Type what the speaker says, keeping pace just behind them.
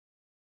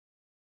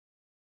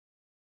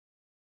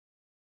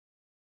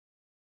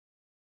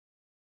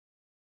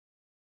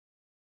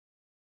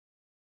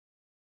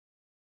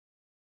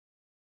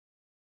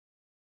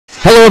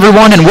Hello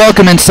everyone and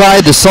welcome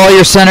inside the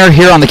Sawyer Center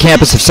here on the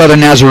campus of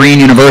Southern Nazarene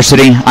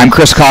University. I'm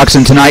Chris Cox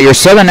and tonight your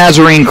Southern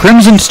Nazarene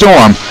Crimson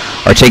Storm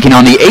are taking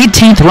on the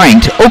 18th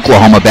ranked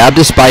Oklahoma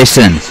Baptist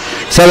Bison.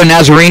 Southern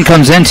Nazarene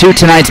comes into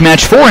tonight's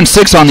match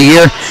 4-6 on the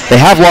year. They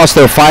have lost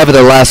their 5 of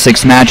their last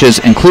 6 matches,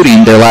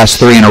 including their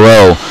last 3 in a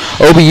row.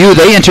 OBU,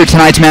 they enter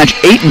tonight's match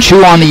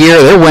 8-2 on the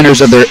year. They're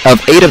winners of 8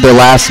 of their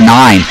last 9.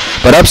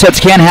 But upsets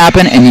can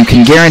happen, and you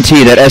can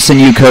guarantee that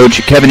SNU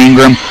coach Kevin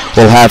Ingram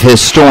will have his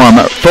Storm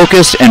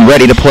focused and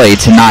ready to play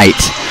tonight.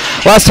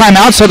 Last time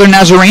out, Southern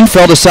Nazarene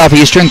fell to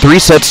Southeastern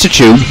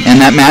 3-2. In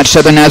that match,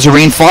 Southern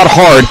Nazarene fought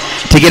hard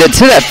to get it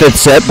to that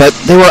 5th set, but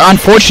they were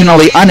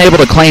unfortunately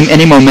unable to claim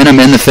any momentum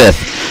in the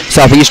 5th.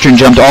 Southeastern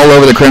jumped all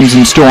over the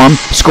Crimson Storm,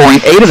 scoring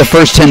 8 of the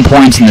first 10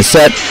 points in the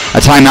set.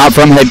 A timeout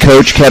from head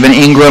coach Kevin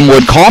Ingram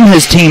would calm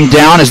his team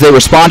down as they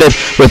responded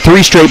with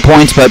 3 straight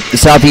points, but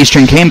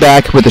Southeastern came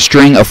back with a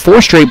string of 4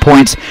 straight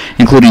points,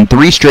 including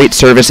 3 straight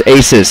service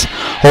aces.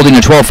 Holding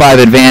a 12-5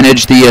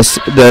 advantage,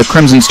 the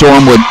Crimson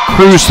Storm would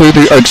cruise through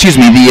the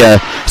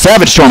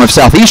Savage Storm of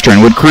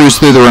Southeastern would cruise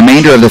through the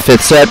remainder of the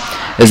 5th set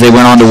as they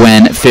went on to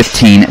win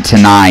 15-9.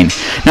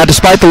 Now,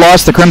 despite the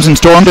loss, the Crimson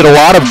Storm did a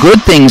lot of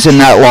good things in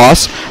that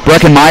loss.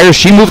 Brecken Myers,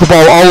 she moved the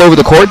ball all over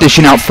the court,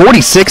 dishing out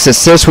 46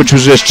 assists, which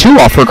was just 2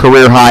 off her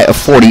career high of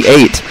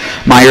 48.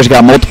 Myers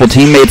got multiple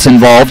teammates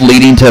involved,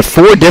 leading to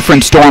 4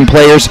 different Storm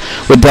players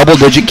with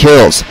double-digit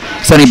kills.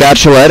 Sunny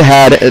Bachelet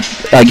had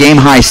a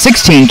game-high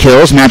 16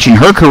 kills, matching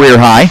her career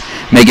high.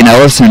 Megan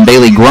Ellis and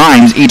Bailey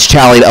Grimes each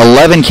tallied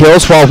 11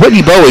 kills, while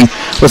Whitney Bowie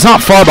was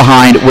not far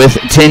behind with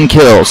 10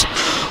 kills.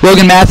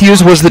 Logan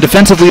Matthews was the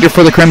defensive leader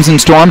for the Crimson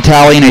Storm,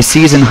 tallying a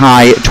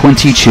season-high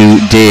 22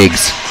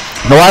 digs.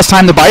 The last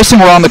time the Bison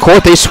were on the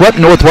court, they swept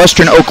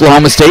Northwestern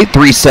Oklahoma State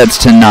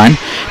 3-0.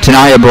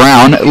 Tanaya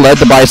Brown led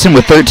the Bison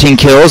with 13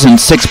 kills and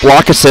 6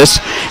 block assists.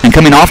 And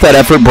coming off that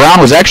effort,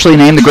 Brown was actually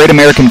named the Great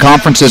American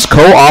Conference's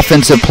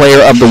Co-Offensive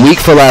Player of the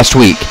Week for last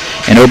week.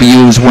 In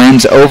OBU's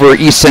wins over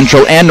East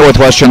Central and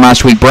Northwestern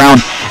last week,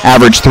 Brown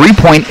averaged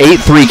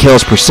 3.83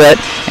 kills per set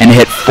and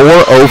hit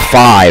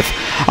 .405.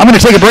 I'm going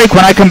to take a break.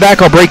 When I come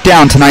back, I'll break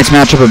down tonight's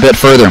matchup a bit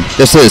further.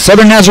 This is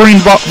Southern Nazarene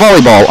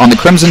Volleyball on the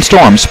Crimson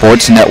Storm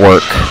Sports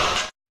Network.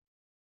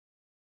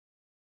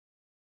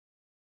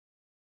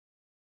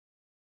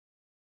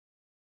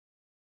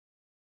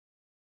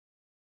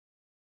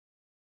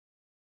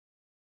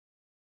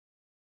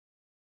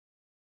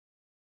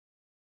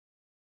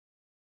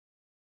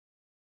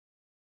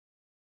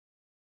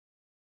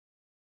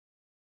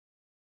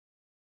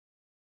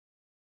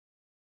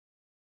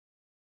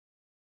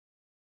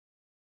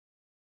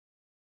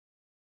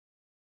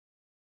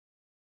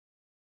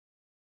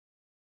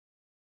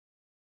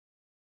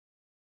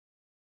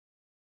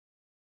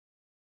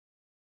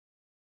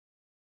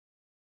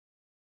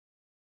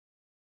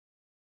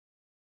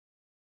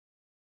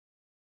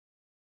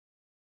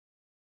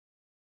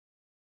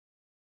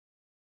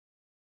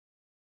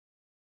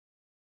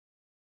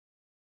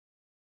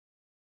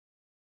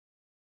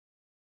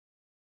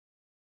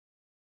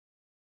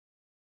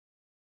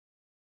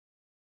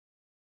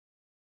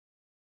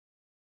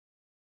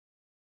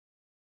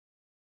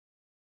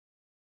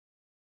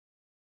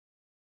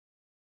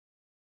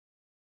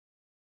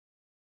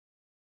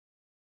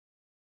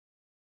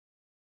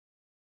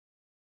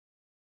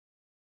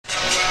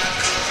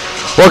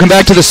 Welcome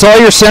back to the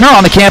Sawyer Center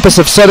on the campus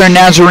of Southern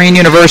Nazarene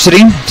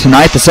University.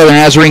 Tonight, the Southern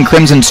Nazarene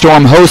Crimson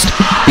Storm host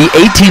the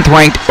 18th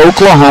ranked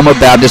Oklahoma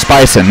Baptist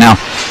Bison.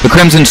 Now, the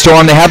Crimson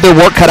Storm, they have their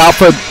work cut out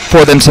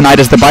for them tonight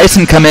as the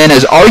Bison come in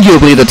as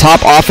arguably the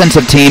top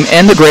offensive team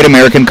in the Great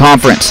American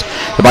Conference.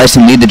 The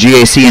Bison lead the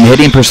GAC in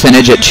hitting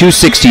percentage at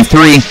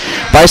 .263.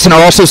 Bison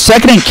are also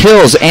second in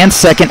kills and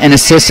second in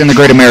assists in the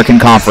Great American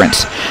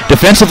Conference.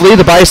 Defensively,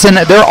 the Bison,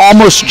 they're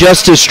almost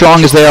just as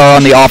strong as they are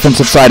on the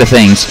offensive side of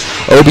things.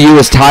 OBU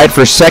is tied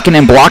for second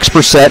in blocks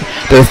per set.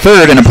 They're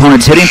third in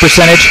opponents' hitting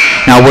percentage.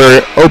 Now,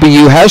 where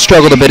OBU has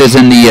struggled a bit is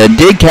in the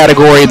dig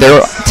category.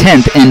 They're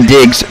 10th in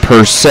digs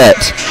per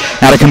set.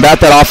 Now, to combat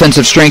that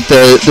offensive strength,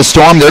 the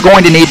Storm, they're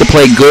going to need to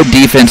play good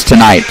defense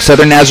tonight.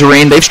 Southern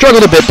Nazarene, they've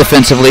struggled a bit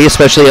defensively,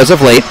 especially as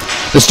of late.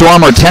 The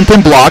Storm are 10th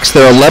in blocks.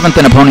 They're 11th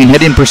in opponent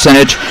hitting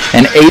percentage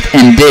and 8th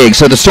in digs.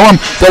 So the Storm,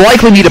 they'll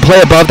likely need to play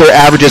above their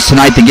averages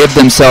tonight to give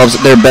themselves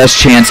their best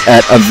chance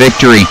at a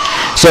victory.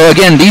 So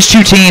again, these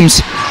two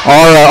teams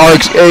are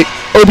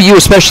OBU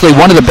especially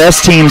one of the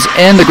best teams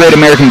in the Great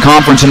American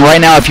Conference, and right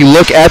now if you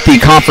look at the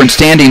conference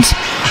standings,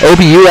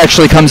 OBU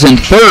actually comes in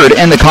third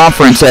in the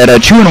conference at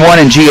 2-1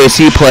 in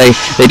GAC play.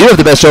 They do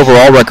have the best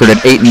overall record at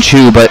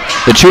 8-2, but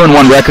the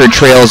 2-1 record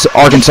trails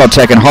Arkansas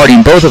Tech and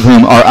Harding, both of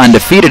whom are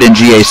undefeated in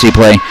GAC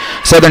play.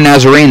 Southern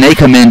Nazarene, they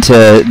come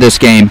into this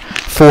game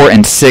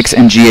 4-6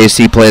 in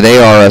GAC play.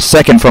 They are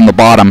second from the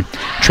bottom,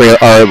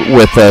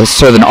 with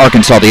Southern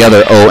Arkansas, the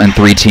other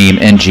 0-3 team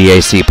in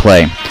GAC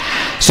play.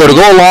 So to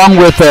go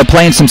along with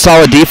playing some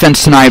solid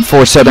defense tonight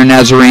for Southern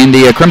Nazarene,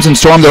 the Crimson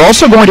Storm, they're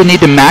also going to need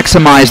to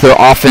maximize their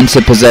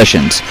offensive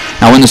possessions.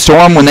 Now in the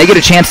Storm, when they get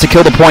a chance to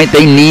kill the point,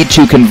 they need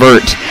to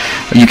convert.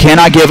 You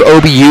cannot give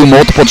OBU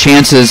multiple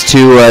chances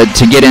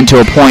to get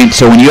into a point,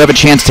 so when you have a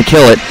chance to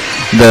kill it,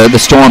 the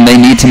Storm, they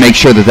need to make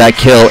sure that that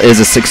kill is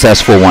a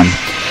successful one.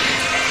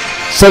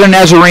 Southern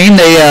Nazarene,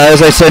 they,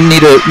 as I said,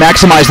 need to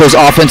maximize those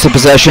offensive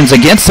possessions.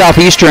 Against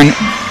Southeastern,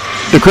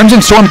 the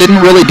Crimson Storm didn't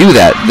really do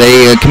that.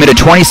 They committed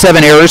 27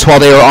 errors while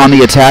they were on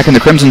the attack, and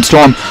the Crimson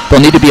Storm, they'll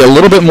need to be a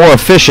little bit more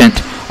efficient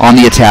on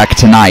the attack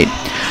tonight.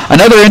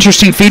 Another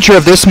interesting feature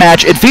of this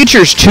match, it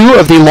features two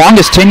of the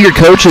longest tenured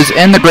coaches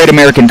in the Great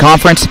American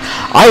Conference.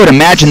 I would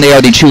imagine they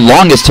are the two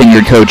longest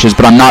tenured coaches,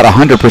 but I'm not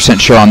 100%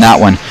 sure on that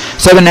one.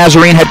 Southern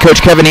Nazarene head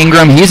coach Kevin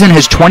Ingram, he's in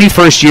his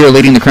 21st year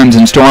leading the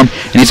Crimson Storm,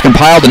 and he's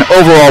compiled an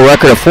overall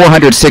record of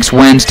 406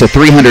 wins to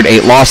 308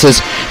 losses.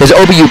 His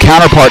OBU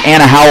counterpart,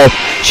 Anna Howell,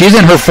 she's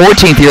in her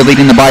 14th year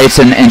leading the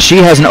Bison, and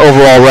she has an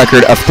overall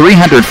record of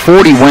 340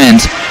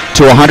 wins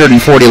to 140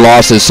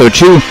 losses. So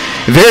two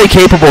very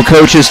capable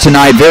coaches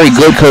tonight, very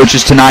good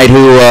coaches tonight,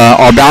 who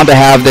are bound to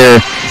have their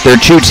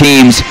two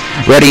teams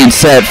ready and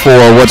set for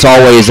what's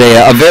always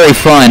a very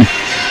fun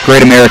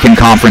Great American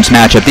Conference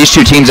matchup. These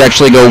two teams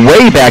actually go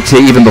way back to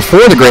even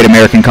before the Great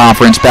American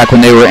Conference, back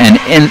when they were in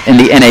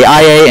the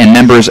NAIA and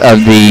members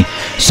of the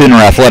Sooner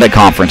Athletic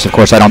Conference. Of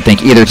course, I don't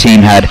think either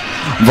team had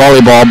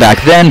volleyball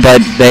back then, but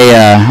they,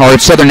 or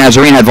Southern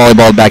Nazarene had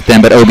volleyball back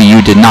then, but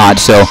OBU did not.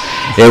 So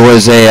it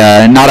was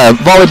not a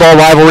volleyball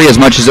rivalry as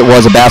much as it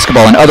was a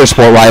basketball and other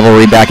sport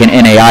rivalry back in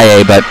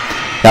NAIA, but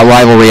that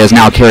rivalry has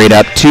now carried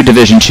up to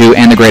Division II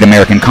and the Great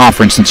American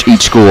Conference since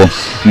each school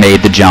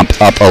made the jump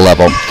up a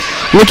level.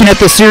 Looking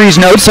at the series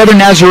notes, Southern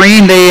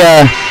Nazarene, they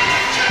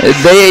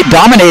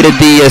dominated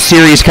the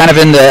series kind of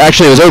in the,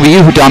 actually it was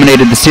OBU who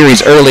dominated the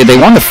series early. They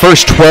won the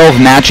first 12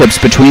 matchups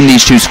between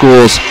these two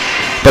schools,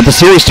 but the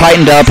series has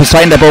tightened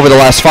up over the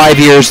last 5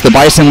 years. The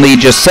Bison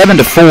lead just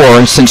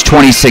 7-4 since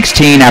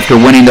 2016 after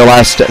winning the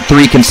last 3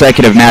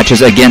 consecutive matches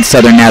against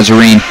Southern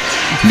Nazarene.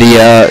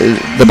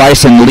 The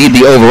Bison lead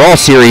the overall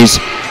series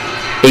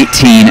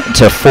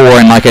 18-4,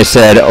 and like I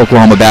said,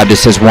 Oklahoma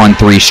Baptist has won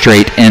 3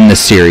 straight in the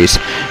series.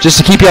 Just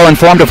to keep y'all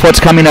informed of what's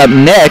coming up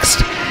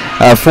next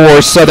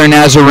for Southern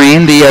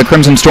Nazarene, the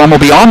Crimson Storm will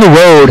be on the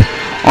road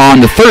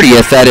on the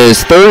 30th, that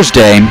is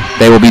Thursday.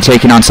 They will be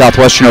taking on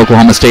Southwestern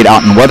Oklahoma State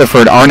out in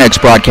Weatherford. Our next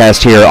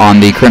broadcast here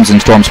on the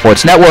Crimson Storm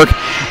Sports Network,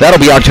 that'll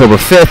be October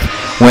 5th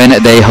when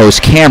they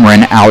host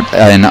Cameron out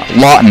in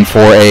Lawton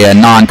for a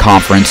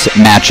non-conference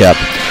matchup.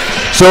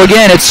 So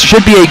again, it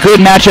should be a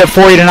good matchup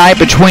for you tonight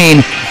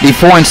between the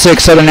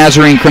 4-6 Southern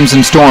Nazarene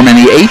Crimson Storm and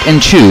the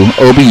 8-2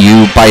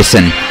 OBU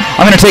Bison.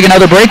 I'm going to take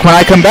another break. When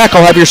I come back,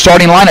 I'll have your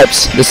starting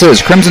lineups. This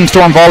is Crimson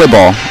Storm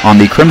Volleyball on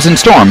the Crimson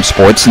Storm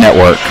Sports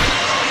Network.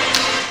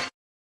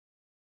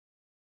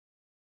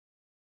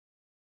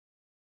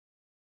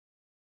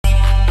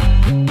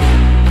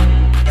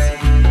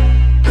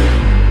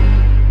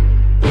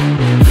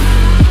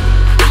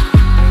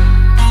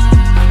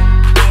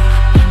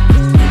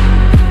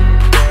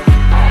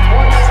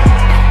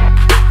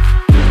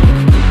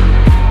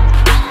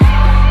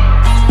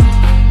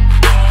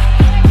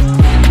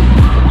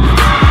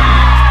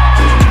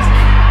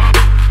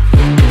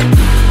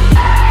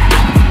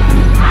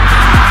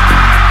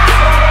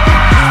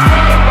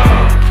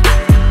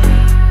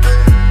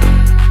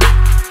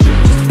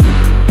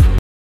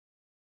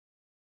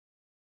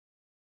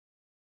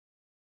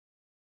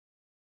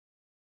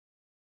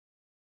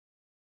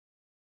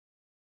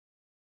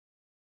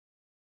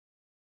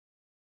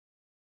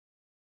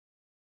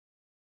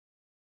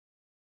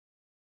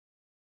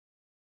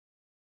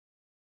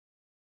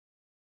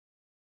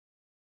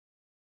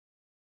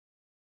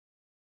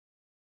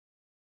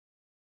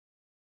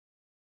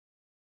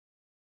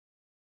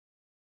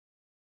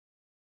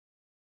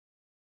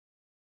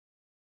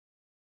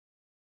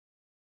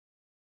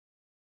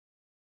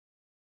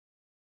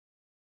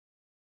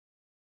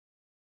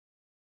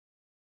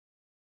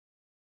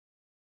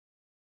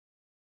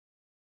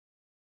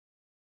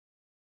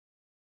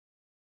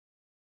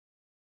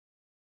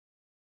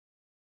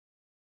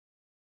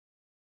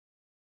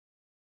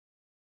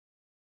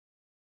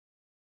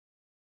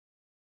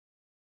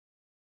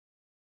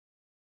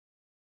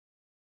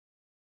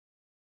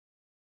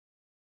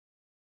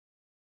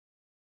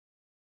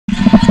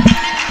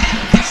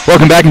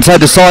 Welcome back inside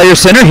the Sawyer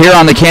Center here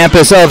on the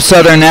campus of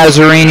Southern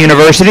Nazarene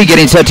University,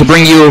 getting set to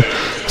bring you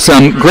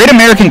some Great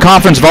American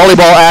Conference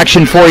volleyball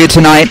action for you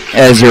tonight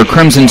as your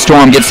Crimson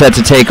Storm gets set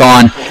to take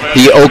on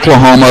the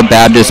Oklahoma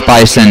Baptist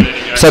Bison.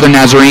 Southern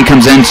Nazarene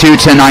comes into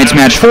tonight's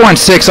match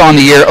 4-6 on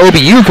the year.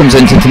 OBU comes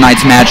into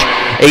tonight's match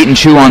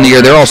 8-2 on the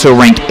year. They're also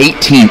ranked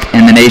 18th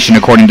in the nation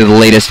according to the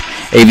latest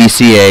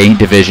AVCA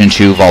Division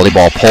II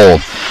volleyball poll.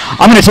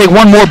 I'm going to take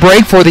one more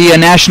break for the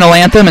national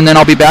anthem, and then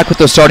I'll be back with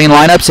those starting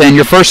lineups and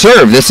your first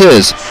serve. This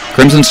is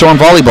Crimson Storm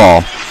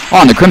Volleyball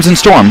on the Crimson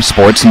Storm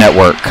Sports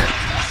Network.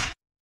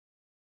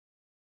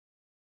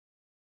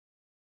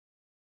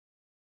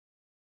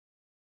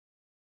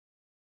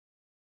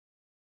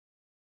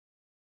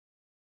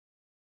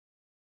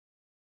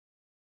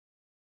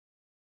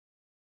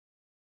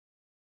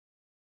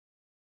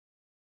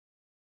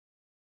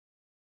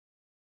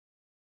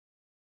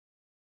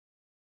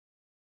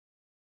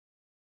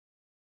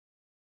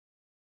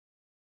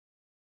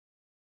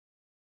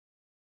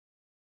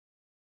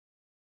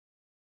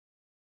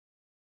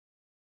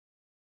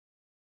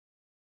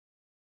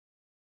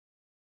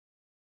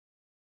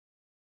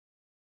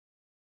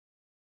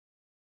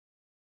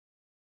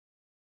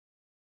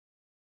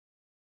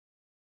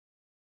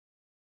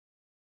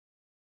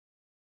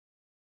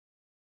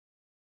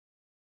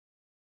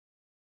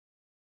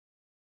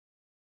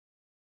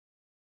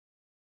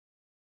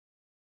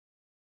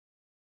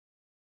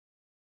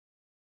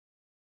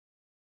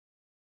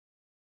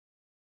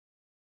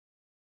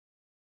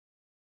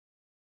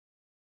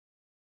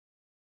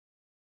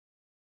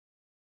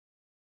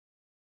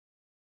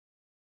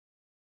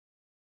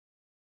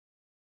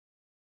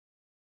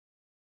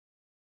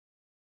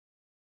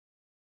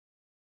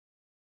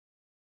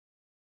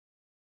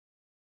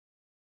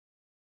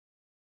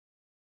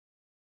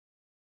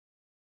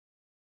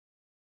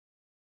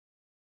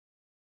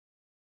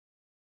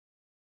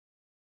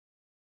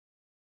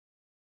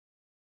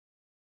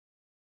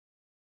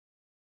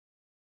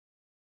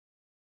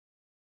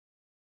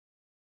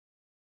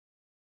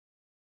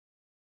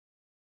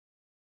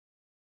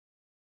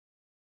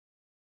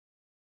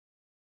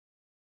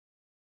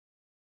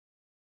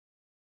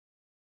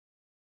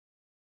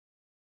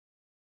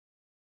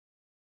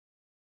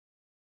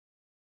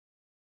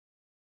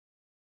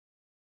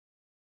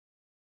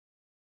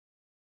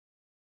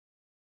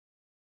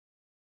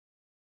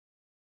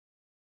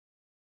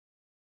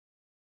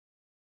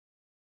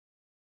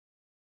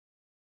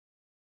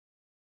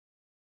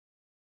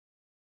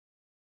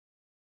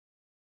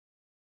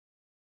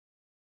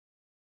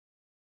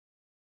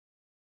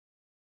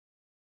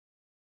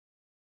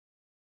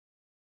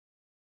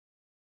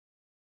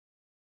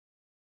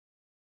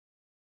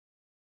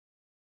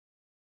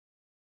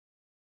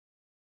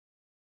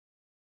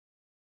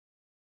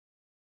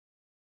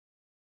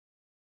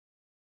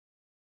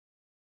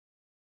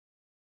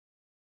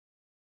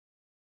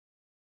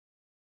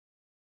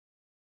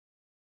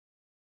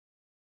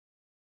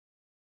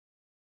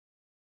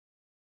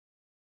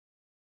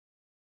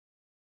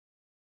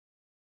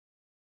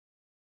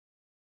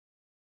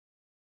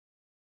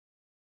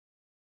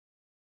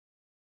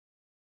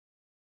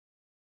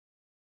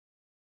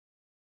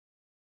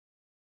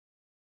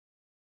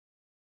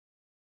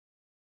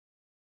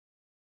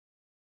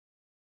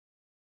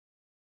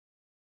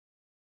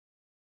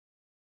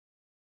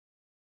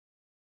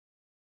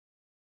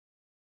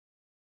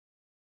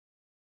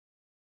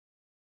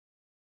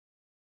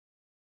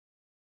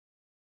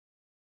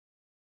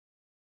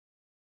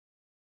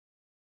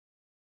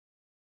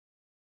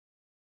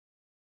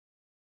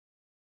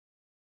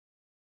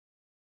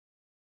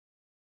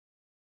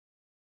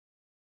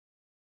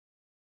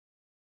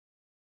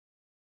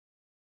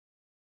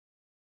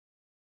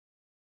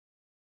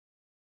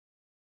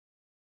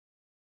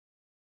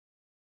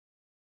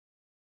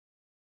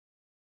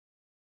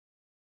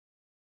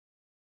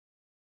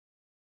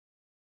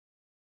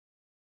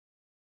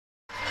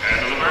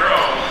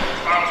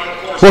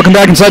 Welcome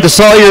back inside the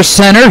Sawyer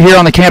Center here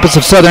on the campus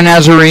of Southern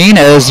Nazarene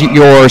as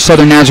your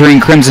Southern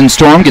Nazarene Crimson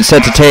Storm gets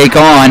set to take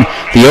on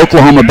the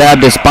Oklahoma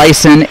Baptist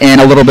Bison in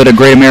a little bit of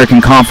Great American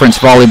Conference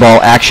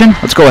volleyball action.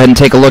 Let's go ahead and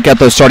take a look at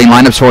those starting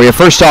lineups for you.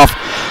 First off,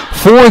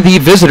 for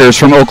the visitors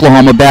from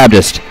Oklahoma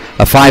Baptist,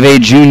 a 5'8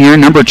 junior,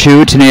 number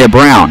 2, Tanea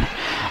Brown.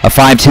 A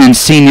 5'10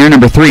 senior,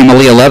 number 3,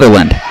 Malia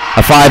Leatherland.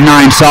 A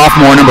 5'9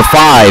 sophomore, number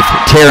 5,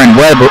 Taryn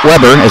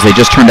Weber, as they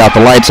just turned out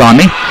the lights on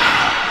me.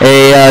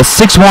 A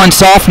 6'1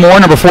 sophomore,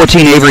 number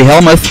 14, Avery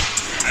Helmuth.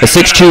 A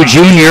 6'2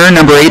 junior,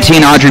 number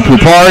 18, Audrey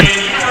Poupard.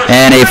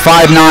 And a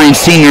 5'9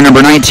 senior,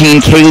 number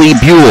 19, Kaylee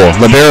Buell.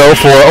 Libero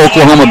for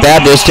Oklahoma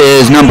Baptist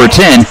is number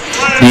 10,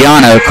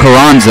 Diana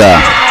Carranza.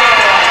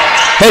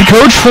 Head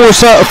coach for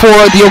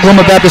the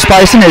Oklahoma Baptist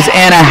Bison is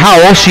Anna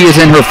Howell. She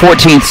is in her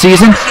 14th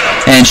season,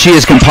 and she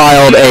has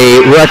compiled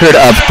a record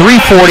of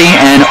 340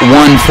 and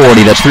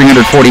 140. That's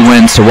 340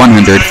 wins to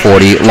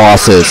 140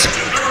 losses.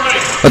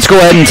 Let's go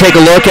ahead and take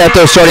a look at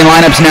those starting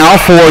lineups now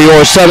for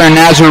your Southern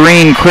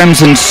Nazarene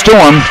Crimson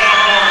Storm.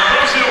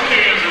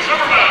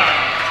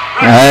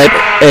 A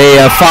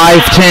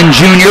 5'10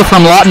 junior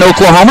from Lawton,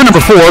 Oklahoma, number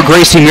 4,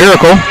 Gracie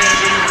Miracle.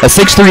 A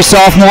 6'3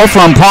 sophomore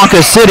from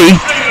Ponca City,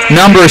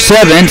 number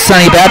 7,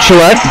 Sunny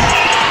Bachelet.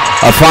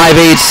 A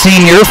 5'8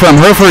 senior from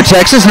Hereford,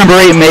 Texas,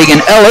 number 8, Megan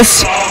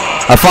Ellis.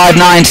 A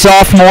 5'9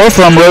 sophomore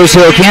from Rose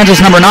Hill,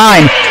 Kansas, number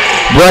 9,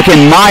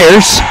 Brecken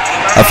Myers.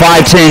 A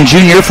 5'10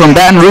 junior from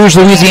Baton Rouge,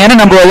 Louisiana,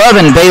 number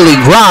 11, Bailey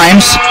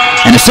Grimes.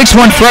 And a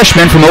 6'1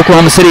 freshman from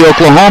Oklahoma City,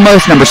 Oklahoma,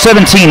 number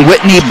 17,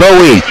 Whitney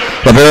Bowie.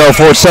 Libero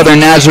for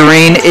Southern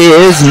Nazarene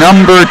is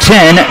number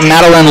 10,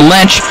 Madeline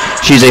Lynch.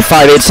 She's a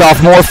 5'8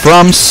 sophomore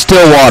from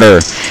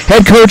Stillwater.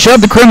 Head coach of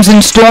the Crimson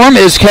Storm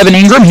is Kevin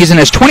Ingram. He's in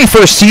his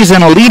 21st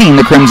season leading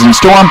the Crimson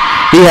Storm.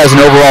 He has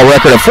an overall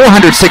record of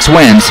 406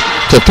 wins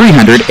to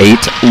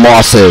 308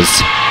 losses.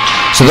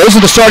 So those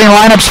are the starting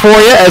lineups for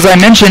you. As I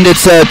mentioned,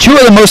 it's two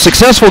of the most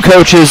successful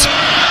coaches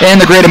in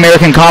the Great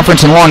American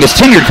Conference and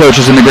longest tenured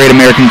coaches in the Great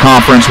American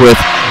Conference, with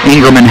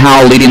Ingram and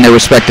Howell leading their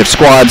respective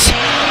squads.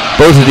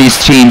 Both of these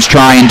teams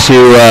trying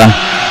to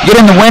get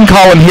in the win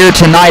column here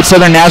tonight.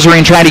 Southern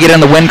Nazarene trying to get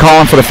in the win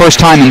column for the first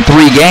time in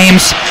 3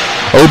 games.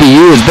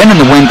 OBU has been in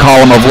the win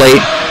column of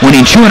late,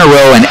 winning 2 in a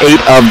row and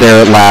 8 of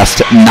their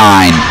last 9.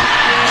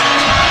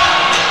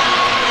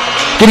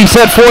 Getting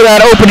set for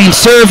that opening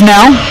serve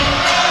now,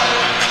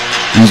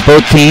 as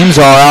both teams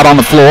are out on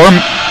the floor.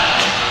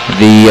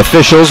 The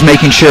officials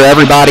making sure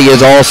everybody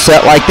is all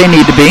set like they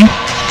need to be.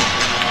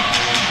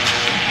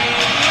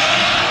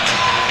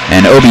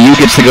 And OBU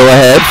gets to go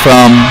ahead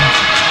from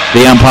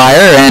the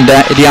umpire, and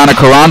Diana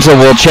Carranza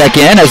will check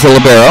in as the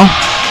libero.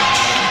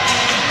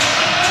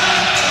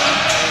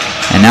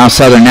 And now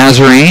Southern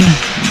Nazarene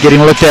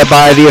getting looked at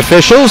by the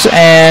officials,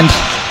 and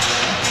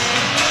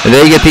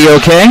they get the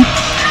okay.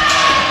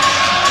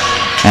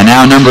 And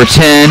now number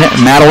 10,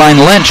 Madeline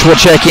Lynch, will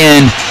check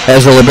in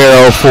as the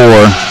libero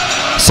for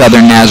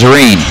Southern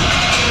Nazarene.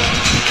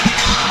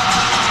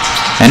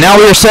 And now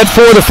we are set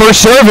for the first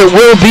serve. It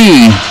will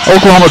be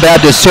Oklahoma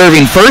Baptist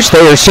serving first.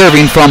 They are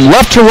serving from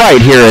left to right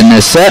here in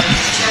this set.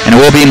 And it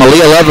will be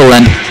Malia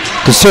Leatherland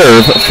to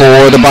serve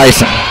for the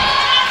Bison.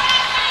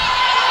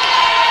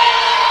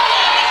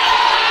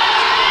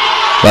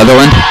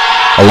 Leatherland,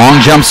 a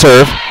long jump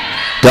serve,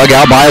 dug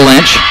out by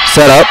Lynch,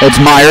 set up, it's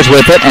Myers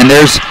with it, and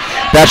there's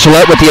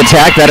Bachelet with the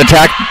attack. That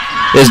attack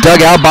is dug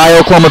out by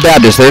Oklahoma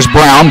Baptist. There's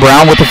Brown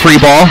with the free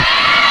ball.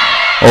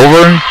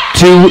 Over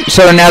to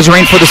Southern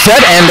Nazarene for the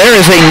set, and there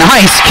is a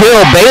nice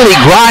kill. Bailey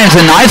Grimes,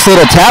 a nice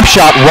little tap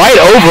shot right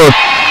over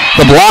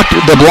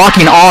the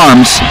blocking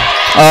arms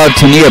of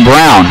Tanea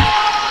Brown.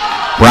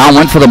 Brown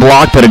went for the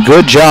block, but a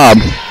good job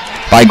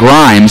by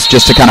Grimes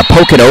just to kind of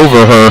poke it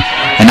over her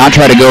and not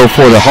try to go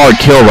for the hard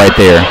kill right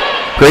there.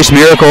 Grace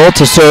Miracle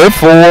to serve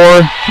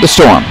for the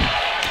Storm.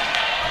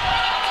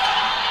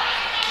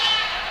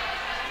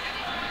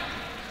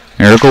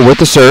 Miracle with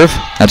the serve.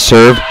 That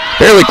serve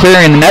barely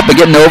clearing the net, but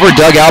getting over,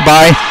 dug out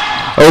by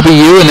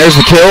OBU, and there's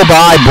the kill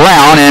by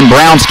Brown, and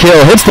Brown's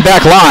kill hits the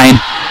back line,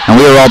 and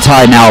we are all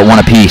tied now at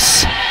 1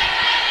 apiece.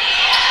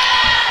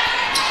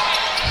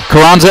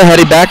 Carranza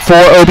headed back for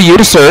OBU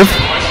to serve.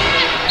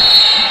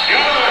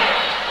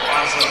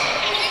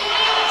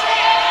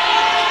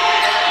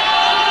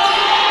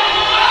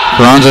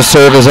 Carranza's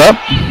serve is up.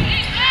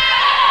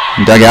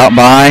 Dug out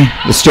by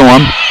the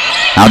Storm.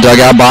 Now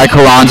dug out by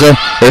Carranza.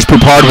 There's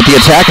Poupard with the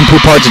attack, and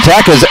Poupard's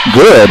attack is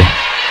good.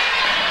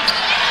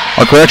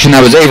 Or correction,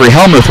 that was Avery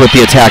Helmuth with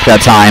the attack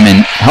that time,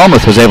 and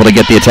Helmuth was able to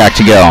get the attack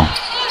to go.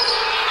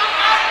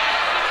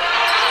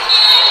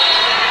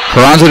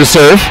 Carranza to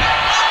serve.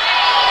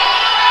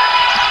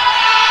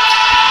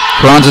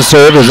 Carranza's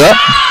serve is up,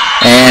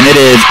 and it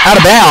is out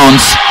of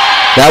bounds.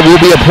 That will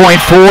be a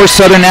point for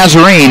Southern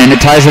Nazarene, and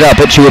it ties it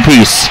up at 2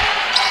 apiece.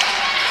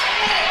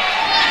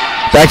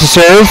 Back to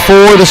serve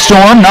for the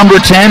Storm, number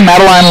 10,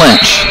 Madeline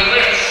Lynch.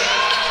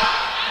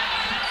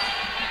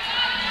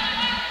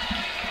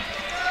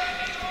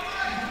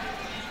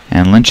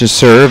 And Lynch's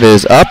serve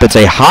is up. It's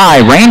a high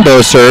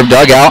rainbow serve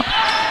dug out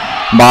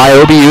by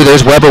OBU.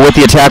 There's Weber with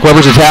the attack.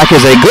 Weber's attack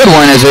is a good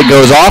one as it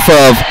goes off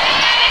of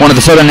one of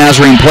the Southern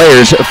Nazarene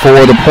players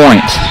for the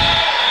point.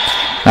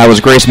 That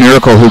was Grace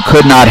Miracle, who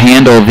could not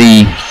handle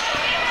the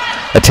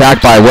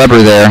attack by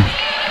Weber there,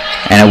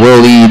 and it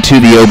will lead to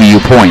the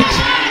OBU point.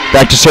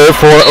 Back to serve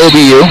for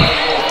OBU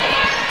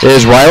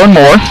is Rylan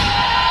Moore.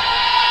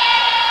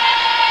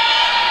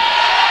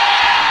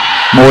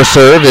 Moore's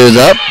serve is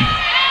up.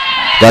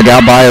 Dug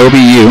out by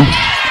OBU.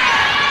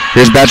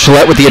 Here's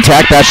Bachelet with the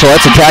attack.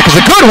 Bachelet's attack is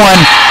a good one,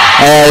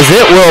 as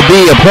it will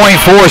be a point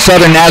for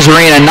Southern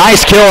Nazarene. A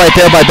nice kill right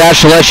there by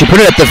Bachelet. She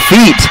put it at the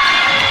feet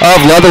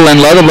of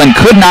Leatherland. Leatherland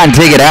could not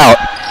dig it out,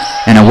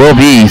 and it will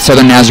be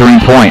Southern Nazarene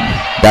point.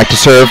 Back to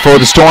serve for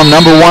the Storm,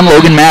 number 1,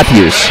 Logan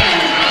Matthews.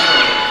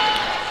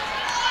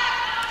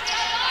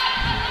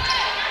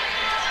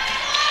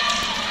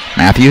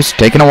 Matthews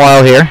taking a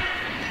while here.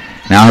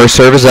 Now her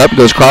serve is up,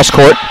 goes cross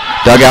court,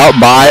 dug out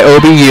by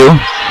OBU.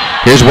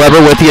 Here's Weber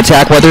with the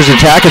attack. Weber's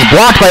attack is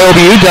blocked by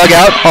OBU, dug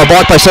out, or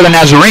blocked by Southern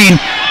Nazarene.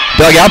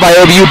 Dug out by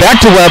OBU,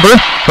 back to Weber.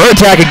 Her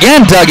attack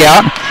again dug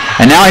out.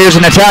 And now here's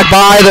an attack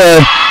by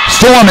the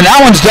Storm, and that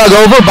one's dug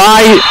over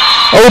by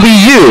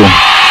OBU.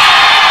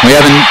 We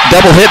have a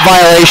double hit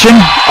violation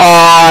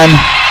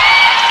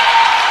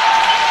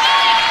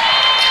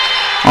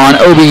on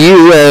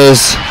OBU,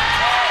 as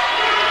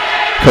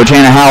Coach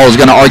Hannah Howell is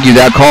going to argue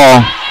that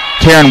call.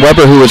 Karen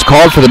Weber, who was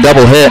called for the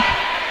double hit,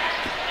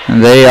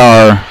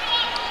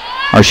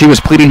 she was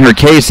pleading her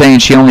case saying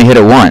she only hit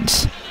it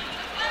once.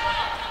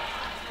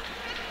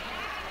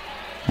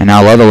 And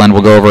now Leatherland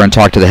will go over and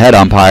talk to the head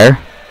umpire.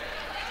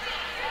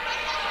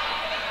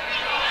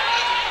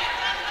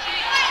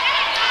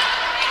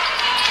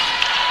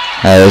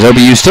 As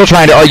OBU still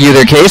trying to argue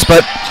their case,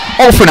 but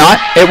all for naught.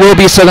 It will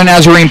be Southern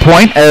Nazarene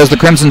point as the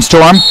Crimson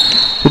Storm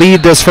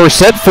lead this first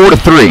set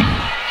 4-3.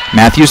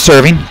 Matthews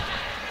serving.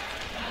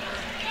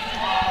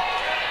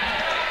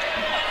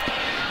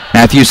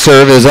 Matthews'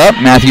 serve is up.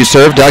 Matthews'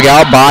 serve dug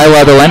out by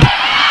Leatherland.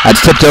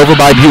 That's tipped over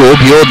by Buell.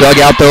 Buell dug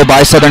out, though,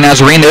 by Southern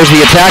Nazarene. There's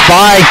the attack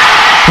by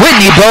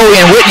Whitney Bowie,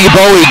 and Whitney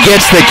Bowie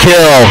gets the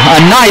kill.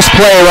 A nice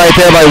play right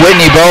there by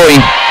Whitney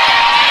Bowie.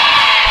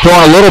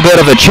 Throwing a little bit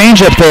of a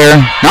change-up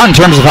there. Not in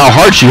terms of how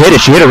hard she hit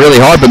it. She hit it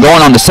really hard, but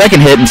going on the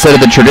second hit instead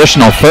of the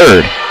traditional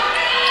third.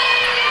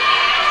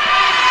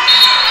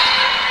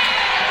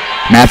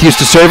 Matthews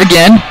to serve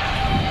again.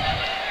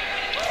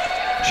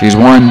 She's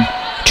won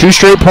 2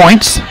 straight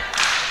points.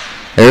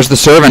 There's the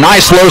serve, a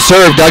nice low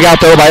serve, dug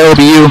out though by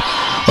OBU.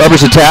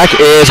 Weber's attack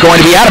is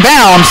going to be out of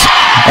bounds,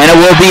 and it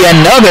will be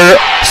another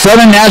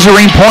Southern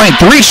Nazarene point.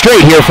 3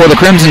 straight here for the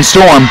Crimson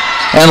Storm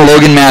and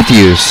Logan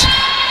Matthews.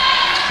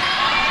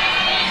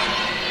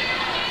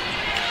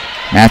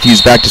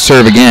 Matthews back to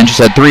serve again. She's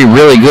had 3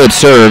 really good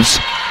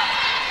serves.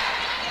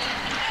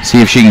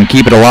 See if she can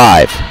keep it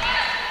alive.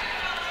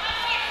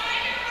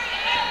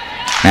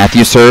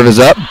 Matthews' serve is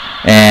up,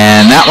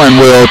 and that one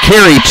will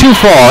carry too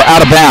far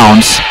out of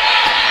bounds.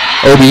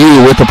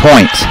 OBU with the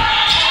point.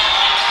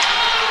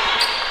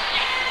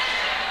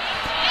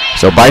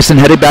 So Bison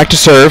headed back to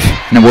serve,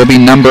 and it will be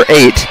number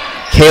 8,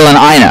 Kaylin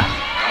Ina.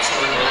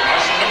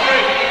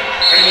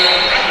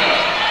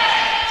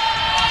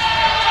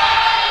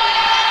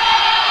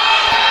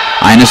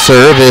 Ina's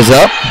serve is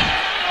up,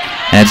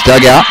 and it's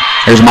dug out.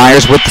 There's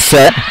Myers with the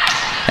set,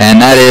 and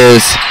that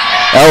is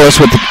Ellis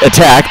with the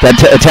attack. That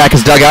attack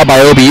is dug out by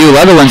OBU.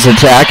 Leatherland's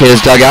attack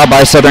is dug out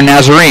by Southern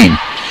Nazarene.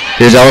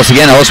 Here's Ellis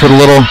again. Ellis with a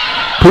little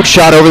pooch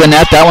shot over the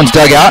net. That one's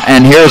dug out,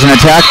 and here's an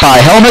attack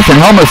by Helmuth, and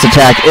Helmuth's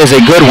attack is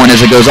a good one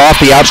as it goes off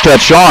the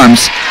outstretched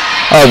arms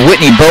of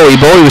Whitney Bowie.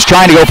 Bowie was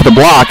trying to go for the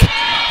block.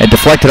 It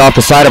deflected off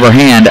the side of her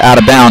hand out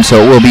of bounds,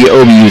 so it will be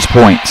OBU's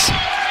points.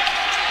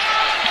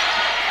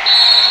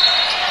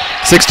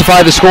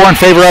 6-5 the score in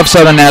favor of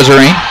Southern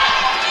Nazarene.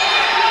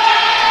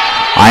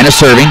 Ina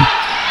serving.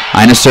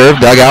 Ina's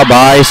serve dug out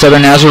by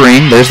Southern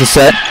Nazarene. There's the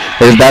set.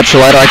 There's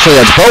Bachelet. Actually,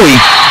 that's Bowie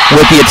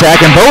with the attack,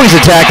 and Bowie's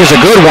attack is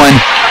a good one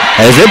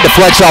as it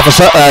deflects off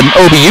an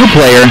OBU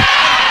player.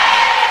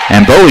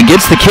 And Bowie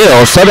gets the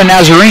kill. Southern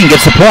Nazarene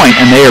gets the point,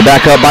 and they are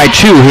back up by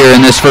 2 here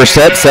in this first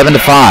set,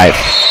 7-5.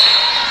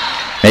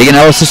 Megan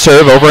Ellis to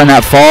serve over in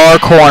that far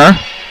corner.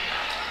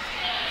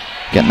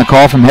 Getting the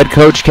call from head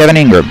coach Kevin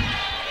Ingram.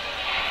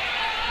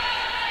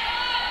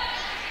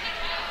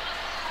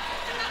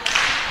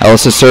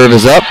 Ellis' serve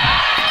is up.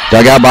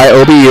 Dug out by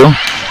OBU.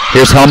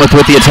 Here's Helmuth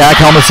with the attack.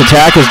 Helmuth's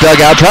attack is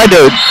dug out.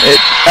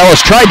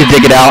 Ellis tried to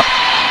dig it out.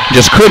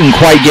 Just couldn't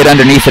quite get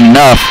underneath it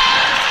enough.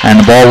 And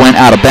the ball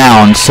went out of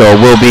bounds. So it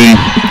will be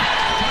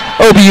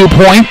OBU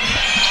point.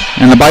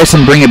 And the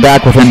Bison bring it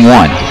back within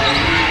 1.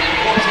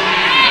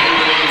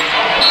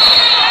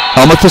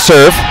 Helmuth to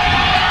serve.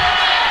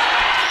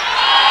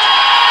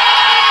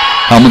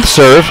 Helmuth to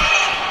serve.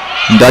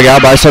 And dug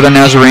out by Southern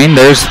Nazarene.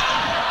 There's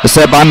the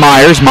set by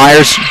Myers.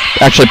 Myers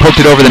actually poked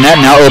it over the net.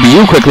 Now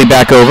OBU quickly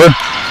back over.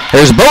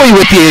 There's Bowie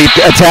with the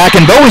attack,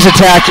 and Bowie's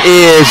attack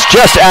is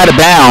just out of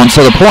bounds,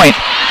 so the point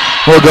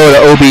will go to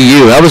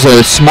OBU. That was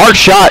a smart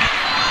shot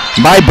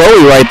by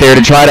Bowie right there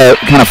to try to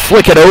kind of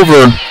flick it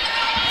over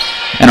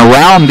and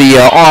around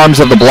the arms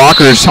of the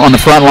blockers on the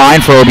front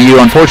line for OBU.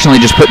 Unfortunately,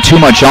 just put too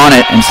much on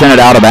it and sent it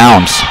out of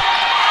bounds.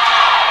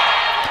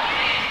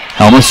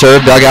 Helmuth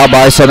serve, dug out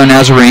by Southern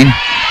Nazarene.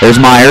 There's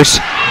Myers.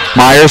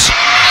 Myers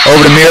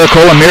over to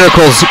Miracle, and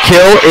Miracle's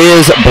kill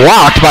is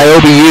blocked by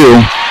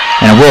OBU,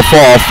 and it will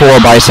fall for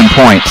Bison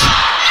Point.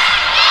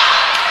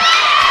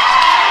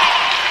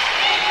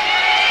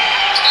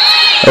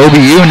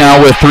 OBU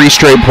now with 3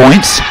 straight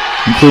points,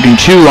 including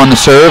 2 on the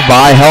serve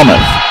by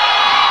Helmuth.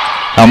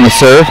 Helmuth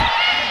serve,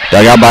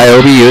 dug out by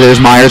OBU.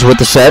 There's Myers with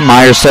the set.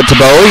 Myers set to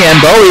Bowie, and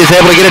Bowie is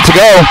able to get it to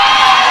go.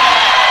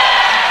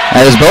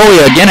 As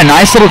Bowie, again, a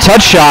nice little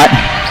touch shot.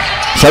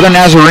 Southern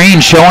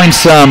Nazarene showing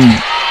some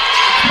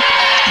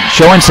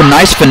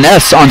nice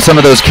finesse on some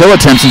of those kill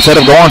attempts instead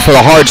of going for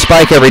the hard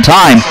spike every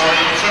time.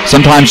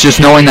 Sometimes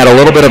just knowing that a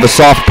little bit of a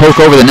soft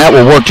poke over the net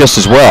will work just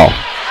as well.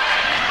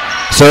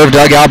 Serve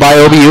dug out by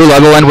OBU.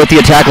 Leatherland with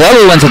the attack.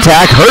 Leatherland's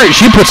attack hurt.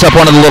 She puts up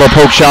one of the little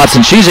poke shots,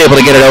 and she's able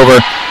to get it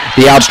over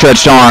the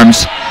outstretched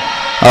arms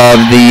of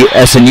the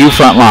SNU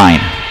front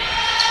line.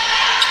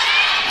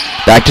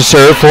 Back to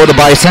serve for the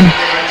Bison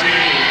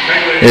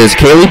is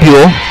Kaylee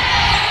Buell.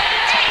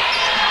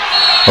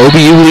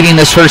 OBU leading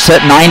this first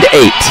set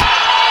 9-8.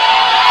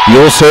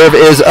 Buell's serve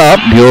is up.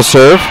 Buell's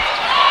serve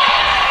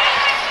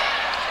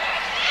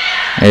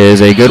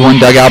is a good one,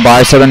 dug out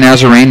by Southern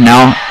Nazarene.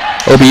 Now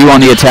OBU on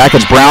the attack.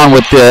 It's Brown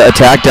with the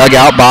attack, dug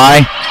out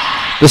by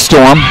the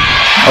Storm.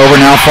 Over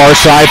now far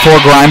side for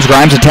Grimes.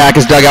 Grimes' attack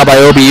is dug out by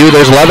OBU.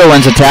 There's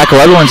Leatherland's attack.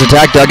 Leatherland's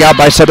attack dug out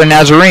by Southern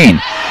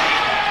Nazarene.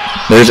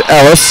 There's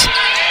Ellis.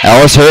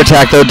 Ellis, her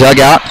attack though, dug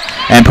out.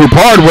 And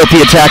Poupard with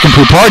the attack, and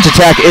Poupard's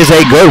attack is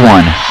a good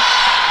one.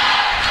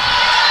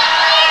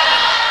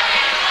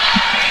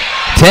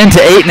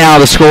 10-8 now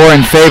the score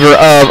in favor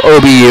of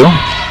OBU.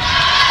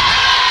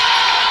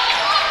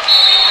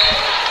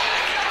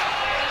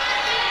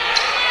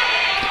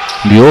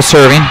 Buell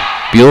serving.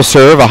 Buell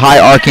serve, a high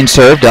arcing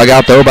serve, dug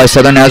out though by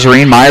Southern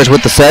Nazarene. Myers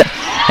with the set,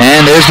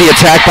 and there's the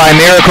attack by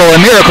Miracle,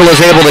 and Miracle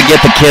is able to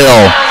get the kill.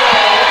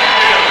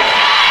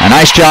 A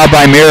nice job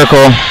by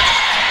Miracle,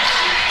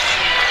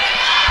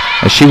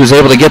 as she was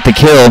able to get the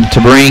kill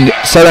to bring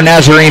Southern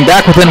Nazarene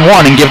back within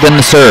 1 and give them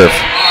the serve.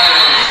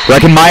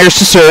 Reckon Myers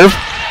to serve.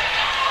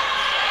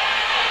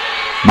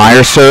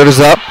 Myers' serve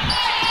is up,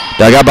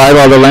 dug out by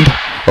Leatherland.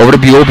 Over to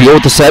Buell.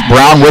 Buell with the set.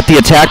 Brown with the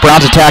attack.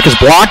 Brown's attack is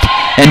blocked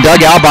and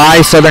dug out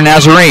by Southern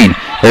Nazarene.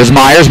 There's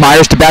Myers.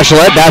 Myers to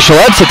Bachelet.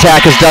 Bachelet's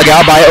attack is dug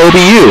out by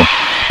OBU.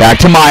 Back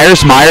to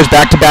Myers. Myers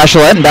back to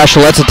Bachelet, and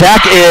Bachelet's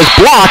attack is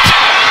blocked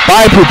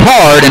by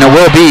Poupard, and it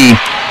will be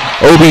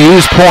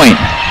OBU's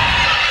point.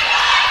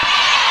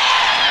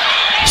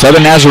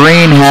 Southern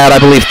Nazarene had,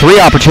 I believe, 3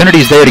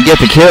 opportunities there to get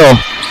the kill.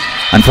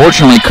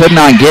 Unfortunately, could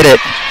not get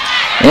it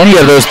any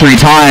of those 3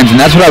 times, and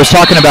that's what I was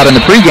talking about in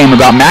the pregame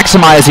about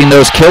maximizing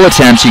those kill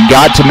attempts. You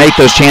got to make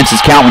those chances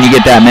count when you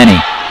get that many.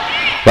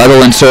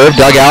 Leatherland serve,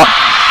 dug out.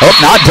 Oh,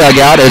 not dug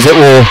out, as it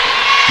will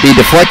be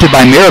deflected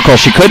by Miracle.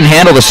 She couldn't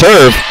handle the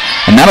serve,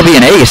 and that'll be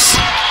an ace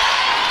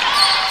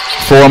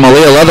for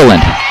Malia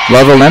Leatherland.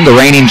 Leatherland, the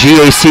reigning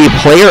GAC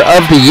Player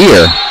of the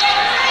Year.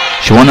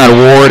 She won that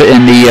award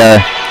in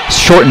the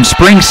shortened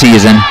spring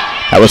season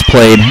that was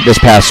played this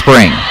past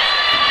spring.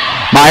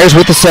 Myers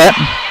with the set.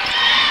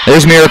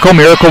 There's Miracle.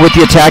 Miracle with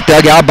the attack,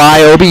 dug out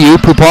by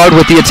OBU. Poupard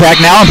with the attack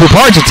now, and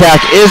Poupard's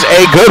attack is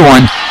a good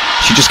one.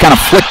 She just kind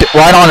of flicked it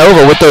right on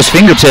over with those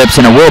fingertips,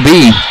 and it will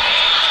be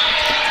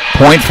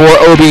point for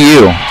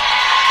OBU.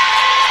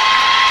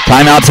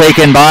 Timeout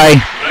taken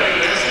by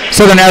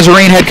Southern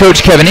Nazarene head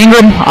coach Kevin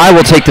Ingram. I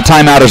will take the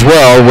timeout as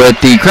well,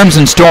 with the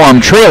Crimson Storm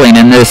trailing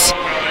in this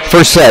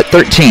first set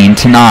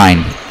 13-9.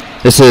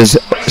 This is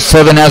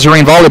Southern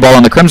Nazarene Volleyball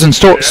on the Crimson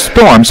Storm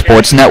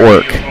Sports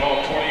Network.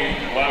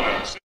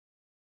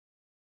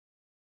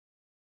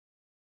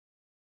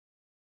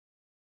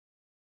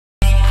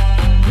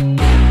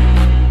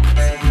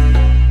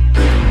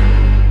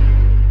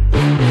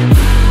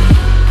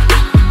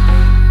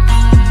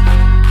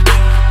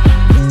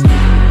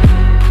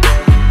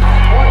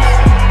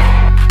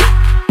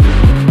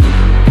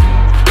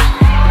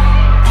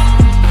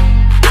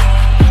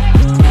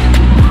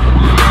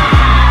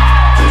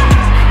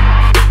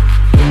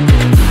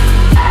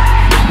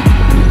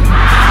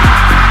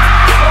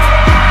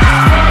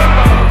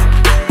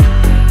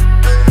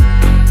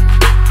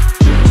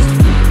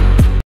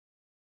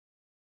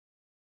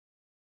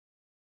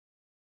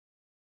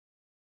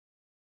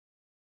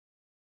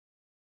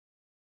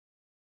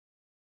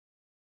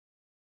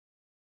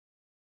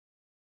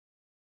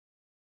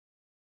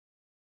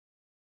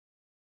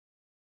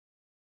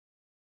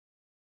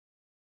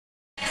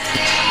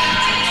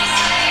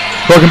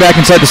 Welcome back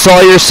inside the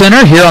Sawyer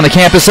Center here on the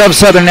campus of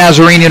Southern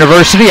Nazarene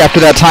University.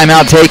 After that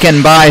timeout taken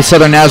by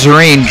Southern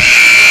Nazarene,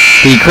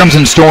 the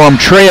Crimson Storm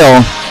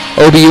trail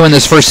OBU in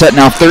this first set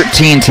now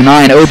 13-9.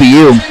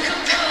 OBU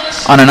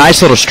on a nice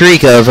little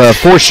streak of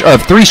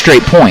 3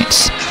 straight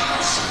points.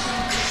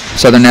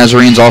 Southern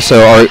Nazarene's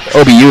also, or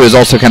OBU is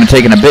also kind of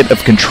taking a bit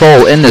of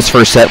control in this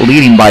first set,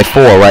 leading by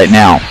 4 right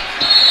now.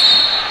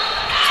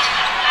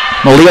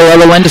 Malia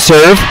Leatherland to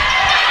serve.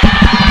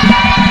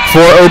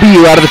 for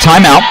OBU out of the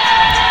timeout.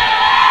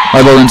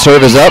 Level and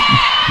serve is up.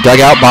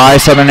 Dug out by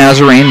Southern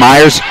Nazarene.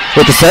 Myers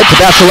with the set to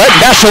Bachelet.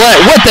 Bachelet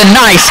with the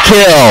nice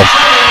kill.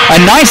 A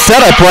nice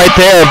setup right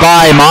there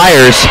by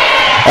Myers.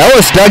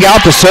 Ellis dug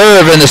out the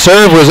serve, and the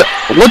serve was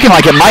looking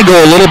like it might go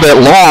a little bit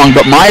long,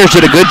 but Myers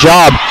did a good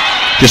job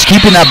just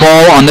keeping that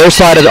ball on their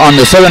side on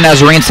the Southern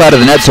Nazarene side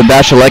of the net so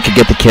Bachelet could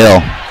get the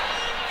kill.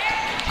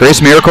 Grace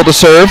Miracle to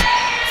serve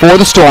for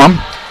the Storm.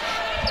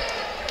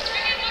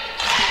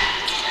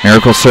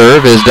 Miracle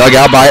serve is dug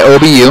out by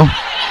OBU.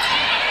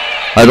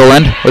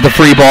 Leatherland with a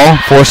free ball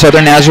for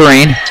Southern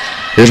Nazarene.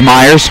 Here's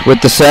Myers with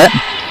the set.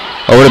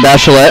 Over to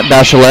Bachelet.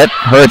 Bachelet,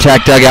 her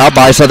attack dug out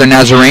by Southern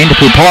Nazarene to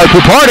Poupard.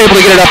 Poupard able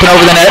to get it up and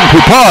over the net, and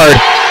Poupard,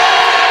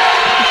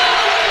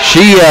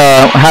 she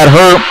had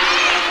her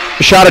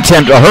shot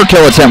attempt, her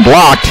kill attempt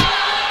blocked,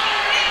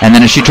 and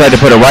then as she tried to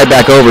put it right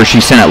back over, she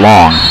sent it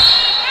long.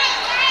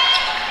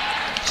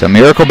 So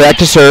Miracle back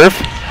to serve.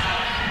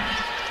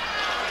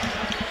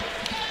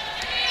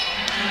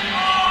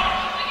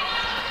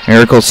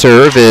 Miracle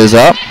serve is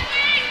up.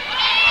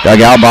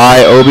 Dug out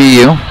by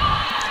OBU.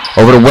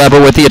 Over to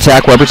Weber with the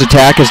attack. Weber's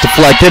attack is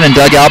deflected and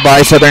dug out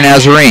by Southern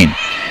Nazarene.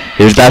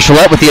 Here's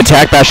Bachelet with the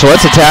attack.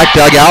 Bachelet's attack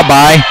dug out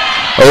by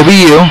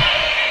OBU.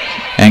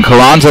 And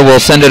Carranza will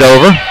send it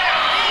over.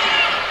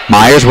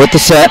 Myers with the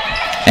set.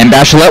 And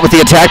Bachelet with the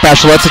attack.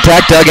 Bachelet's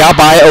attack dug out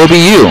by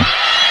OBU.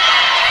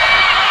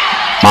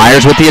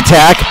 Myers with the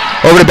attack.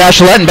 Over to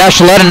Bachelet, and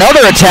Bachelet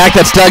another attack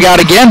that's dug out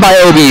again by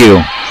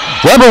OBU.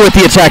 Weber with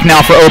the attack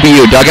now for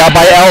OBU, dug out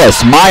by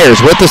Ellis.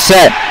 Myers with the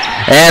set,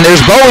 and there's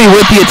Bowie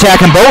with the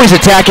attack, and Bowie's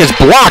attack is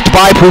blocked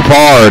by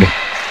Poupard.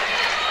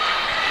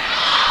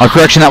 A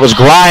correction, that was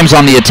Grimes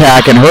on the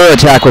attack, and her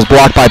attack was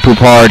blocked by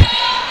Poupard.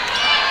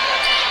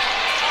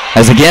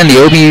 As again,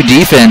 the OBU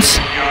defense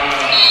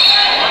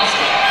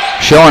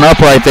showing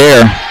up right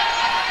there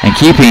and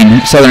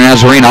keeping Southern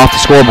Nazarene off the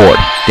scoreboard.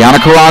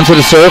 Diana Carranza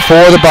to serve for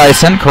the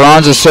Bison.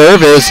 Carranza's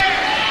serve is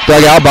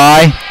dug out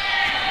by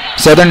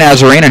Southern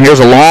Nazarene, and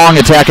here's a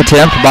long attack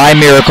attempt by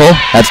Miracle.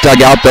 That's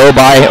dug out, though,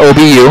 by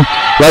OBU.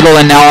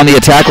 Leatherland now on the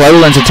attack.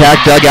 Leatherland's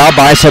attack dug out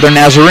by Southern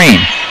Nazarene.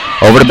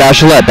 Over to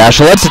Bachelet.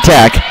 Bachelet's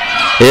attack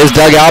is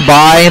dug out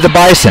by the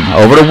Bison.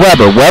 Over to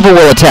Weber. Weber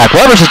will attack.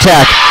 Weber's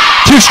attack,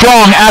 too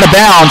strong, out of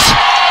bounds.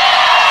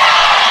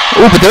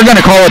 Ooh, but they're going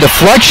to call a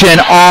deflection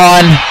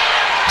on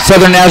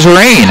Southern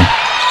Nazarene.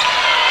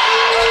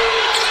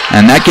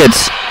 And that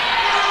gets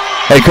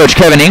head coach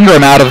Kevin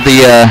Ingram out of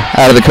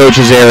the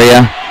coach's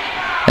area,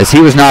 as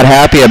he was not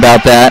happy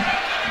about that.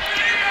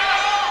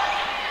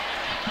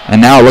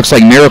 And now it looks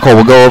like Miracle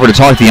will go over to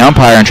talk to the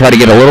umpire and try to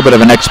get a little bit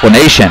of an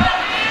explanation.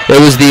 It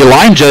was the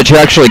line judge who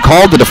actually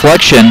called the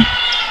deflection.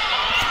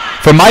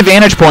 From my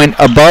vantage point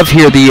above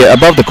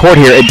the court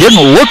here, it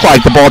didn't look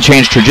like the ball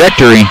changed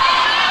trajectory.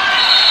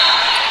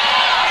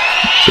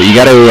 But you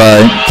got to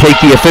take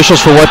the officials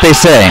for what they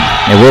say.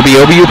 It will be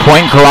OBU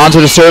point.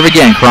 Carranza to serve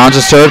again. Carranza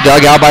serve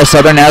dug out by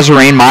Southern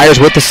Nazarene. Myers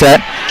with the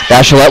set.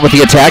 Bachelet with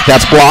the attack.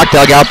 That's blocked.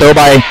 Dug out, though,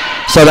 by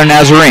Southern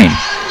Nazarene.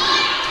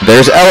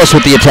 There's Ellis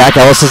with the attack.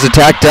 Ellis's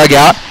attack dug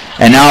out.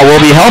 And now it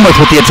will be Helmuth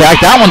with the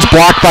attack. That one's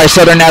blocked by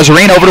Southern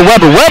Nazarene. Over to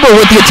Weber. Weber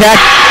with the attack.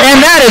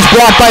 And that is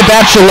blocked by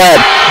Bachelet.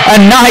 A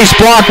nice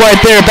block right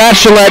there.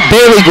 Bachelet,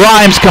 Bailey,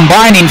 Grimes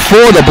combining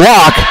for the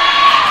block.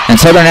 And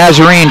Southern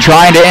Nazarene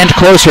trying to inch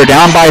closer,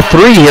 down by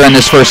 3 here in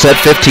this first set,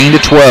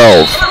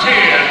 15-12.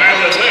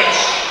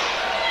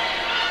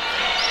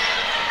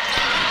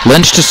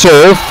 Lynch to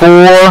serve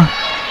for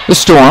the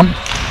Storm.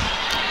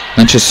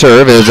 Lynch's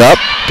serve is up,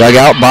 dug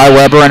out by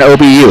Weber and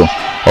OBU.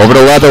 Over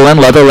to Leatherland.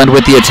 Leatherland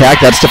with the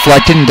attack. That's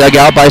deflected and dug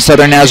out by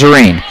Southern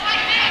Nazarene.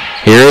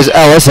 Here is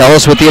Ellis.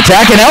 Ellis with the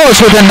attack, and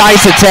Ellis with a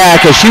nice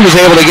attack as she was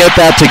able to get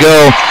that to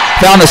go.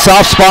 Found the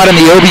soft spot in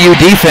the OBU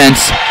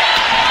defense.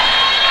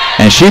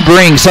 And she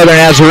brings Southern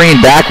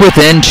Nazarene back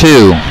within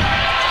 2.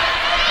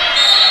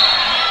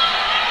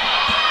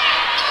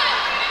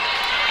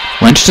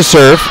 Lynch to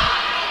serve.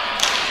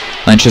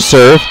 Lynch's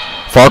serve.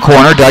 Far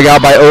corner, dug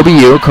out by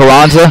OBU.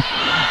 Carranza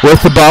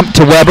with the bump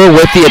to Weber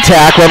with the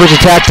attack. Weber's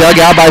attack dug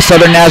out by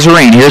Southern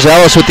Nazarene. Here's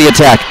Ellis with the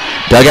attack.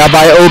 Dug out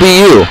by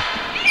OBU.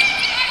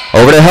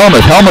 Over to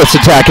Helmuth. Helmuth's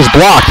attack is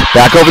blocked.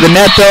 Back over the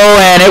net, though,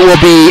 and it will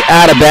be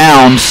out of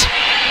bounds.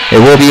 It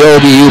will be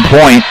OBU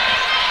point.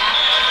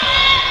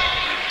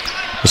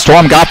 The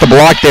Storm got the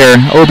block there.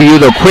 OBU,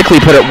 though, quickly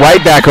put it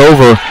right back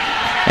over,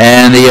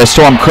 and the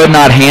Storm could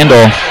not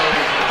handle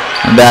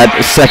that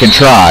second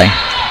try.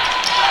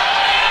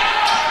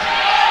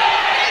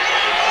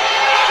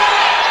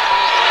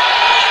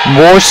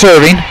 More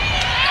serving.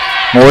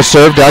 More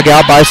serve dug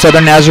out by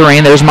Southern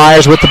Nazarene. There's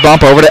Myers with the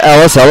bump over to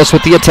Ellis. Ellis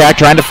with the attack,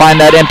 trying to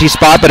find that empty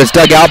spot, but it's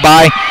dug out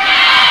by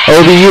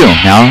OBU.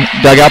 Now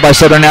dug out by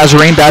Southern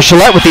Nazarene.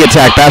 Bachelet with the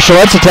attack.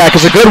 Bachelet's attack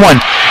is a good one.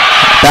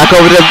 Back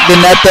over to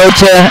the net, though,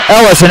 to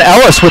Ellis, and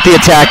Ellis with the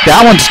attack.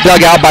 That one's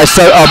dug out by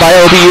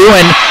OBU,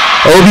 and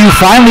OBU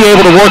finally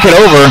able to work it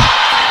over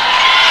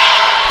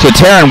to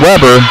Taryn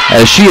Weber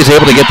as she is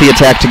able to get the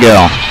attack to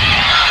go.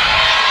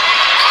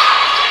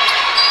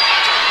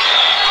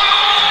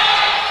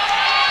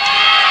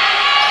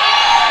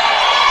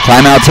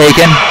 Timeout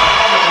taken.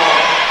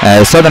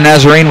 Southern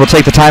Nazarene will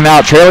take the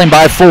timeout, trailing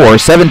by 4,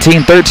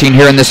 17-13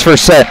 here in this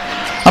first set.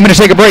 I'm going to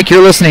take a break.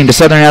 You're listening to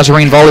Southern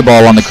Nazarene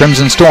Volleyball on the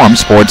Crimson Storm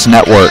Sports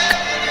Network.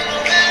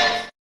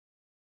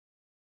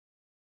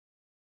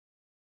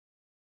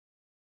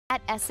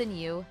 At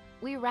SNU,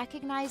 we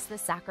recognize the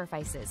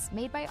sacrifices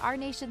made by our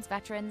nation's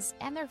veterans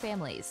and their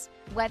families.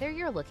 Whether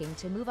you're looking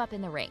to move up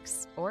in the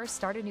ranks or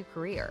start a new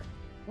career,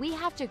 we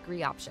have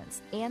degree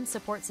options and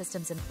support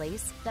systems in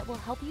place that will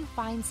help you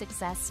find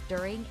success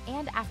during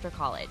and after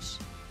college.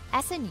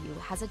 SNU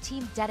has a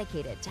team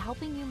dedicated to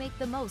helping you make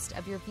the most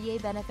of your VA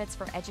benefits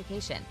for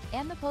education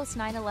and the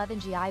post-9/11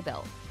 GI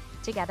Bill.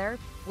 Together,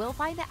 we'll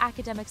find the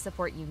academic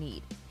support you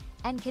need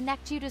and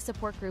connect you to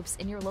support groups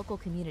in your local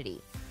community,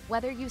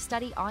 whether you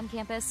study on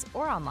campus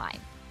or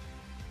online.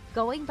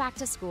 Going back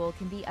to school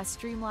can be a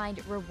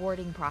streamlined,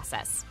 rewarding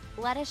process.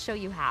 Let us show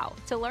you how.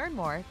 To learn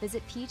more,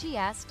 visit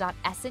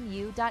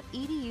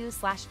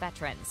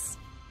pgs.snu.edu/veterans.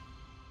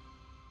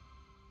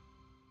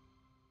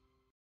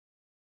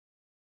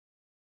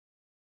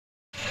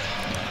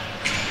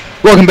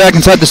 Welcome back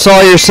inside the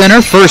Sawyer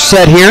Center. First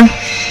set here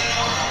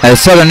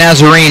as Southern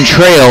Nazarene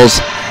trails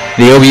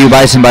the OBU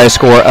Bison by a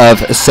score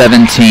of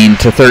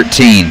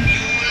 17-13.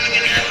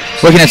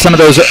 Looking at some of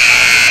those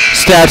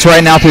stats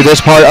right now through this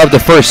part of the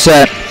first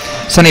set.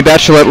 Sunny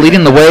Bachelet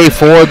leading the way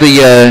for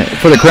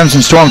the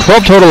Crimson Storm.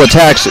 12 total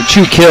attacks,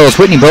 2 kills.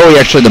 Whitney Bowie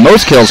actually the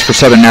most kills for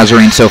Southern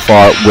Nazarene so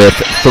far with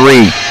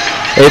 3.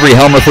 Avery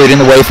Helmuth leading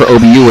the way for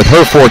OBU with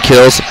her 4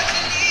 kills.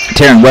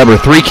 Taryn Weber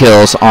 3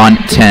 kills on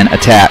 10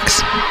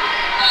 attacks.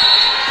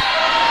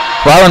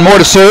 Rylan Moore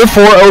to serve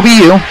for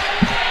OBU.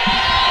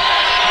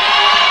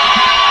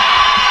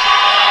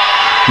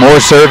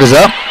 Moore's serve is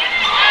up.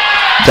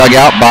 Dug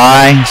out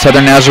by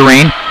Southern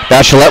Nazarene.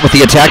 Bachelet with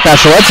the attack.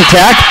 Bachelet's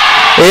attack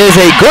is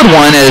a good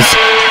one as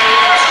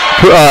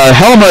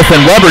Helmuth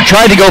and Weber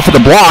tried to go for the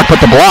block, but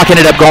the block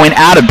ended up going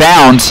out of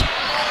bounds,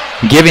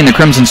 giving the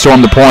Crimson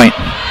Storm the point.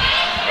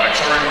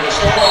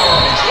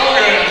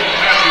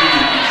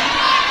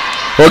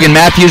 Logan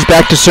Matthews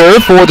back to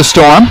serve for the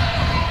Storm.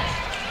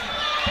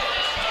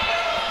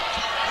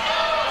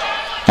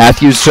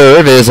 Matthews'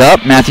 serve is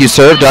up. Matthews'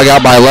 serve dug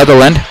out by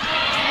Leatherland.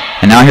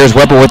 And now here's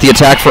Weber with the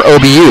attack for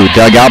OBU.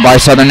 Dug out by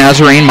Southern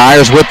Nazarene.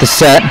 Myers with the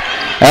set.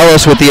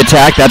 Ellis with the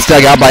attack. That's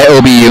dug out by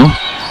OBU.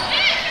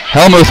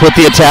 Helmuth with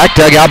the attack.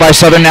 Dug out by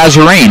Southern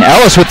Nazarene.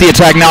 Ellis with the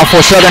attack now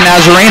for Southern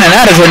Nazarene. And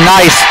that is a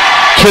nice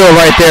kill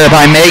right there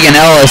by Megan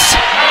Ellis.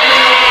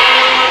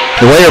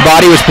 The way her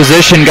body was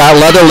positioned got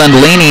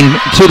Leatherland leaning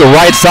to the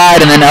right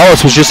side, and then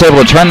Ellis was just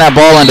able to turn that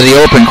ball into the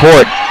open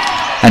court.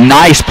 A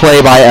nice play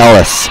by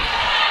Ellis.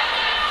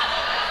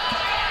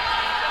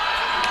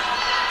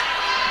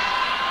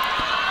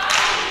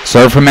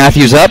 Serve from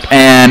Matthews up,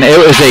 and it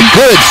was a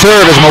good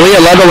serve as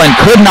Malia Leatherland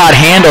could not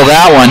handle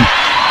that one.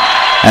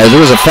 As it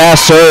was a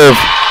fast serve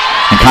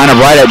and kind of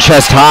right at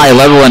chest high,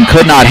 Leatherland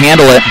could not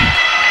handle it,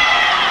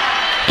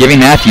 giving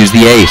Matthews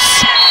the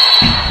ace.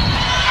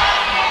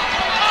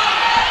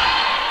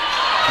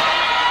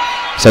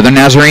 Southern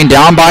Nazarene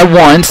down by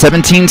 1,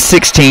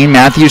 17-16.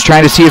 Matthews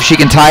trying to see if she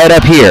can tie it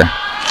up here.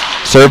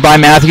 Serve by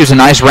Matthews, a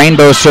nice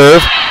rainbow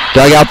serve.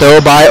 Dug out though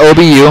by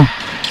OBU.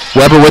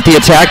 Weber with the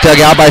attack,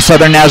 dug out by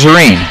Southern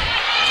Nazarene.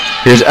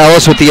 Here's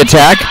Ellis with the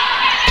attack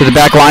to the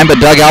back line, but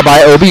dug out by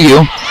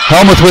OBU.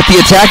 Helmuth with the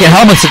attack, and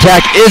Helmuth's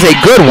attack is a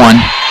good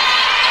one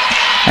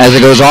as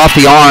it goes off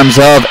the arms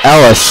of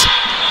Ellis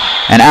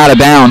and out of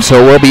bounds,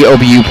 so it will be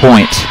OBU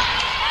point.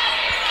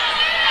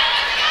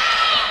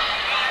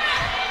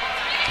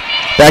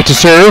 Back to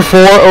serve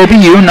for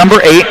OBU, number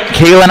 8,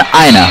 Kaylin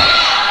Ina.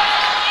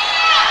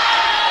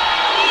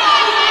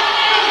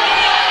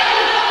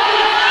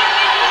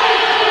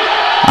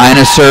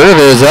 Ina's serve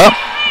is up,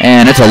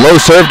 and it's a low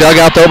serve dug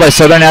out though by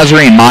Southern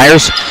Nazarene.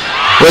 Myers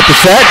with the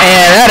set,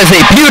 and that is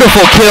a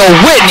beautiful kill.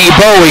 Whitney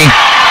Bowie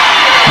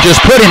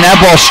just putting that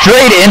ball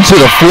straight into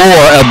the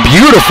floor. A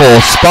beautiful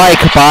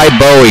spike by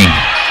Bowie.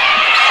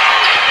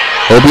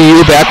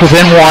 OBU back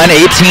within 1,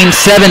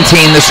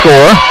 18-17 the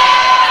score.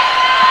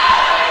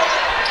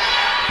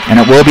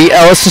 And it will be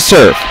Ellis to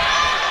serve.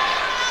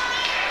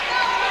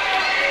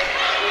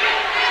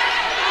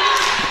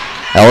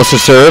 Ellis to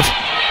serve.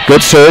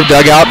 Good serve,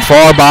 dug out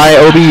far by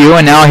OBU,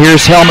 and now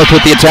here's Helmuth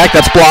with the attack.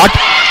 That's blocked.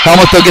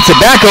 Helmuth though gets it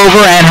back over,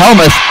 and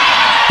Helmuth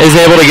is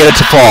able to get it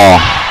to fall.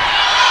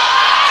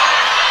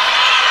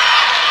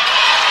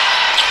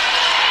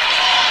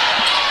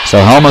 So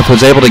Helmuth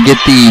was able to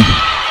get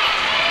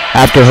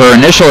after her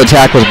initial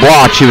attack was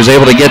blocked, she was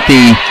able to get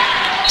the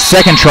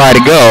second try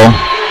to go,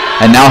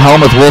 and now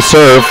Helmuth will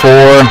serve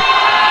for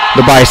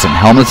the Bison.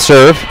 Helmuth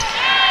serve,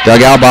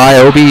 dug out by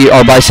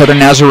by Southern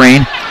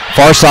Nazarene.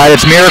 Far side,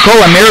 it's Miracle,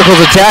 and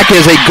Miracle's attack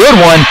is a good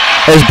one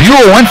as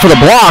Buell went for the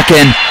block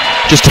and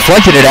just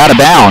deflected it out of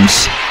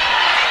bounds.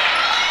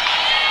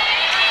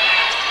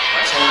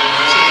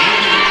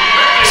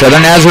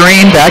 Southern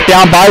Nazarene back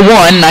down by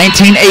 1,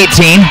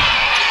 19-18.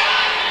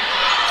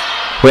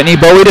 Whitney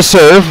Bowie to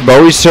serve.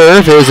 Bowie's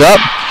serve is up,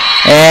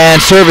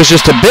 and serve is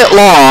just a bit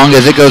long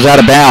as it goes out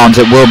of bounds.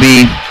 It will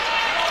be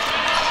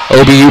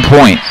OBU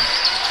point.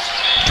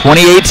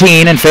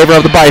 20-18 in favor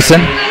of the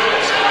Bison.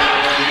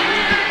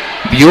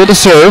 Buell to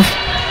serve.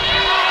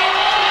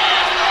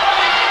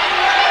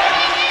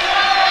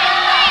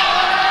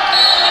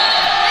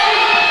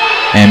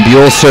 And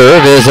Buell's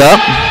serve is up.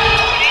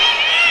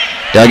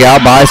 Dug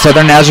out by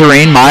Southern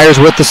Nazarene. Myers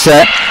with the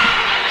set.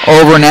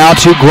 Over now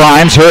to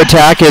Grimes. Her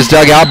attack is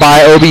dug out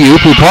by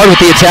OBU. Poupard with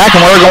the attack,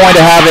 and we're going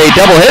to have a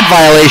double hit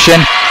violation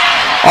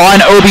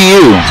on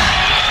OBU.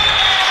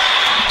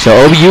 So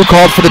OBU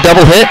called for the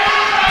double hit.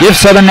 Gives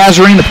Southern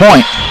Nazarene the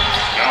point.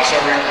 Now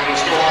serving from the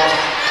Storm,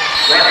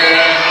 Brecken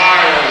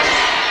Myers.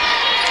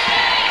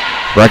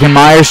 Brecken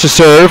Myers to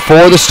serve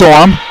for the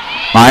Storm.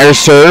 Myers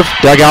serve,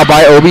 dug out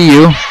by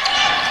OBU.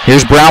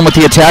 Here's Brown with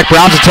the attack.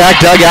 Brown's attack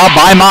dug out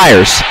by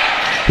Myers.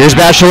 Here's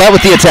Bachelet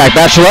with the attack.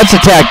 Bachelet's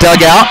attack dug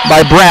out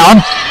by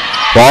Brown.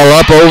 Ball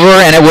up over,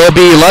 and it will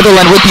be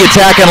Leatherland with the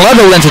attack, and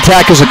Leatherland's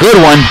attack is a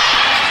good one,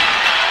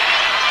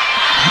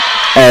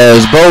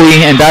 as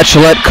Bowie and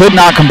Bachelet could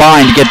not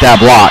combine to get that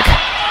block.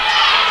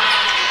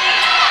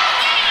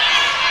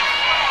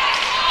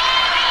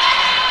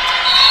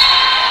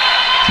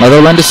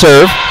 Leatherland to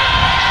serve.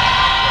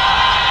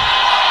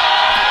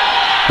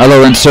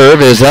 Leatherland's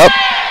serve is up.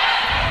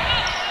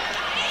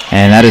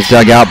 And that is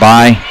dug out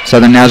by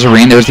Southern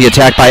Nazarene. There's the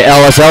attack by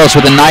Ellis. Ellis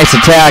with a nice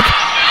attack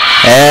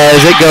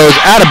as it goes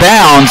out of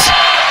bounds.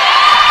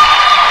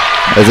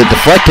 As it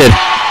deflected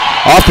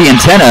off the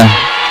antenna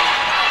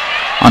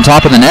on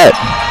top of the net.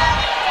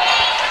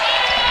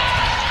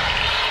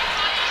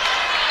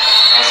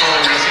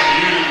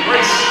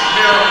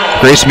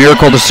 Grace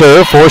Miracle to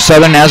serve for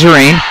Southern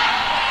Nazarene.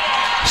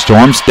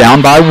 Storm's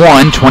down by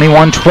 1,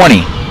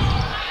 21-20.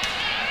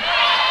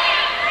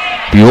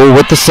 Buell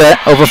with the set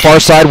over far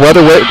side.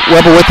 Weber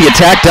with the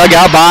attack, dug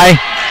out by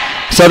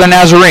Southern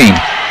Nazarene.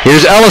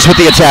 Here's Ellis with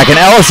the attack, and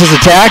Ellis's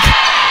attack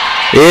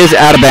is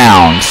out of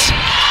bounds.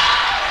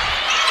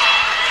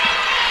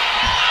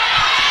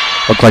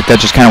 Looked like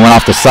that just kind of went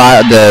off the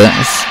side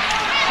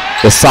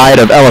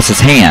of Ellis's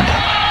hand.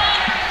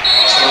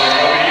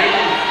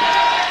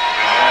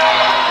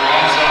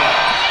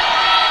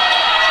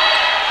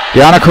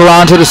 Diana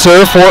Carranza to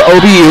serve for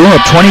OBU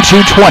of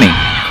 22-20.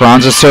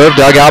 Carranza serve,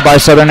 dug out by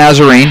Southern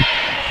Nazarene.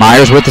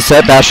 Myers with the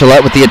set,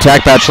 Bachelet with the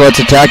attack. Bachelet's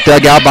attack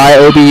dug out by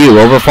OBU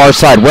over far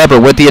side. Weber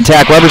with the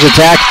attack. Weber's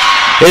attack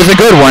is a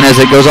good one as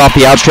it goes off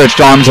the outstretched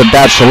arms of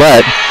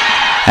Bachelet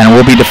and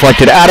will be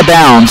deflected out of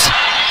bounds.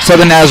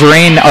 Southern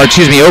Nazarene, or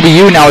excuse me,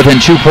 OBU now within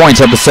 2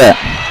 points of the set.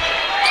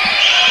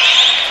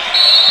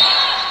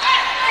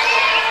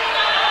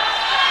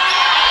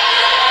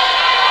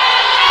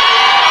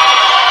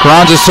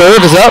 Carranza's serve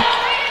is up.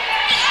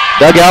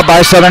 Dug out by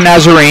Southern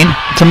Nazarene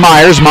to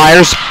Myers.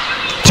 Myers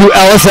to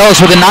Ellis.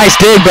 Ellis with a nice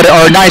dig,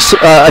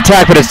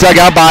 attack, but it's dug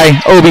out by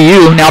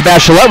OBU. Now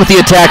Bachelet with the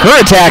attack. Her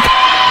attack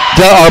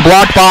are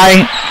blocked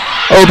by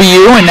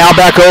OBU, and now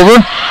back over.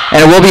 And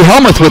it will be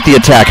Helmuth with the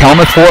attack.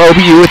 Helmuth for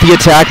OBU with the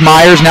attack.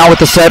 Myers now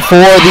with the set for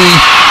the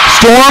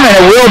Storm, and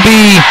it will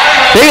be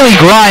Bailey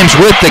Grimes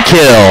with the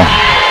kill.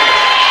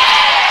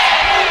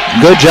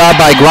 Good job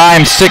by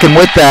Grimes sticking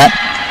with that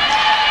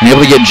and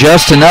able to get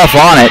just enough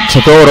on it to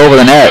throw it over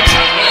the net.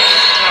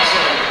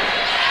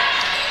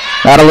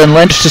 Madeline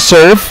Lynch to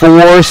serve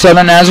for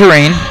Southern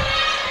Nazarene.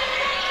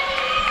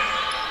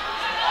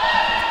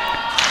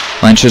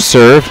 Lynch's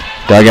serve,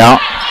 dug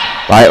out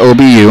by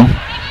OBU.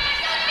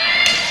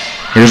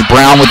 Here's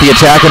Brown with the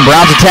attack, and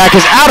Brown's attack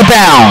is out of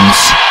bounds.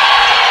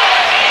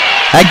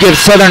 That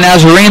gives Southern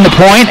Nazarene the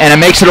point, and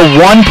it makes it a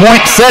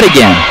 1-point set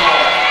again.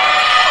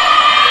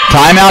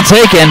 Timeout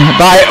taken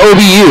by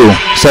OBU.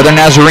 Southern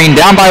Nazarene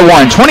down by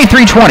 1,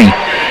 23-20.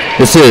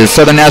 This is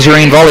Southern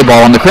Nazarene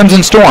Volleyball on the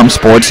Crimson Storm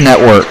Sports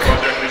Network.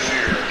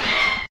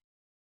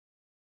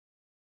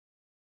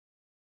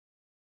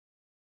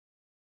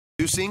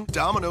 Introducing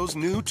Domino's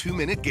new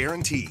 2-minute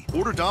guarantee.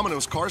 Order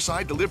Domino's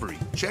car-side delivery.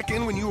 Check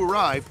in when you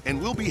arrive,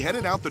 and we'll be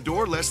headed out the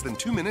door less than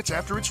 2 minutes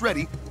after it's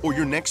ready, or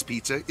your next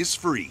pizza is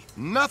free.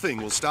 Nothing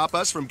will stop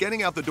us from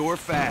getting out the door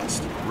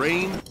fast.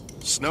 Rain,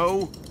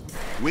 snow,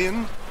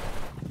 wind,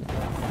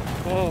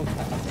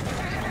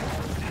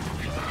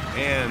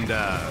 and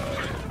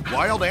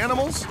wild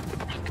animals?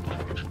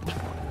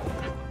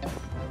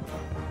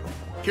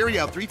 Carry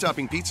out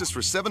 3-topping pizzas for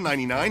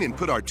 $7.99 and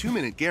put our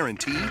 2-minute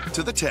guarantee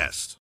to the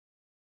test.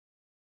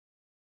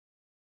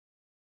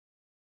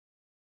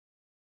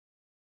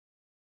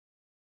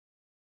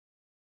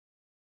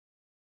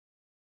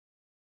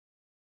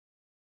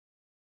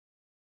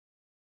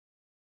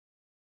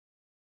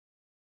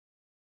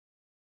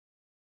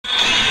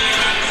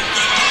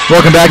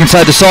 Welcome back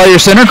inside the Sawyer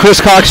Center.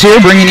 Chris Cox here,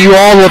 bringing you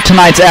all of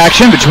tonight's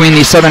action between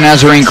the Southern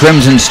Nazarene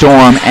Crimson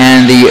Storm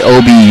and the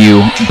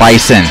OBU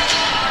Bison.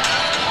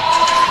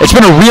 It's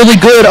been a really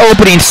good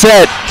opening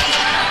set.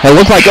 It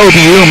looked like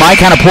OBU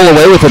might kind of pull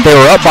away with it. They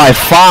were up by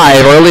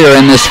 5 earlier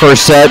in this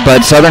first set,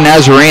 but Southern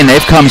Nazarene,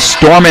 they've come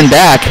storming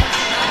back,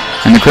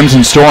 and the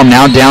Crimson Storm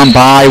now down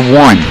by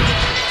 1.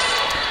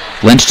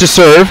 Lynch to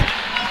serve,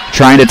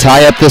 trying to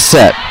tie up this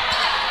set.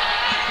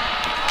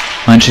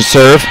 Lynch's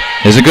serve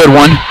is a good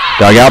one.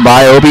 Dug out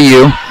by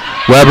OBU.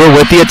 Weber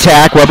with the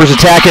attack. Weber's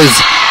attack is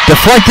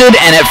deflected,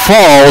 and it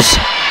falls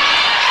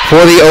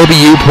for the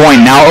OBU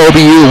point. Now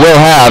OBU will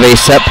have a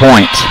set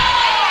point.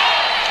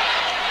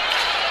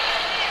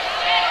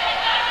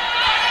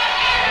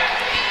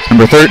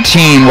 Number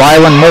 13,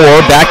 Rylan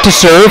Moore, back to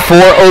serve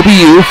for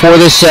OBU for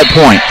this set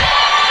point.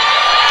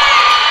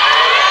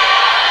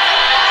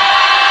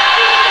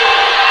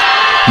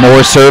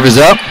 Moore's serve is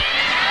up,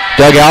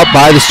 dug out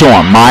by the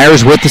Storm.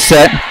 Myers with the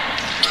set,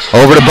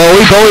 over to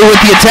Bowie. Bowie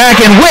with the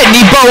attack, and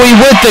Whitney Bowie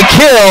with the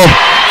kill,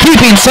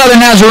 keeping Southern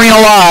Nazarene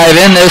alive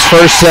in this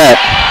first set.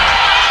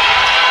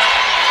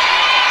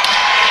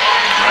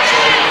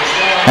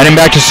 Heading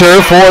back to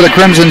serve for the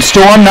Crimson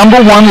Storm,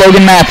 number 1,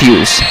 Logan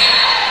Matthews.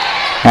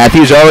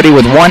 Matthews already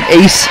with 1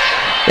 ace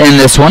in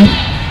this one.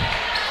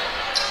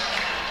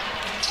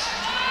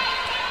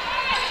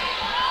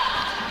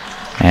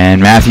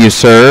 And Matthews'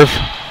 serve,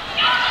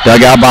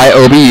 dug out by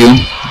OBU.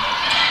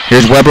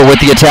 Here's Weber with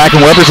the attack,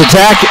 and Weber's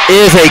attack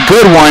is a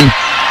good one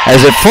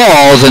as it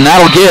falls, and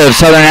that'll give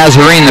Southern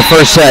Nazarene the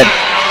first set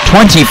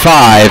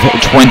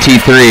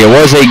 25-23. It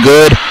was a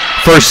good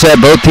first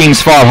set. Both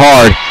teams fought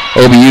hard.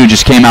 OBU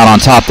just came out on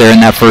top there in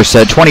that first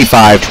set,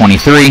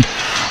 25-23.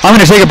 I'm going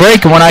to take a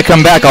break, and when I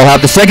come back, I'll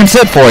have the second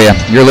set for you.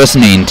 You're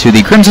listening to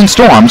the Crimson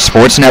Storm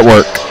Sports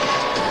Network.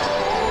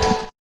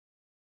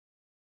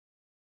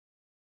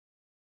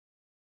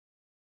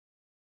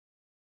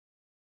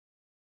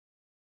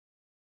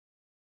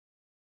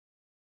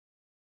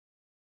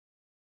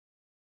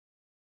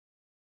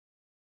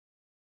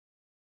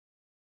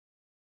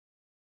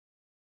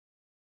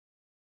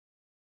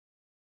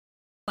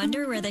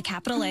 Wonder where the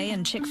capital A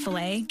in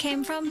Chick-fil-A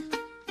came from?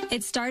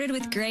 It started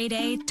with grade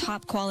A,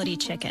 top quality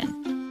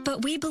chicken.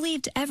 But we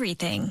believed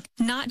everything,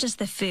 not just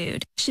the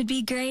food, should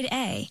be grade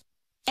A.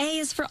 A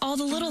is for all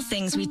the little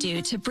things we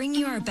do to bring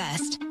you our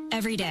best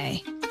every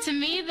day. To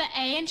me, the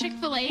A in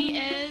Chick-fil-A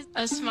is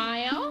a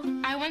smile.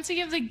 I want to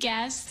give the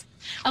guests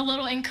a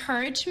little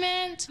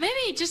encouragement,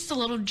 maybe just a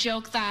little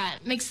joke that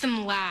makes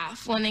them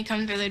laugh when they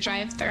come through the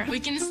drive-thru. We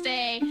can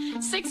stay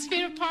 6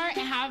 feet apart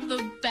and have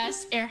the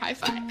best air high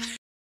five.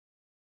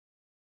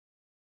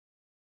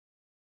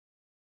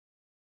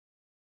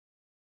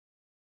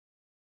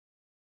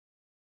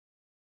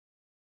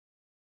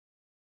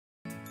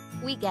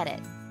 We get it.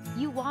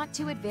 You want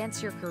to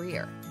advance your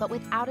career, but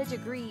without a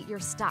degree, you're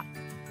stuck.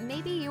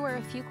 Maybe you were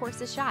a few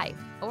courses shy,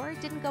 or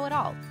didn't go at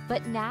all,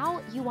 but now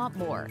you want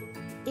more.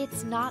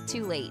 It's not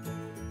too late,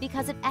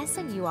 because at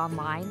SNU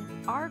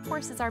Online, our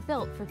courses are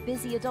built for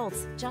busy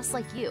adults just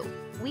like you.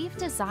 We've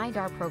designed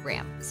our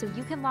program so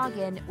you can log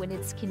in when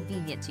it's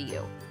convenient to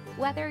you,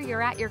 whether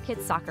you're at your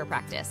kid's soccer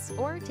practice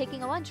or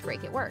taking a lunch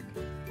break at work.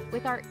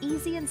 With our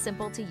easy and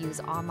simple to use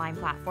online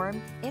platform,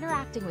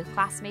 interacting with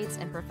classmates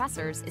and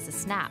professors is a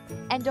snap.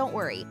 And don't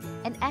worry,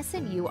 an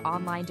SNU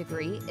online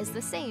degree is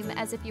the same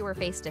as if you were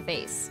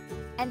face-to-face.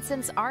 And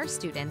since our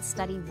students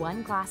study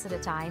one class at a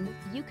time,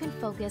 you can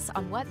focus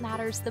on what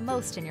matters the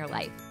most in your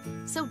life.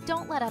 So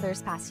don't let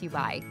others pass you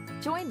by.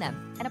 Join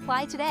them and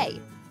apply today.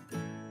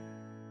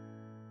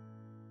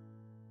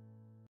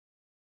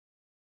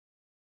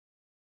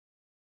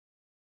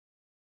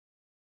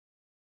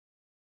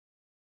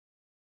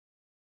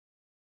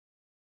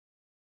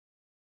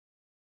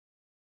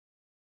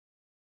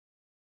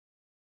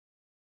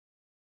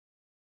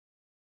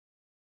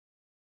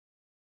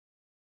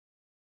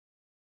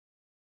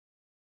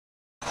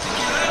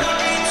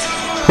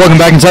 Welcome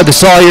back inside the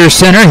Sawyer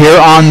Center here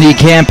on the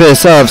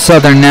campus of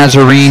Southern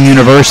Nazarene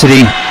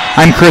University.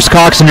 I'm Chris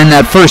Coxon. In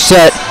that first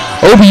set,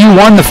 OBU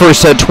won the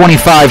first set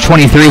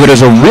 25-23, but it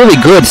was a really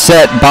good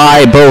set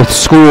by both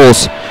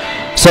schools.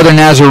 Southern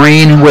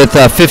Nazarene with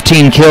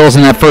 15 kills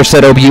in that first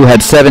set. OBU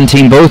had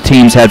 17. Both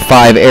teams had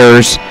 5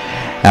 errors.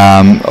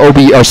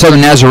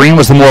 Southern Nazarene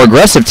was the more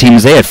aggressive team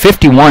as they had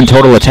 51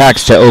 total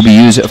attacks to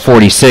OBU's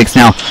 46.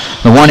 Now,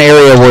 the one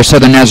area where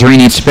Southern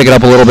Nazarene needs to pick it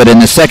up a little bit in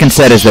the second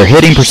set is their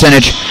hitting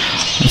percentage.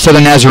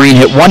 Southern Nazarene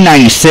hit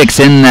 196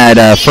 in that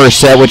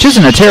first set, which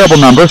isn't a terrible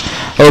number.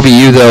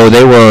 OBU, though,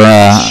 they were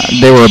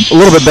a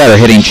little bit better,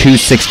 hitting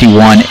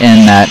 261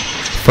 in that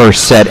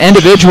first set.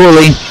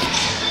 Individually,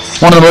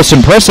 one of the most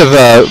impressive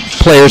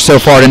players so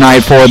far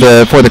tonight for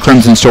the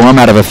Crimson Storm,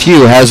 out of a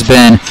few, has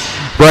been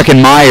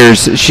Brecken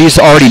Myers.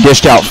 She's already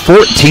dished out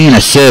 14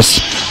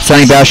 assists.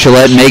 Sunny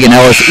Bachelet and Megan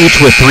Ellis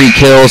each with 3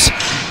 kills.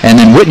 And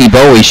then Whitney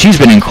Bowie, she's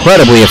been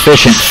incredibly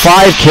efficient.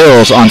 5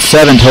 kills on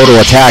 7 total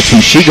attacks.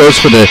 When she goes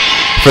for the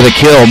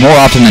kill, more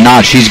often than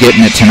not, she's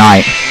getting it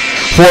tonight.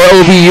 For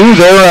OBU,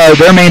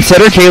 their main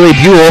setter, Kaylee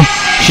Buell,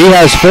 she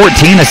has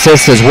 14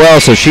 assists as well,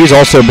 so she's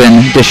also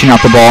been dishing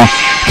out the ball.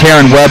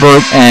 Taryn Weber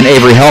and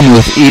Avery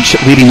Helmuth each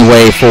leading the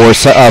way for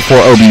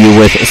OBU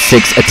with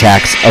 6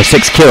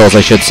 kills,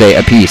 I should say,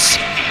 apiece.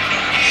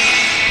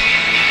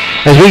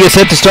 As we get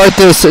set to start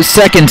this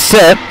second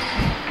set,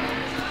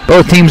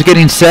 both teams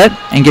getting set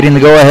and getting the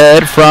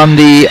go-ahead from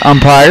the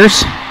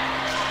umpires.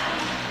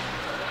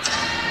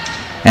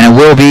 And it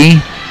will be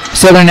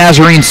Southern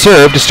Nazarene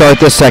serve to start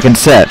this second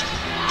set.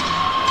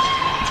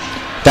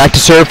 Back to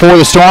serve for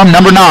the Storm,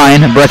 number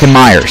 9, Brecken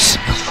Myers.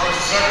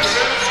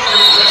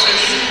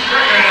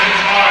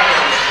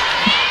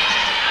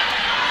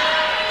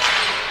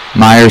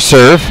 Myers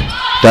serve,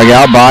 dug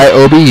out by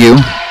OBU.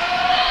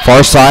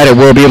 Far side, it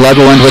will be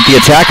Leatherland with the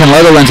attack, and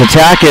Leatherland's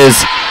attack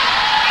is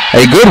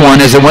a good one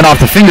as it went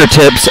off the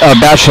fingertips of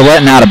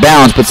Bachelet and out of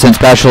bounds, but since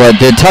Bachelet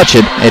did touch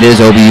it, it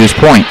is OBU's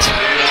point.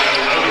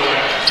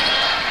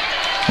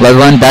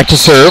 Leatherland back to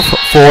serve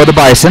for the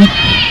Bison.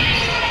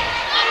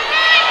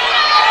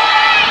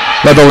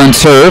 Leatherland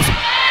serve,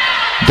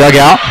 dug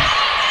out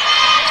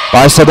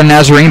by Southern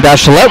Nazarene.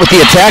 Bachelet with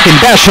the attack, and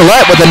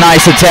Bachelet with a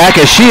nice attack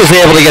as she is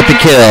able to get the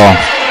kill.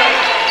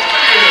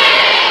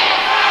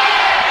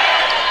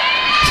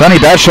 Sunny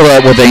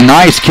Bachelet with a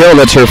nice kill.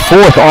 That's her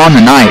 4th on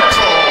the night.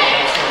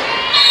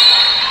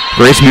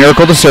 Grace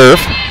Miracle to serve.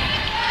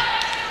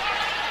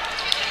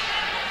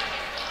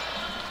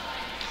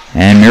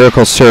 And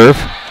Miracle's serve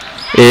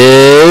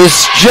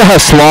is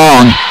just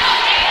long.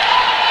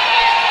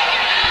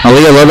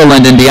 Aaliyah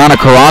Leatherland and Deanna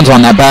Carranza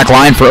on that back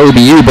line for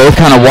OBU both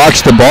kind of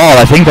watched the ball.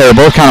 I think they were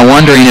both kind of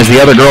wondering, is the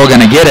other girl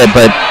going to get it?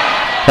 But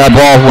that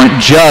ball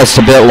went just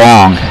a bit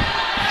long.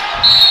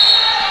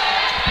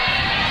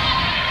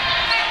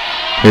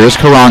 Here's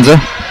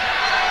Carranza.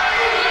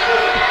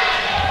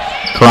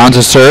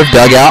 Carranza serve,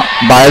 dug out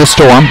by the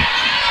Storm.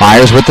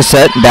 Myers with the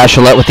set,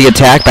 Bachelet with the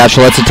attack.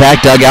 Bachelet's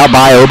attack dug out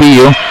by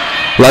OBU.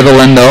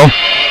 Leatherland, though,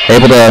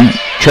 able to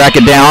track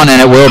it down, and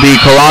it will be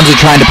Carranza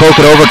trying to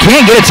poke it over.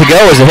 Can't get it to go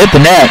as it hit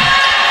the net.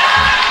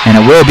 And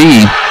it will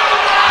be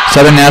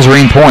Southern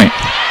Nazarene point.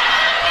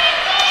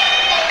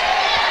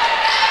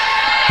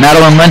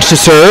 Madeline Lynch to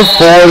serve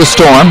for the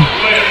Storm.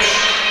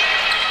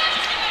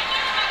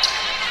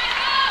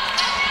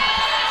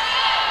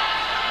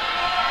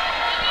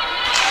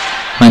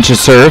 Lynch's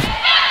serve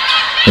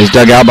is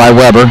dug out by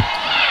Weber.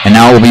 And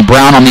now it will be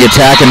Brown on the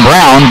attack, and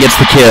Brown gets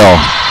the kill.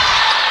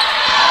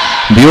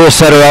 Buell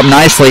set her up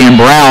nicely, and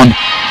Brown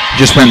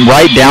just went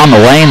right down the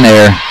lane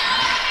there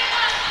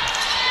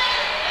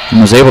and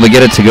was able to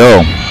get it to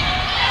go.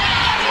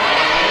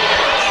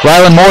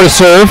 Rylan Moore to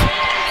serve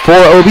for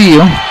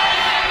OBU.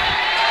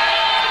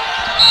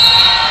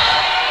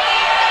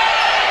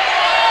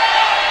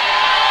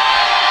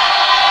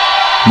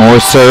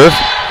 Moore's serve.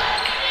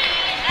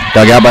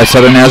 Dug out by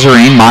Southern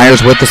Nazarene.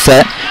 Myers with the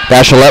set.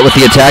 Bachelet with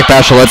the attack.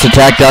 Bachelet's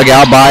attack dug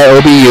out by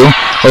OBU.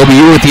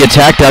 OBU with the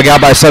attack dug out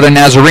by Southern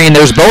Nazarene.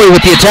 There's Bowie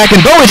with the attack,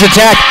 and Bowie's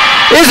attack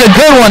is a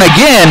good one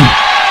again.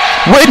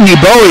 Whitney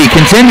Bowie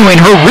continuing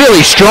her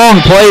really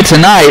strong play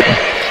tonight.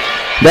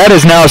 That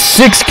is now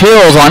 6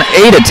 kills on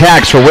 8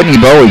 attacks for Whitney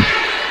Bowie.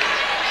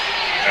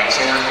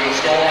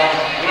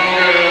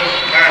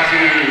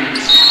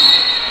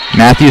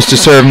 Matthews to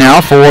serve now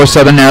for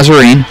Southern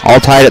Nazarene. All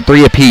tied at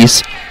 3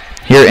 apiece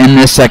here in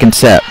this second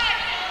set.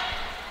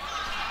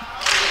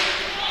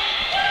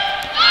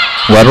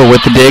 Weber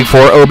with the dig for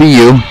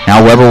OBU.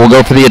 Now Weber will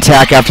go for the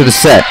attack after the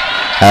set.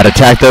 That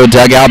attack, though,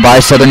 dug out by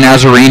Southern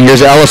Nazarene.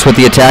 Here's Ellis with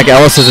the attack.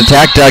 Ellis's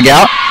attack dug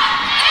out.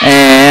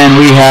 And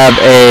we have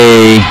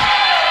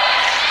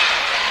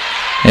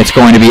it's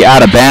going to be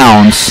out of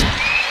bounds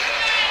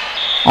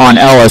on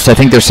Ellis. I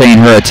think they're saying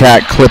her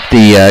attack clipped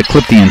the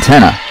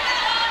antenna.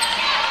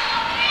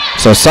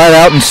 So side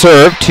out and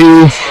serve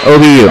to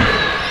OBU.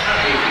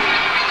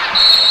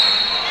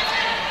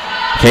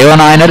 Kaylin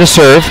Ina to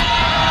serve.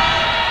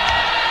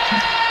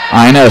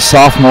 Ina, a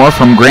sophomore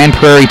from Grand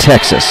Prairie,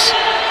 Texas.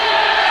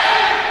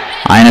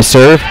 Ina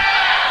serve,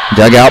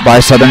 dug out by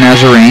Southern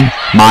Nazarene.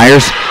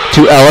 Myers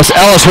to Ellis.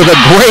 Ellis with a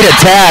great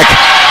attack,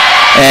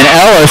 and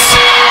Ellis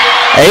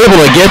able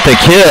to get the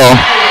kill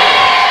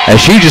as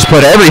she just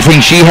put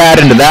everything she had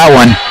into that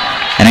one,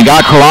 and it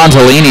got Carranza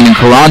leaning, and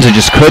Carranza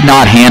just could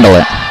not handle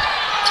it.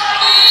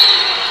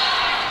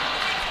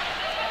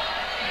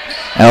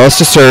 Ellis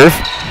to serve.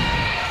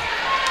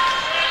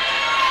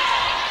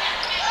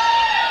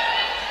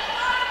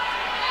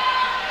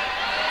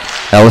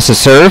 Ellis'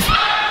 serve,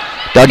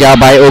 dug out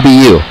by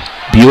OBU.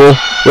 Buell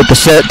with the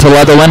set to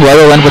Leatherland.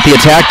 Leatherland with the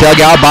attack,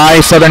 dug out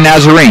by Southern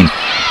Nazarene.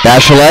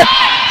 Bachelet,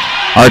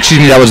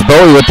 that was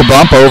Bowie with the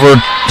bump over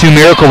to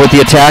Miracle with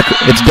the attack.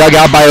 It's dug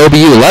out by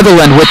OBU.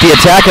 Leatherland with the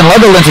attack, and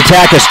Leatherland's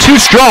attack is too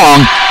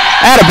strong.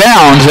 Out of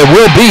bounds, it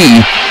will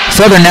be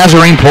Southern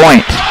Nazarene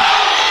point.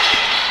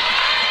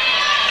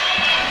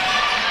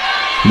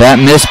 That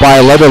miss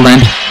by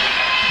Leatherland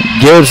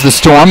gives the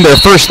Storm their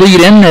first lead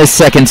in this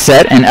second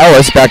set, and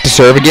Ellis back to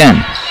serve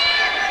again.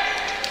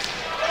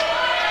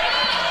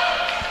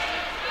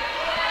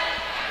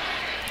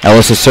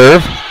 Ellis'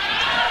 serve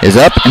is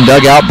up and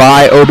dug out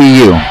by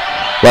OBU.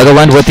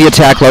 Leatherland with the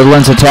attack.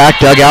 Leatherland's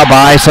attack dug out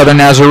by Southern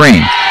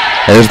Nazarene.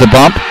 There's the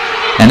bump,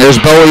 and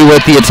there's Bowie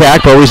with the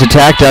attack. Bowie's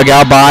attack dug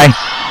out by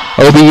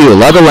OBU.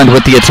 Leatherland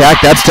with the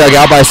attack. That's dug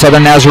out by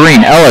Southern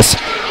Nazarene. Ellis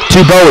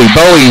to Bowie.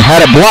 Bowie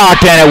had it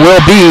blocked, and it will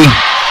be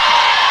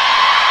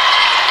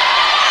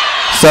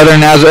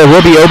it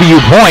will be OBU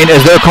point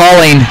as they're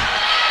calling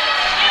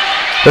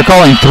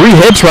 3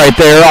 hits right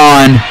there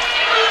on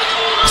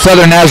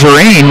Southern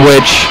Nazarene,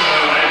 or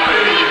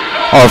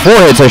 4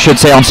 hits I should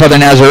say on Southern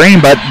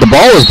Nazarene, but the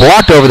ball was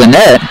blocked over the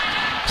net,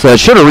 so that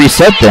should have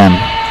reset them.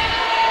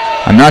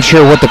 I'm not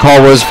sure what the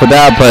call was for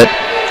that, but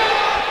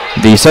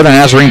the Southern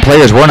Nazarene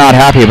players were not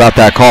happy about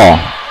that call.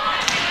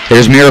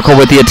 There's Miracle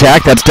with the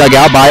attack. That's dug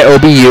out by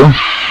OBU.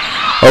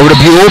 Over to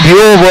Buell.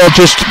 Buell will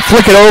just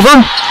flick it over,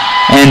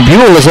 and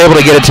Buell is able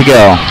to get it to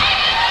go.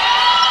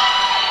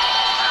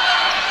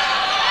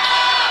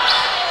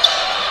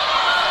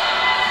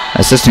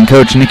 Assistant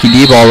coach Nikki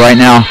Deball right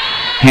now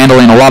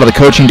handling a lot of the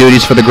coaching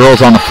duties for the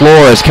girls on the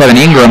floor as Kevin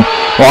Ingram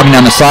walking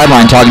down the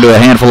sideline talking to a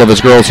handful of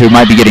his girls who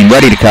might be getting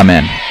ready to come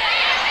in.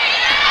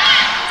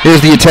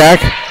 Here's the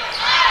attack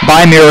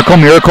by Miracle.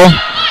 Miracle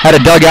had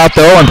a dugout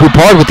though, and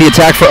Poupard with the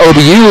attack for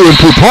OBU, and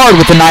Poupard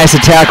with a nice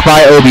attack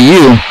by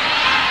OBU.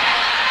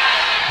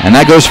 And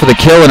that goes for the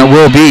kill, and it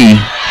will be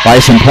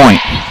Bison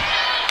point.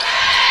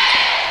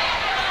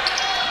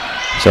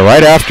 So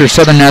right after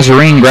Southern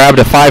Nazarene grabbed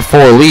a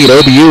 5-4 lead,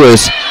 OBU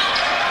is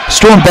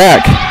stormed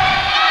back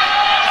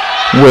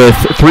with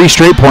 3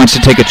 straight points to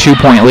take a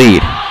 2-point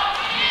lead.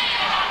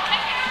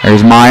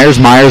 There's Myers.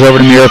 Myers over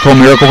to Miracle.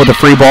 Miracle with the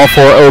free ball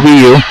for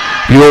OBU.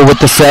 Buell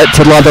with the set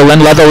to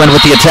Leatherland. Leatherland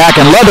with the attack,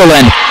 and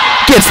Leatherland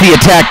gets the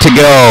attack to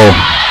go.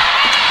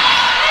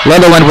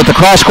 Leatherland with the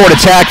cross-court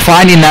attack,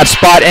 finding that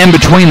spot in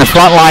between the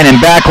front line and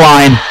back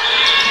line.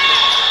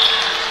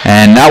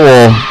 And that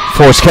will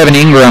force Kevin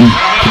Ingram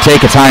to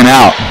take a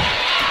timeout.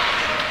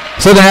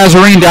 Southern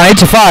Nazarene down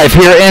 8-5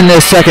 here in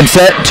this second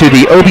set to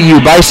the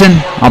OBU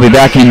Bison. I'll be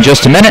back in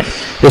just a minute.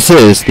 This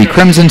is the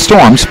Crimson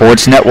Storm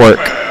Sports Network.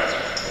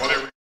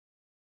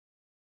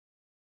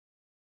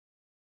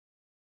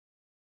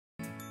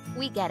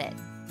 We get it.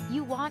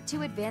 You want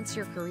to advance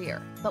your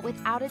career, but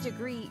without a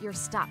degree, you're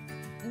stuck.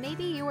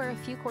 Maybe you were a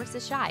few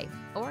courses shy,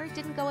 or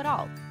didn't go at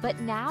all, but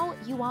now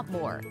you want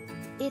more.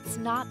 It's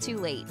not too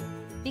late,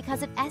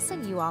 because at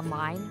SNU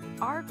Online,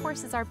 our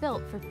courses are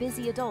built for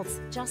busy adults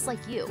just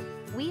like you.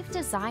 We've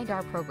designed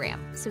our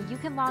program so you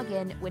can log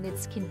in when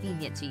it's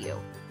convenient to you,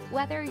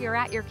 whether you're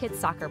at your kid's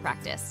soccer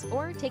practice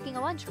or taking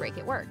a lunch break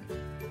at work.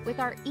 With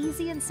our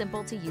easy and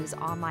simple to use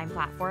online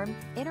platform,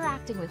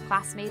 interacting with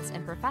classmates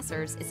and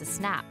professors is a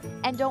snap.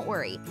 And don't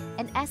worry,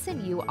 an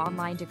SNU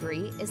online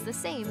degree is the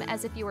same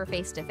as if you were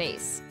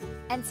face-to-face.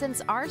 And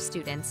since our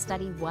students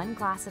study one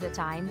class at a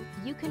time,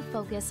 you can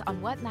focus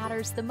on what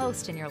matters the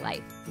most in your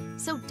life.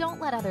 So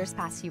don't let others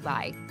pass you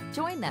by.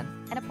 Join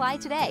them and apply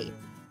today.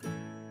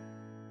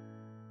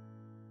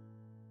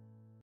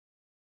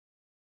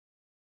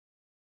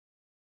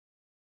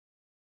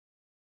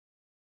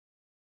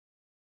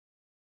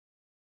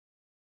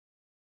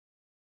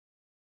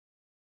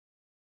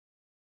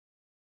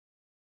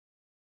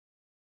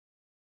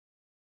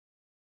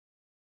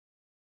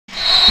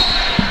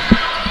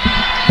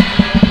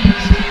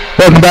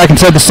 Welcome back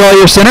inside the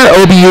Sawyer Center.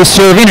 OBU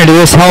serving, and it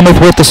is Helmuth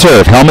with the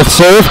serve. Helmuth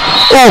serve.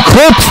 Oh,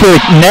 clips the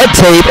net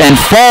tape and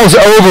falls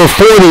over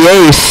for the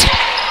ace.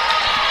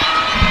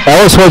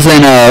 Ellis was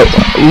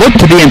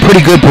looked to be in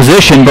pretty good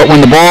position, but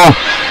when the ball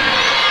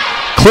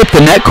clipped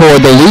the net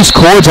cord, the loose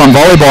cords on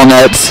volleyball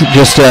nets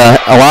just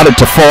allowed it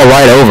to fall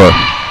right over.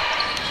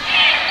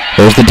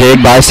 There's the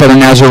dig by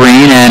Southern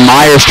Nazarene, and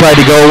Myers tried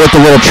to go with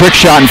the little trick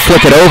shot and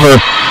flick it over,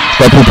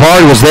 but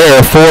Poupard was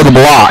there for the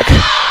block.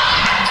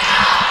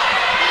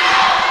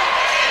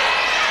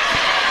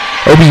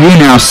 OBU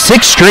now 6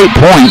 straight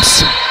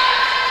points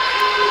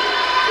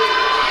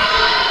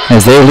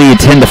as they lead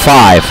 10-5.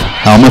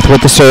 Helmuth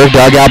with the serve,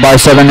 dug out by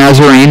Southern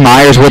Nazarene.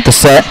 Myers with the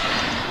set.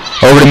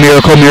 Over to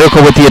Miracle.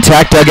 Miracle with the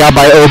attack, dug out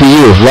by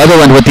OBU.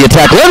 Leatherland with the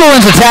attack.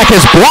 Leatherland's attack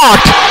is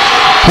blocked.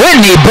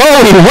 Whitney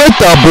Bowie with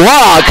the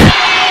block.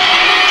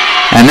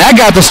 And that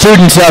got the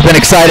students up and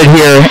excited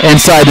here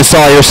inside the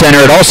Sawyer Center.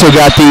 It also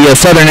got the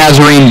Southern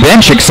Nazarene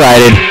bench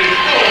excited.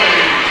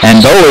 And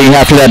Bowie,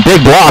 after that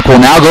big block,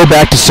 will now go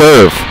back to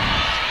serve.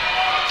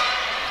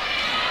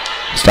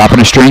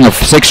 Stopping a string of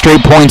 6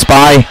 straight points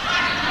by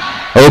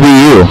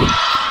OBU.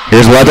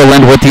 Here's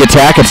Leatherland with the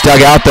attack. It's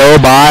dug out,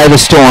 though, by the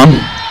Storm.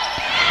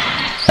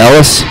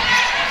 Ellis,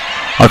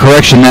 a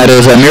correction, that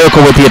is a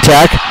Miracle with the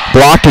attack.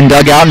 Blocked and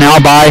dug out now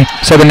by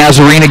Southern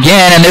Nazarene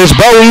again. And there's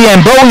Bowie,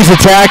 and Bowie's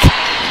attack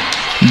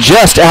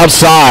just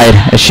outside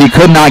as she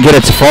could not get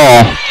it to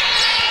fall.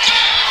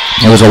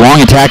 It was a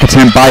long attack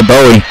attempt by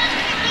Bowie.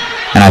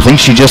 And I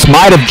think she just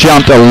might have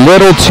jumped a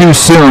little too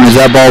soon as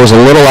that ball was a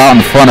little out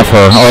in front of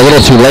her, or a little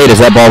too late as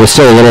that ball was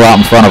still a little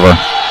out in front of her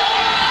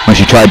when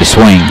she tried to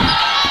swing.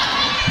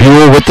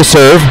 Buell with the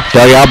serve,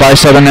 dug out by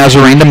Southern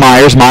Nazarene to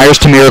Myers. Myers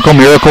to Miracle.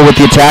 Miracle with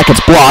the attack.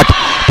 It's blocked.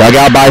 Dug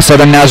out by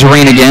Southern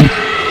Nazarene again.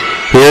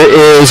 Here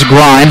is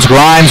Grimes.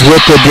 Grimes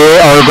with the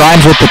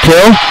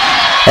kill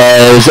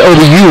as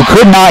OBU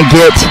could not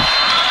get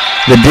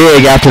the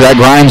dig after that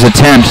Grimes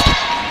attempt.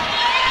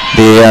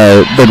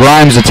 The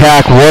Grimes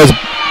attack was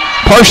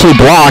partially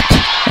blocked,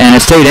 and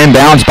it stayed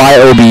inbounds by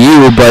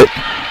OBU, but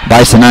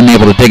Bison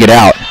unable to dig it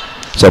out.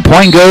 So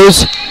point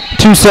goes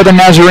to Southern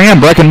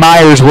Nazarene. Brecken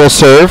Myers will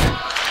serve.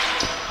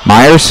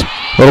 Myers,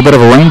 a little bit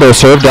of a rainbow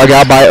serve, dug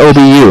out by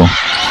OBU.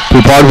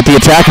 Poupard with the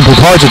attack, and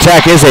Poupard's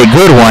attack is a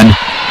good one.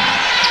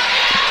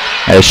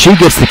 As she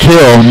gets the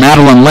kill,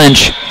 Madeline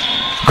Lynch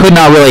could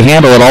not really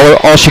handle it.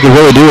 All she could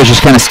really do is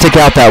just kind of stick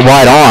out that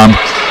wide arm,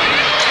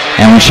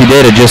 and when she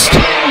did, it just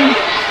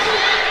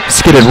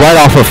skidded right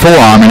off her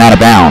forearm and out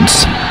of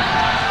bounds.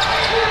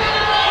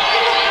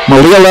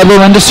 Malia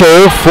Leatherland to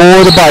serve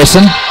for the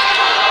Bison.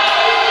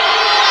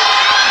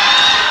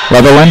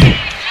 Leatherland,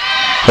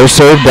 her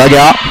serve dug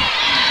out.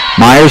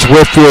 Myers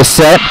with the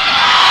set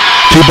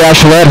to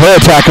Bachelet. Her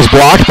attack is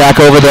blocked. Back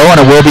over though,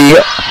 and it will be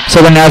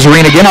Southern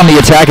Nazarene again on the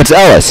attack. It's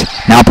Ellis.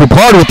 Now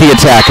Poupard with the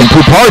attack, and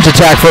Poupard's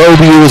attack for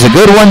OBU is a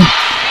good one.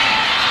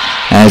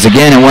 As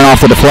again, it went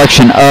off the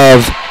deflection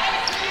of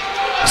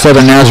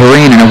Southern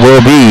Nazarene, and it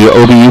will be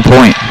OBU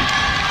point.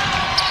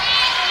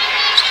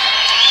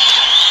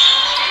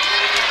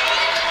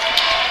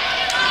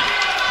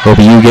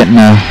 OBU getting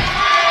a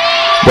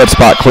wet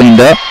spot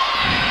cleaned up.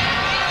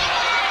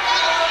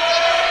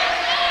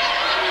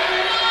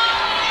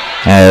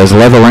 As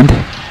Leatherland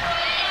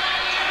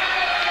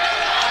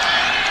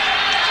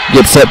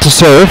gets set to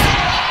serve.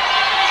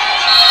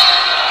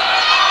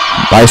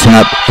 Bison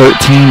up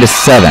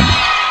 13-7.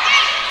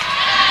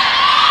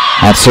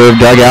 That serve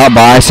dug out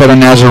by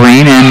Southern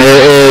Nazarene, and there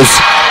is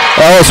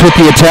Ellis with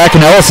the attack,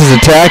 and Ellis's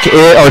attack,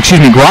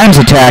 Grimes'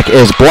 attack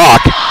is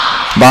blocked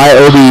by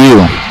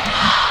OBU.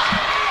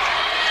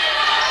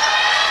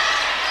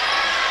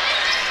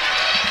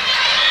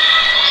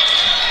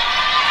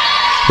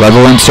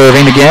 Leatherland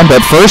serving again,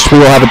 but first we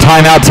will have a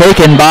timeout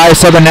taken by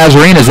Southern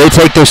Nazarene as they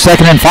take their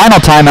second and final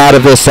timeout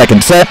of this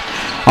second set.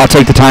 I'll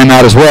take the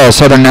timeout as well.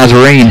 Southern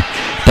Nazarene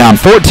down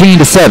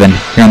 14-7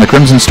 here on the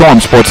Crimson Storm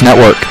Sports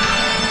Network.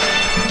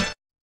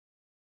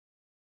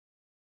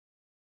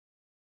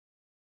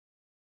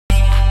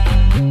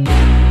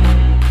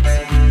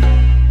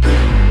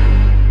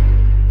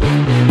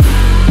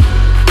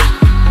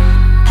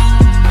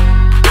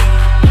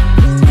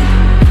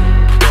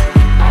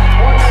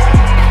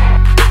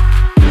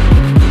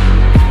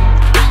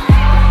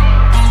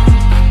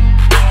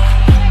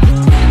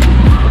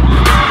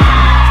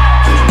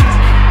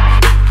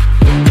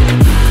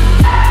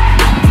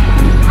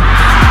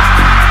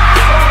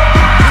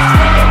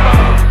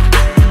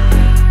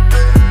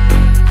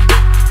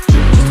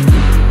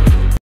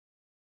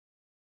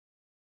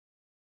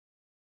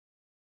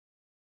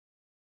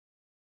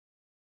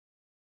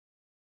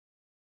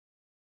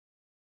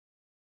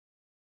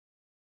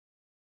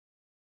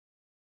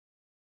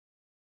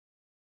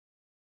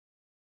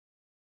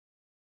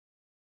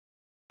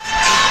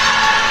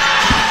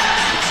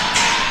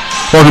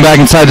 Welcome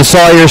back inside the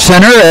Sawyer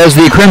Center as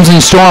the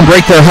Crimson Storm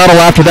break their huddle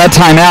after that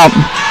timeout.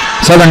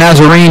 Southern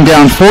Nazarene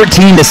down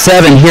 14-7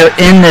 here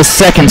in this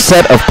second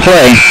set of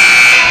play.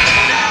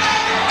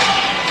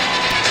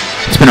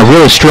 It's been a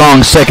really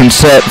strong second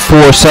set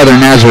for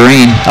Southern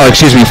Nazarene,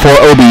 for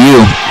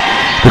OBU.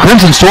 The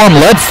Crimson Storm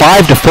led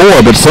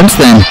 5-4, but since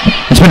then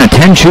it's been a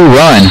 10-2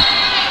 run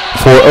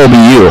for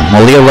OBU.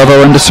 Malia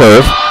Leatherland to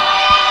serve.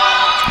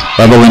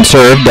 Leatherland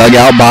serve dug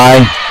out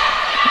by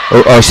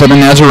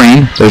Southern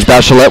Nazarene. There's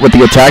Bachelet with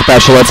the attack.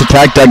 Bachelet's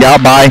attack dug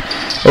out by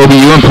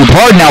OBU, and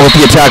Poupard now with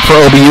the attack for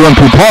OBU, and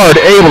Poupard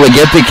able to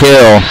get the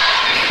kill.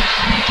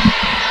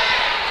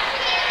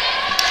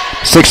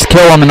 Sixth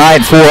kill on the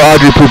night for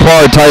Audrey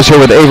Poupard, ties her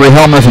with Avery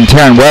Helmuth and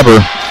Taryn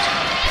Weber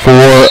for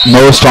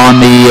most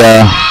on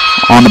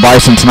the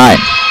Bison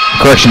tonight.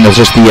 Correction, that's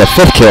just the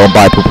fifth kill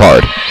by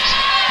Poupard.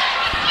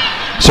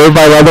 Served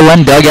by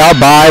Leatherland, dug out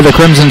by the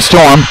Crimson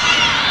Storm,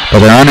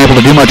 but they're unable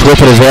to do much with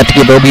it as they have to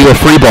give OBU a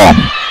free ball.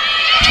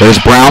 There's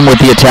Brown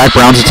with the attack.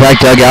 Brown's attack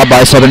dug out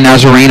by Southern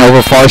Nazarene over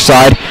far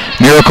side.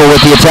 Miracle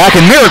with the attack,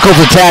 and Miracle's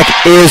attack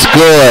is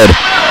good.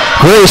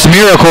 Grace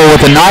Miracle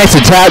with a nice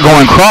attack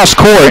going cross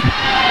court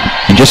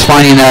and just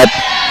finding that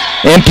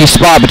empty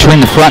spot between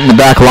the front and the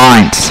back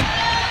lines.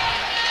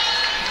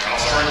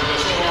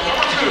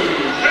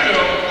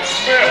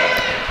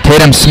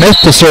 Tatum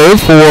Smith to serve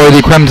for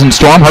the Crimson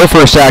Storm, her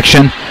first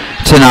action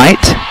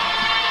tonight.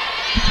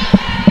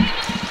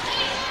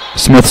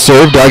 Smith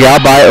serve dug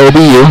out by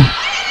OBU.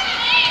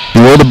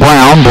 Below to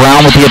Brown.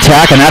 Brown with the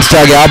attack, and that's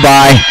dug out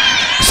by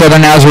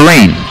Southern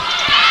Nazarene.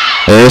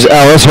 There's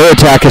Ellis. Her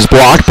attack is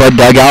blocked, but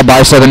dug out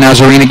by Southern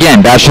Nazarene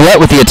again.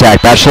 Bachelet with the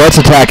attack. Bachelet's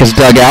attack is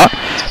dug out.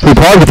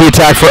 Poupard with the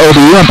attack for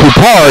OBU, and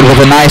Poupard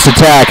with a nice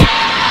attack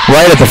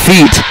right at the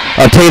feet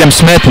of Tatum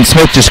Smith, and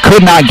Smith just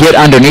could not get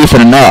underneath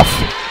it enough.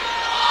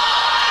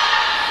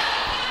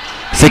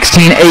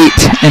 16-8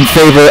 in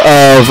favor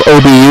of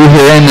OBU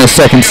here in the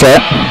second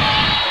set.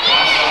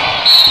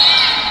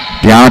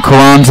 Diana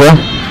Carranza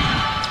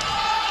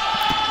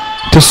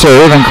to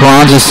serve, and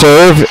Carranza's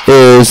serve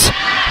is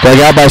dug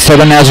out by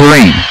Southern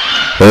Nazarene.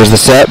 There's the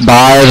set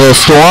by the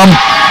Storm,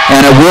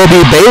 and it will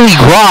be Bailey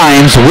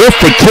Grimes with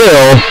the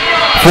kill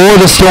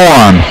for the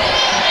Storm.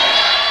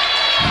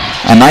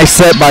 A nice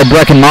set by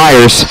Brecken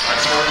Myers,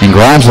 and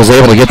Grimes was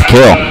able to get the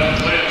kill.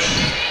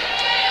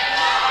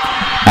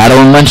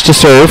 Madeline Lynch to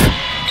serve.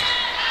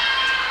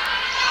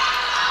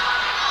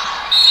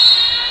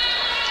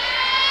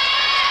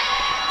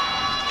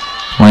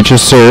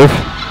 Lynch's serve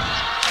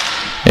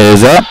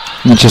is up.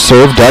 Lynch's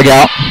serve dug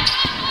out.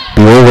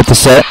 Buell with the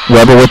set.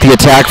 Weber with the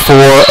attack for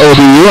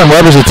OBU, and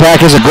Weber's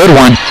attack is a good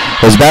one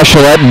as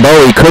Bachelet and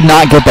Bowie could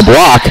not get the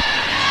block,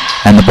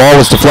 and the ball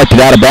was deflected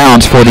out of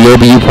bounds for the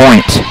OBU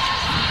point.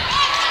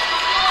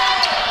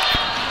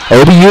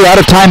 OBU out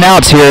of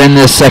timeouts here in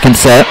this second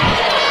set.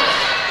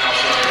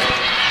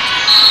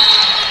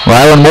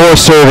 Rylan Moore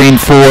serving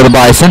for the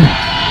Bison.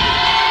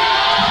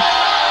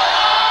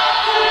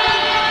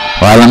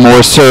 Rylan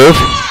Moore's serve.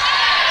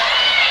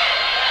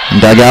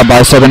 Dug out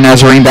by Southern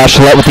Nazarene.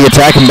 Bachelet with the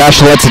attack, and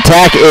Bachelet's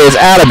attack is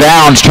out of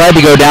bounds. Tried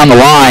to go down the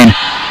line.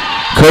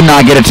 Could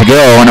not get it to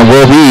go, and it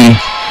will be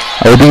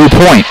OBU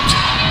point.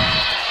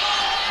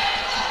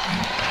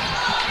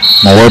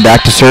 Moore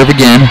back to serve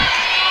again.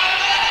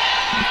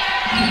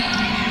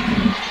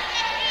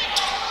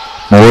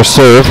 Moore's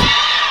serve.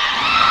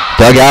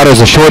 Dug out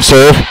as a short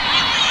serve.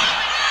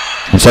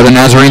 And Southern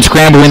Nazarene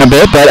scrambling a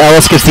bit, but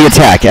Ellis gets the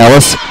attack.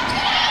 Ellis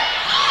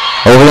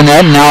over the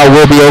net, and now it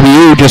will be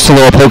OBU. Just a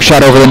little poke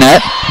shot over the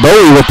net.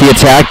 Bowie with the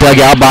attack, dug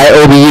out by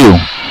OBU.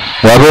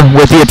 Weber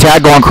with the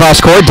attack, going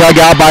cross court,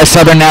 dug out by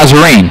Southern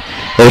Nazarene.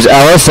 There's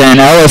Ellis, and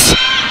Ellis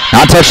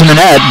not touching the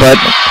net, but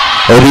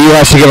OBU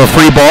has to give a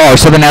free ball, or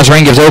Southern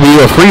Nazarene gives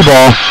OBU a free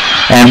ball,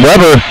 and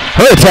Weber,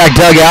 her attack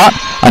dug out.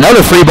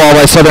 Another free ball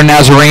by Southern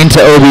Nazarene to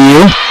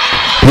OBU.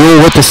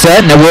 Buell with the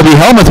set, and it will be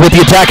Helmuth with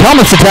the attack.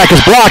 Helmuth's attack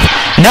is blocked,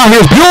 and now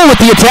here's Buell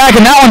with the attack,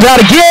 and that one's out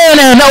again,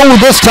 and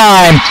this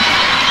time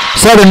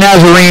Southern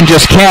Nazarene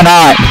just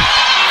cannot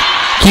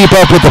keep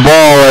up with the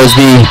ball as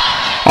the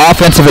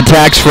offensive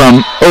attacks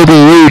from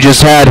OBU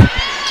just had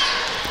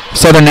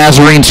Southern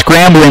Nazarene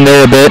scrambling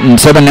there a bit, and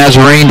Southern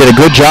Nazarene did a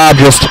good job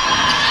just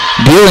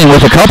dealing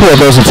with a couple of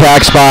those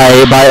attacks by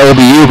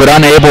OBU, but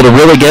unable to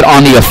really get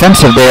on the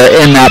offensive there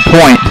in that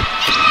point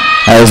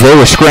as they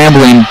were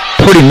scrambling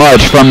pretty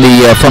much from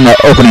the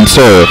opening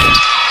serve.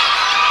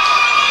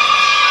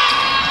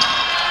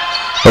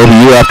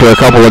 OBU, after a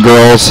couple of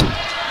girls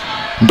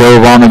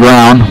dove on the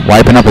ground,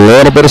 wiping up a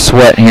little bit of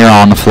sweat here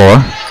on the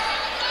floor.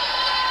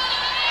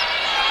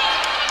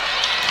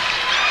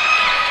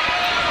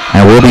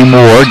 And will be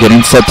Moore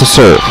getting set to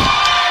serve.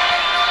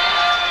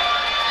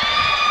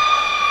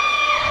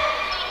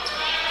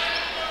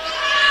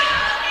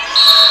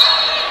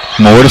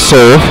 Moore to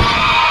serve.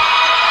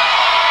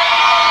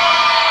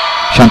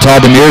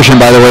 Chantal Demirjian,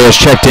 by the way, has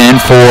checked in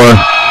for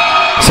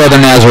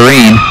Southern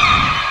Nazarene.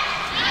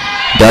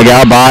 Dug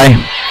out by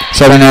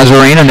Southern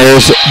Nazarene, and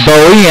there's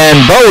Bowie, and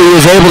Bowie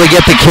is able to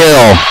get the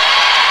kill.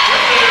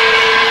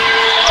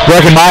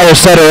 Breckenmeyer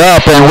set her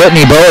up, and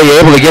Whitney Bowie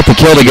able to get the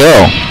kill to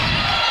go.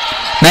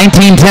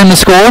 19-10 the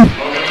score.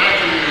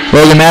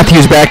 Logan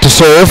Matthews back to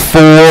serve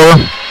for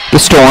the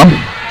Storm.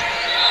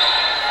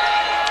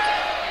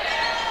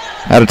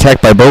 That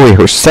attack by Bowie,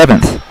 her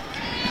 7th.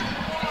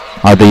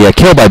 The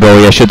kill by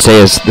Bowie, I should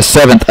say, is the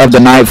 7th of the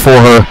night for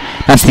her.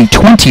 That's the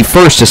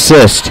 21st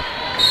assist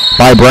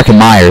by Brecken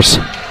Myers.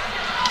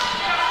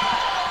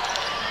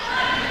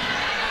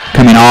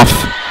 Coming off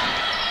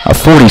a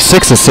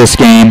 46 assist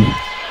game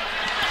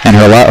in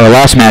her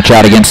last match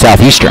out against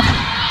Southeastern.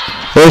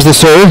 There's the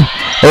serve.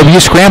 OBU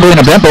scrambling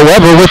a bit, but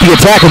Weber with the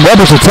attack, and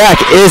Weber's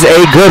attack is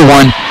a good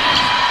one,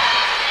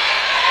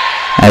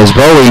 as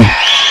Bowie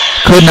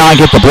could not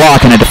get the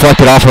block, and it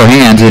deflected off her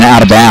hands and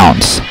out of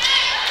bounds.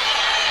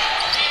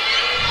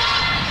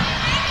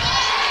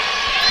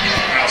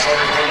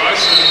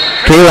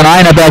 Kaylin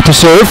Ina back to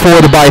serve for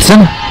the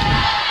Bison.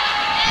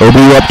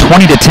 OBU up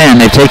 20-10.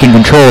 They've taken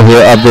control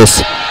here of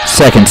this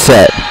second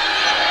set.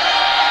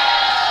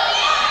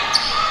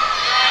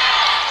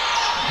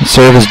 The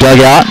serve is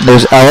dug out.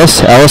 There's Ellis.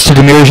 Ellis to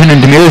Demirjian,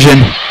 and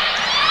Demirjian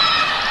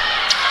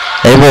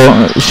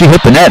she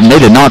hit the net, and they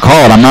did not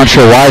call it. I'm not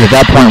sure why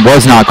that point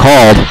was not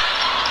called,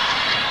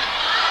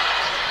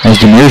 as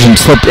Demirjian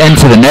slipped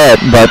into the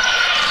net, but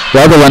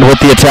Leatherland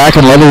with the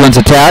attack, and Leatherland's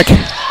attack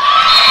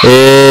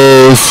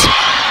is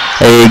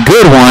a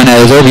good one,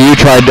 as OBU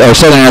tried, or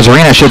Southern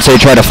Nazarene, I should say,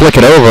 tried to flick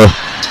it over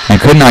and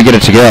could not get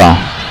it to go.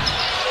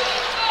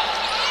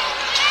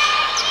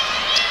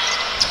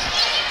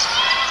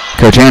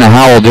 Coach Anna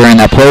Howell, during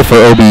that play for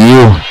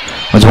OBU,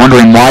 was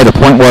wondering why the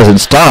point wasn't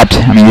stopped.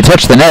 I mean, you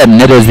touch the net,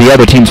 and it is the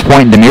other team's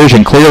point.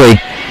 Demirjian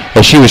clearly,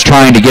 as she was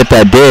trying to get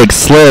that dig,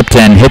 slipped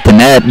and hit the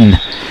net, and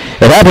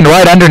it happened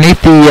right underneath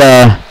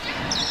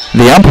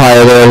the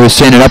umpire there, who's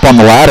standing up on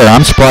the ladder.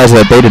 I'm surprised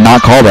that they did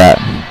not call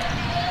that.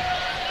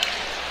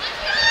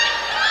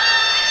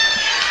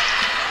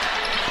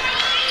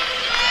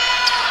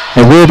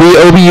 It will be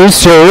OBU's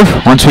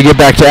serve once we get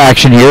back to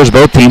action here, as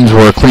both teams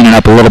were cleaning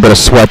up a little bit of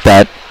sweat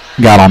that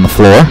got on the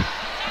floor.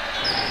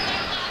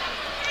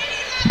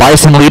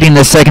 Bison leading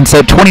this second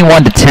set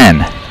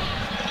 21-10.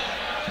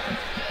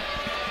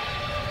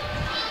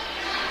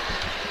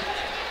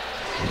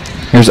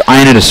 Here's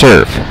Ina to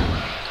serve.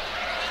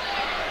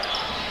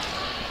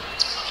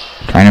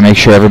 Trying to make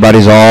sure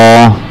everybody's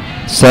all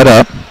set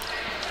up,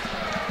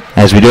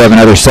 as we do have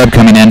another sub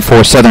coming in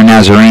for Southern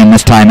Nazarene.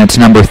 This time it's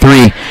number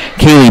 3,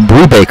 Kaylee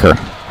Brubaker.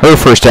 Her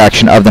first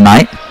action of the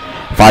night.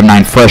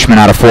 5'9" freshman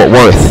out of Fort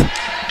Worth.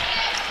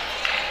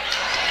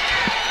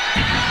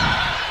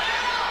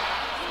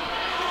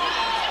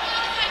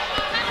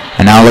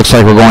 And now it looks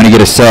like we're going to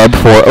get a sub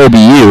for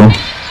OBU,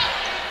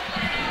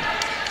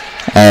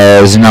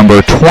 as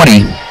number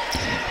 20,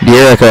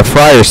 De'Erica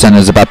Frierson,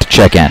 is about to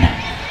check in.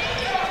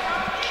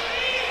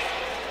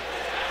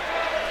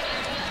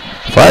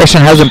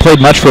 Frierson hasn't played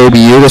much for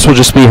OBU. This will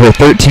just be her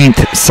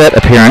 13th set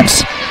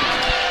appearance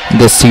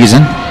this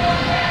season.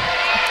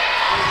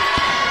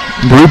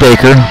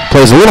 Brubaker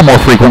plays a little more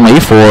frequently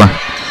for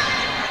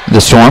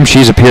the Storm.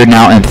 She's appeared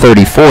now in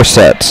 34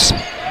 sets.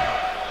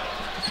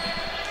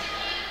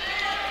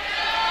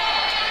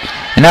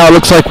 And now it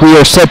looks like we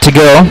are set to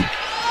go.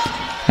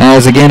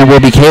 As again, it will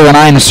be Kayla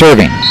Ina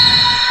serving.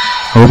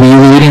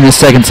 OBU leading the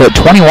second set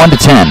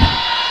 21-10.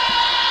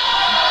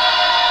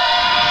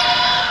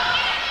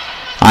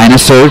 Ina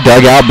serve,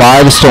 dug out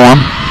by the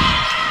Storm.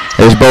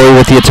 There's Bowie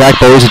with the attack.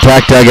 Bowie's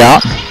attack dug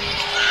out.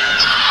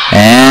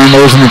 And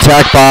there's an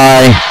attack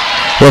by,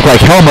 looked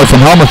like Helmuth,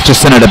 and Helmuth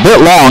just sent it a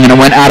bit long and it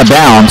went out of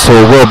bounds, so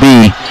it will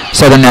be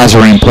Southern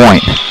Nazarene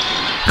point.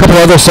 A couple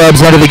other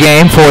subs into the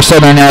game for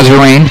Southern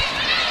Nazarene.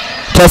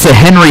 Tessa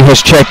Henry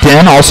has checked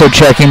in, also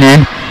checking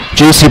in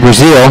JC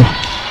Brazil.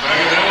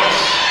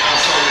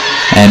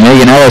 And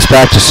Megan Ellis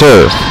back to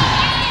serve.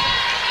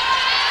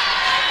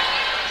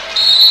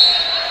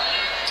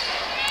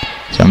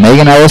 So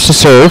Megan Ellis to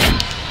serve.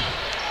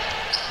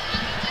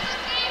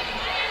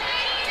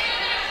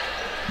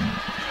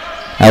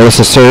 Ellis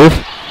to serve.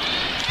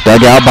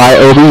 Dug out by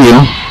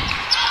OBU.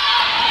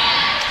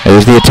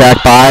 There's the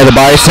attack by the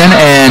Bison,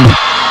 and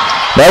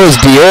that was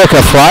De'Erica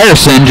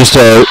Frierson. Just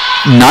a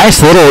nice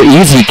little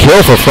easy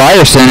kill for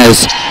Frierson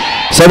as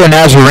Southern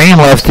Nazarene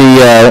left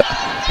the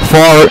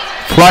far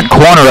front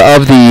corner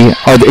of the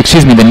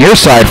near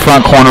side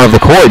front corner of the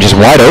court just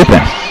wide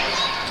open.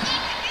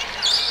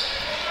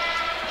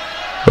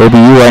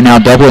 OBU right now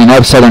doubling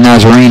up Southern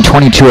Nazarene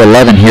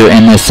 22-11 here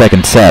in this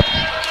second set.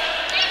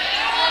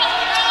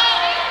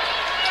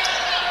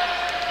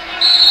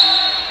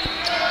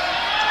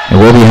 It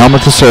will be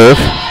Helmuth to serve.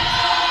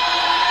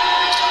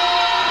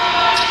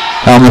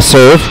 Helmuth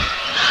serve.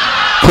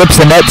 Clips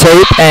the net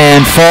tape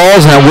and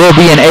falls, and it will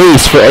be an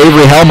ace for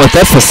Avery Helmuth.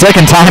 That's the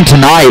second time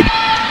tonight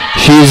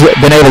she's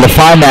been able to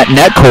find that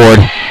net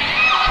cord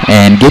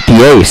and get the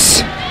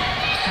ace.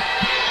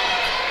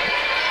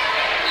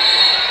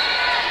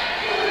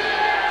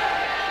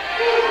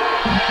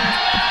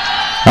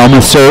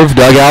 Helmuth serve,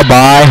 dug out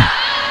by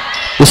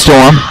the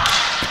Storm.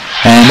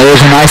 And there's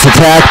a nice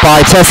attack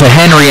by Tessa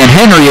Henry, and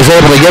Henry is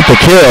able to get the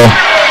kill.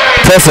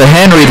 Tessa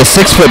Henry, the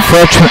 6-foot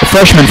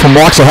freshman from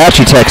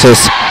Waxahachie,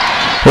 Texas,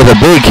 with a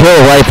big kill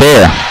right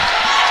there.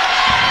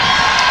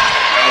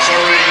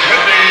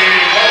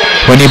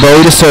 Whitney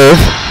Bowie to serve.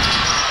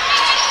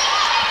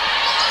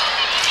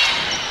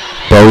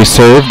 Bowie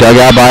serve, dug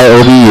out by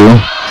OBU.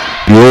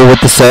 Buell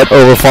with the set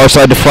over far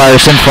side to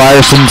Frierson.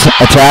 Frierson's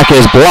attack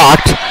is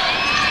blocked.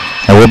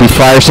 It will be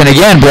Frierson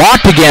again,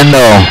 blocked again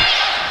though.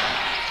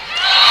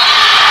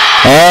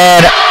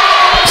 And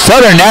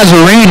Southern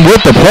Nazarene with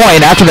the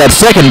point after that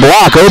second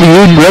block.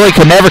 OBU really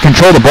could never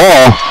control the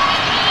ball.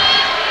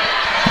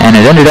 And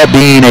it ended up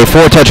being a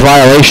 4-touch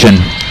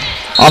violation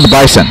on the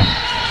Bison.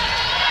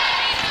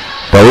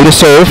 Bowie to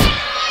serve.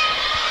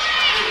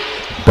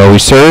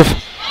 Bowie serve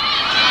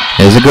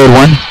is a good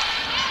one.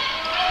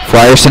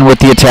 Frierson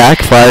with the attack.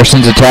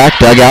 Frierson's attack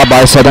dug out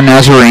by Southern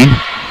Nazarene.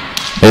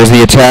 There's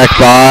the attack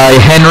by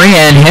Henry,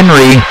 and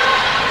Henry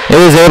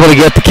is able to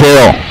get the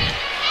kill.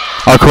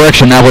 Oh,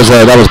 correction, that was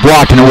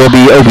blocked, and it will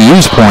be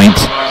OBU's point.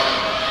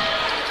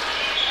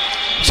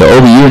 So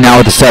OBU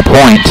now with the set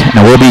point, and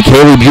it will be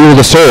Kaylee Buell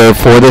to serve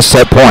for this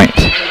set point.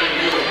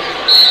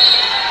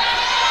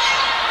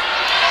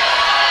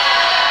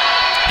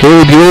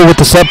 Kaylee Buell with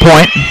the set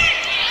point.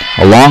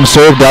 A long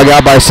serve dug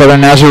out by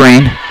Southern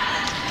Nazarene.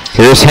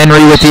 Here's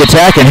Henry with the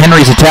attack, and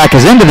Henry's attack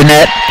is into the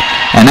net,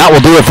 and that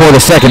will do it for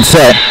the second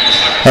set,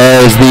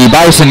 as the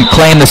Bison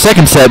claim the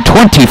second set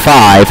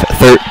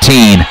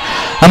 25-13.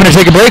 I'm going to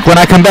take a break.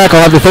 When I come back,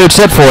 I'll have the third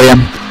set for you,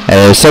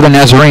 as Southern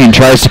Nazarene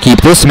tries to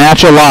keep this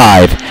match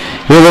alive.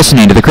 You're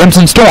listening to the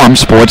Crimson Storm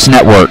Sports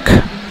Network.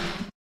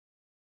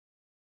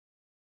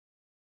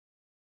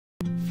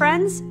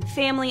 Friends,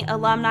 family,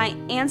 alumni,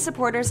 and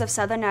supporters of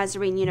Southern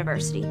Nazarene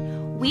University,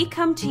 we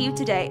come to you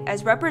today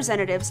as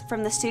representatives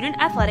from the Student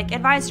Athletic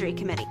Advisory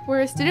Committee.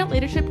 We're a student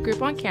leadership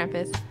group on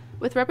campus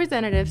with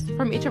representatives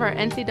from each of our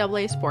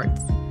NCAA sports.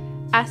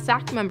 As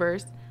SAC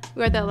members,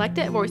 we are the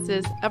elected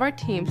voices of our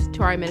teams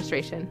to our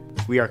administration.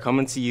 We are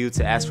coming to you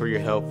to ask for your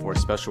help for a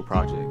special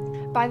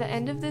project. By the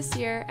end of this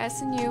year,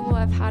 SNU will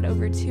have had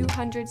over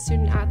 200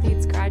 student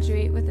athletes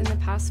graduate within the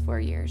past 4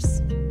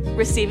 years.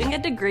 Receiving a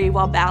degree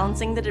while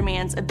balancing the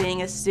demands of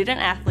being a student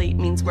athlete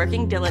means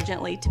working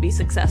diligently to be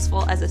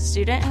successful as a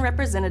student and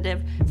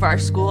representative for our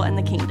school and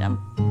the kingdom.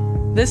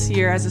 This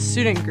year, as a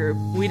student group,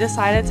 we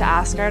decided to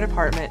ask our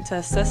department to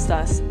assist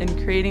us in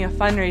creating a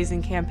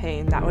fundraising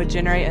campaign that would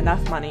generate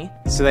enough money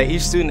so that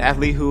each student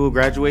athlete who will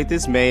graduate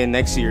this May and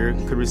next year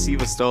could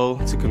receive a stole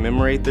to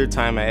commemorate their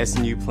time at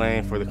SNU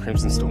playing for the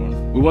Crimson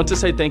Storm. We want to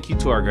say thank you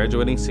to our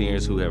graduating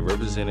seniors who have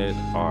represented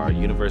our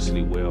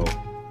university well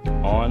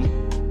on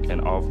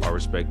and off our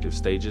respective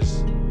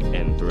stages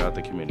and throughout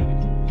the community.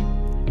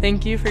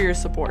 Thank you for your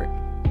support.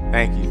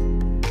 Thank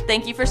you.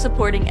 Thank you for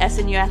supporting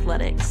SNU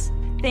athletics.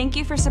 Thank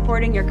you for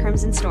supporting your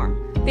Crimson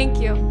Storm.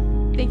 Thank you.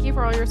 Thank you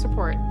for all your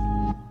support.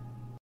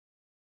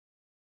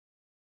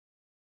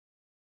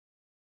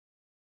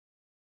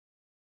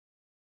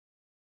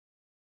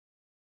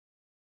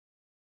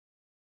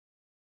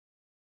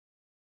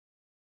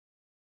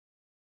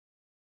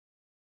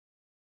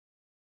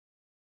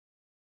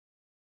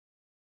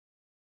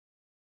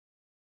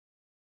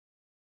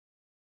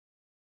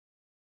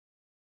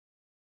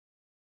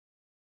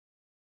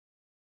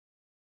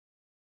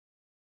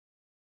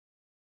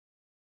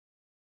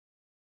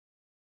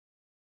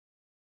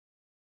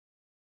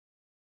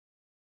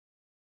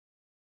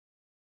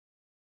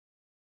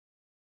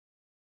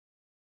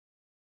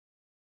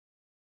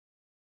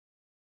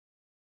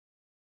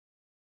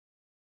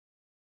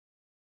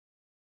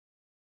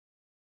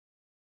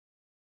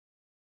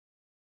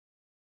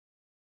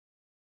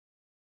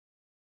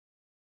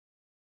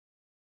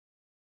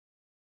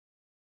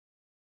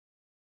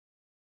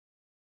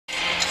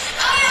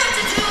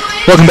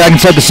 Welcome back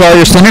inside the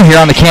Sawyer Center here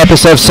on the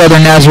campus of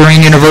Southern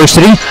Nazarene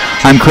University.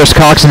 I'm Chris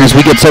Coxon. As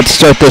we get set to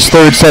start this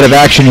third set of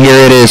action here,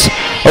 it is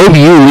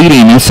OBU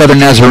leading Southern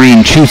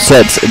Nazarene 2-0.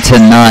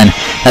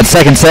 That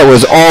second set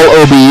was all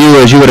OBU,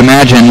 as you would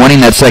imagine,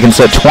 winning that second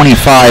set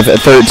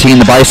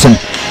 25-13. The Bison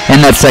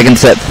in that second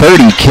set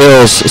 30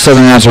 kills.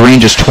 Southern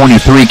Nazarene just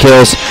 23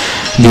 kills.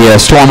 The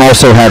Storm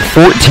also had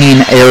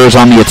 14 errors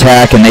on the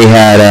attack, and they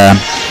had,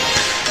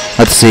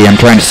 let's see, I'm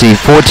trying to see,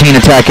 14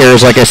 attack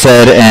errors, like I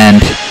said,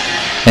 and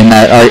in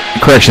that,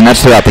 correction, that's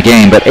throughout the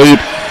game, but 9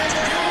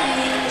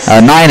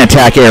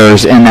 attack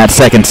errors in that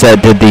second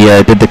set did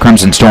the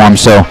Crimson Storm.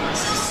 So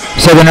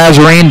Southern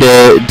Nazarene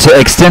to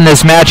extend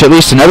this match at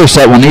least another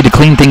set will need to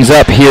clean things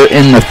up here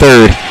in the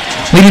third.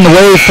 Leading the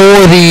way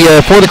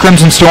for the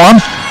Crimson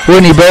Storm,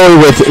 Whitney Bowie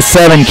with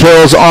 7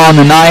 kills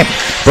on the night.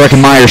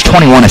 Brecken Myers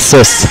 21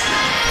 assists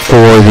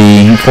for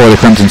the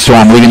Crimson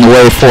Storm. Leading the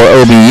way for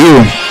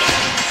OBU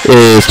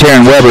is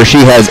Taryn Weber.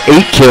 She has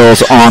 8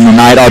 kills on the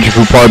night. Audrey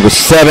Poupard with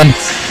 7.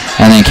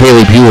 And then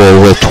Kaylee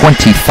Buell with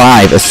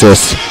 25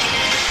 assists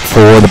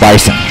for the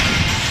Bison.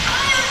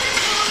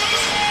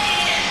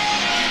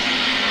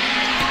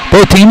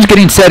 Both teams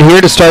getting set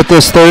here to start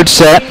this third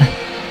set.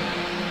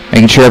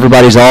 Making sure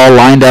everybody's all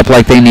lined up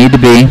like they need to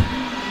be.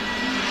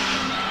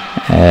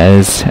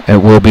 As it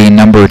will be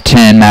number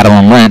 10,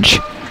 Madeline Lynch,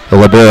 the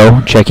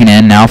libero, checking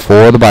in now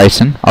for the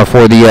Bison, or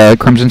for the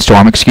Crimson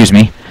Storm, excuse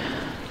me.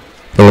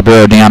 The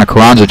libero, Deanna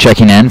Carranza,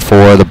 checking in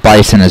for the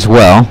Bison as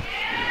well.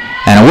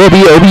 And it will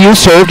be OBU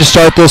serve to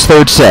start this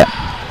third set.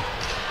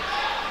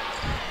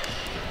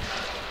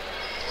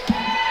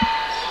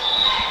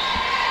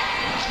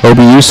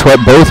 OBU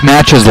swept both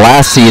matches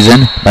last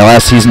season. By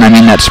last season, I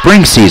mean that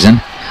spring season,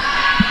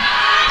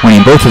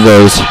 winning both of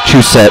those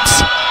 3-0.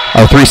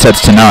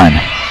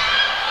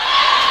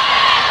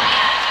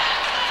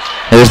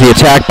 There's the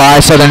attack by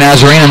Southern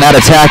Nazarene, and that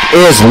attack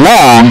is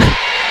long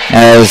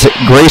as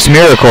Grace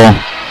Miracle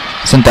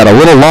sent that a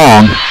little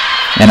long,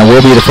 and it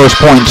will be the first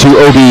point to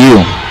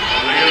OBU.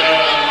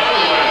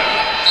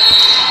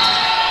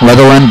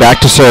 Leatherland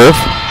back to serve.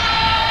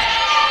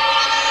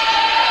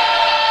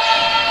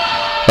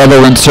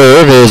 Leatherland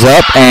serve is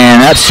up,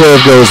 and that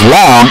serve goes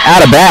long,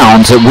 out of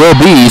bounds. It will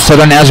be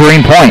Southern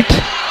Nazarene point.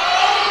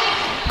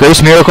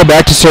 Grace Miracle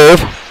back to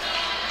serve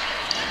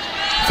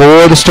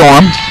for the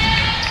Storm.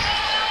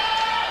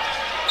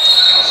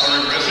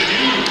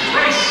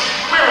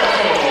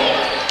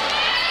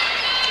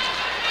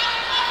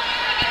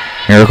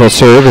 Miracle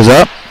serve is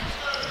up.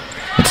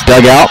 It's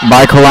dug out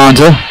by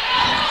Carranza.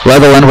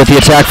 Leatherland with the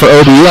attack for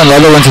OBU, and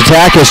Leatherland's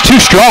attack is too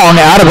strong,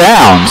 out of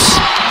bounds.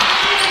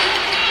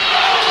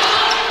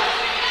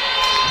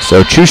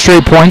 So 2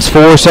 straight points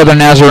for Southern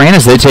Nazarene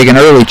as they take an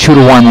early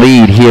 2-1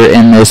 lead here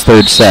in this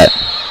third set.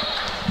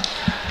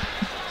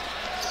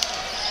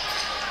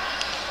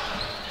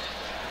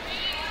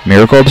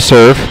 Miracle to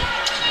serve.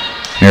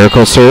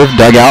 Miracle serve,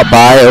 dug out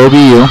by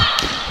OBU.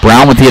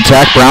 Brown with the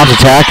attack. Brown's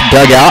attack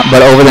dug out,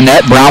 but over the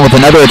net. Brown with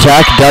another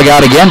attack, dug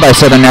out again by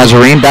Southern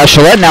Nazarene.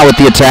 Bachelet now with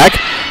the attack.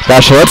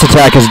 Bachelet's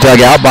attack is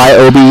dug out by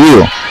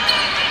OBU.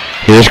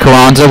 Here's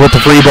Carranza with the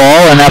free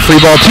ball, and that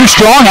free ball too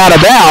strong, out of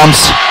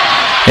bounds.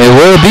 It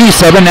will be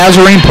Southern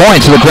Nazarene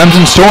points. So the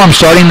Crimson Storm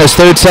starting this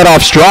third set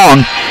off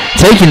strong,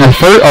 taking the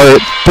 3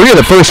 of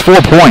the first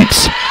 4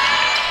 points.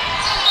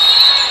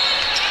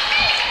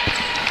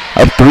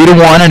 Up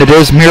 3-1, and it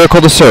is Miracle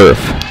to serve.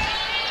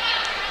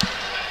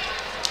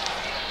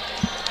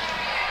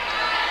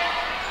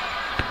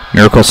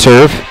 Miracle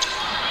serve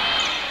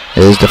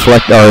is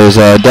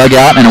dug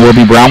out, and it will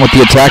be Brown with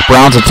the attack.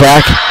 Brown's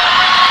attack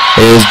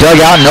is dug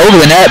out and over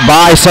the net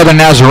by Southern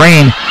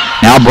Nazarene.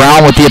 Now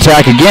Brown with the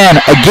attack again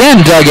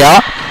dug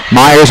out.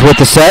 Myers with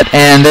the set,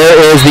 and there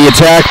is the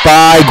attack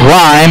by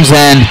Grimes,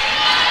 and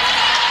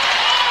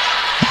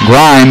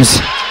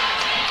Grimes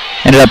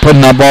ended up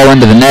putting that ball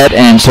into the net,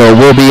 and so it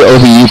will be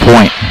OBU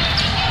point.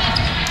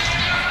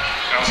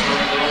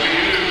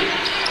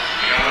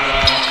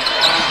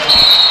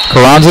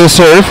 Carranza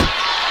serve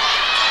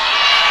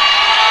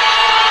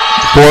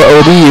for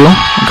OBU.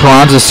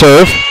 Carranza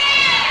serve,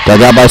 dug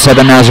out by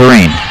Southern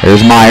Nazarene. There's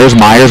Myers.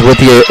 Myers with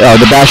the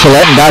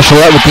Bachelet, and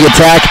Bachelet with the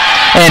attack,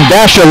 and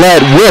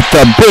Bachelet with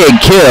the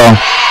big kill.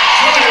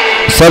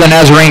 Southern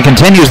Nazarene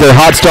continues their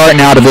hot start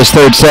now to this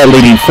third set,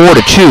 leading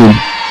 4-2,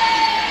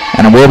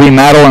 and it will be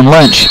Madeline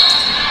Lynch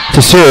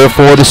to serve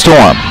for the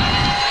Storm.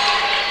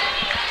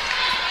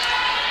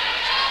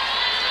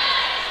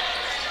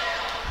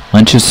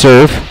 Lynch's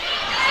serve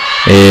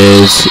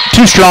is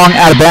too strong,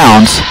 out of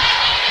bounds.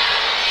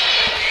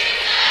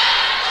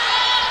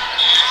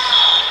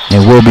 It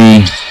will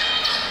be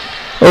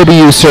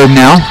OBU serve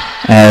now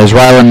as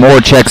Rylan Moore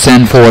checks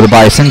in for the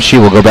Bison. She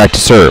will go back to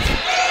serve.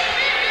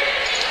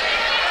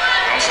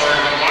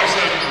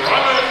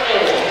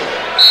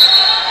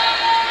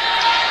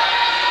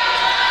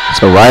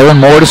 So Rylan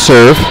Moore to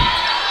serve.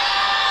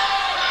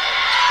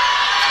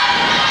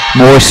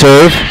 Moore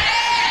serve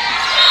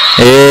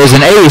is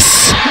an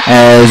ace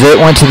as it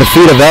went to the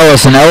feet of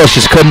Ellis, and Ellis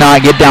just could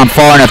not get down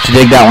far enough to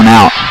dig that one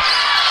out.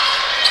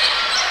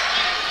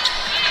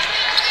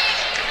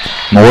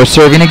 Moore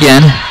serving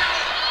again.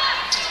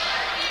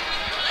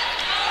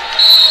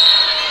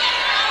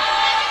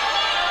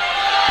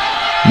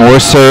 Moore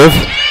serve.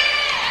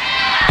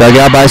 Dug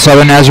out by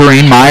Southern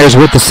Nazarene. Myers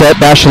with the set.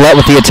 Bachelet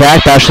with the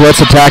attack. Bachelet's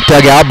attack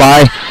dug out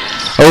by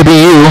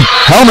OBU.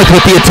 Helmuth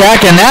with the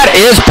attack, and that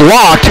is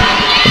blocked.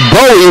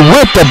 Bowie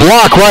with the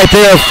block right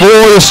there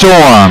for the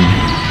Storm.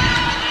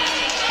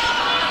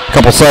 A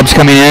couple subs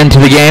coming into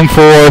the game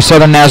for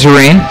Southern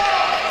Nazarene,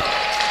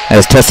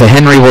 as Tessa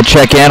Henry will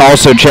check in.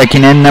 Also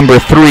checking in, number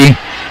 3,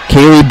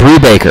 Kaylee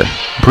Brubaker.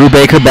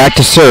 Brubaker back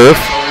to serve.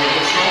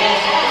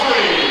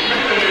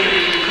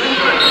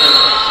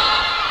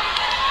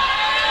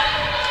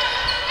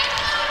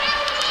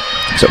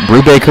 So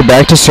Brubaker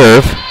back to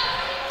serve.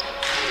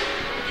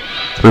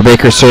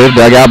 Brubaker serve,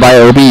 dug out by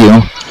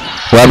OBU.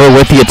 Weber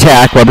with the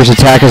attack. Weber's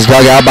attack is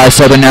dug out by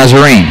Southern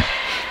Nazarene.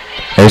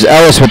 There's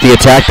Ellis with the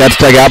attack. That's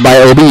dug out by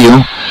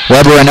OBU.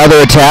 Weber another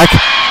attack.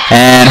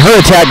 And her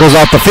attack goes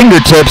off the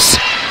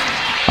fingertips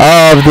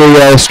of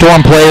the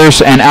Storm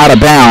players and out of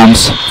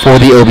bounds for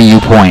the OBU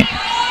point.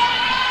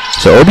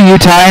 So OBU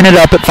tying it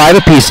up at 5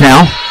 apiece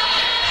now.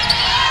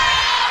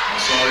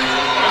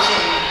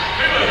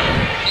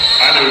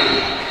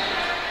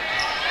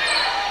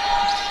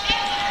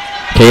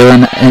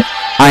 Kaylin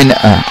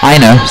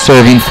Ina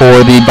serving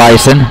for the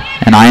Bison,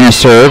 and Ina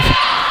serve,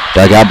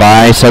 dug out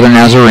by Southern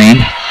Nazarene.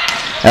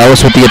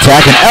 Ellis with the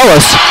attack, and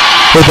Ellis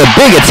with a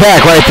big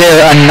attack right there.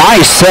 A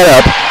nice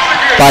setup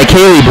by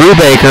Kaylee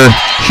Brubaker.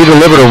 She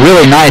delivered a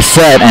really nice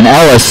set, and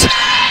Ellis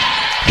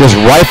just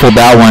rifled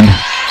that one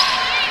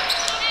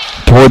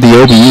toward the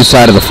OBU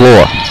side of the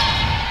floor.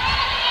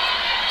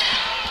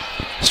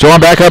 Storm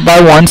back up by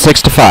 1,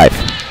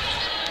 6-5.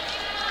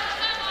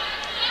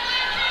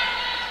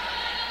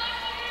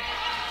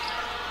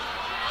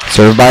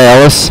 Served by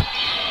Ellis.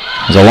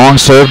 There's a long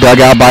serve dug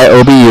out by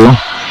OBU.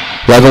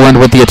 Leatherland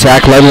with the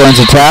attack.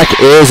 Leatherland's attack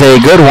is a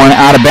good one,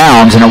 out of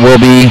bounds, and it will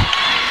be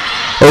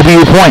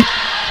OBU point.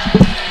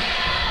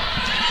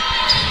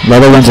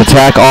 Leatherland's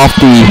attack off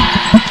the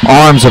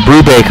arms of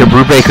Brubaker.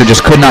 Brubaker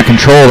just could not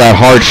control that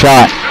hard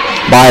shot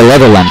by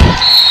Leatherland.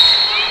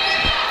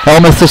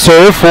 Helmuth to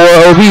serve for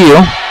OBU.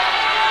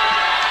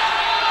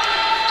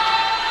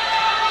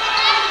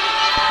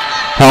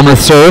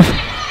 Helmuth serve.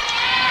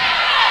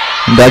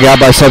 Dug out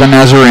by Southern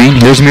Nazarene.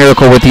 Here's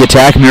Miracle with the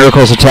attack.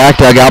 Miracle's attack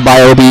dug out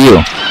by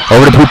OBU.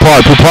 Over to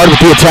Poupard. Poupard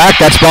with the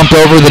attack. That's bumped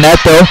over the net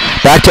though.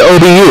 Back to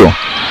OBU.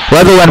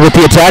 Leatherland with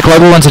the attack.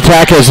 Leatherland's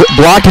attack is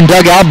blocked and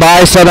dug out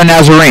by Southern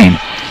Nazarene.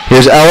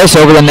 Here's Ellis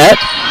over the net.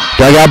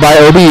 Dug out by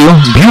OBU.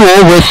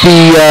 Buell with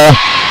the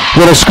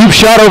little scoop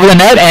shot over the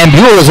net, and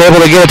Buell is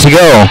able to get it to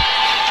go.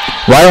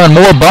 Rylan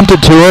Moore bumped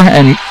it to her,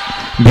 and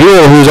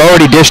Buell, who's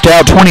already dished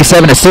out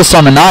 27 assists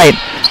on the night,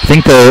 I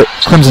think the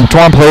Crimson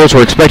Storm players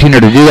were expecting her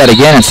to do that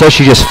again, and so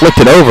she just flicked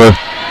it over,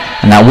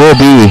 and that will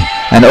be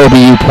an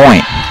OBU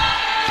point.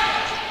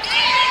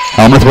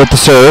 Helmuth with the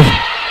serve.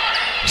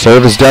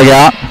 Serve is dug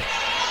out.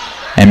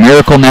 And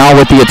Miracle now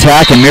with the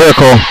attack, and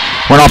Miracle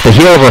went off the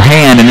heel of her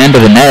hand and into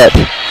the net.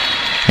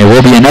 It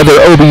will be another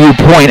OBU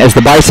point as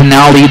the Bison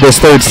now lead this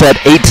third set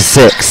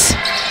 8-6.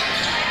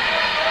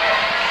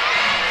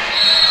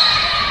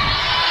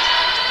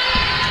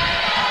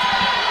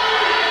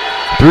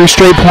 Three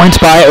straight points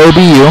by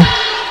OBU.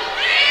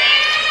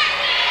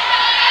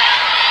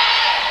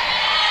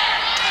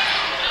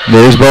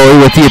 There's Bowie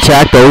with the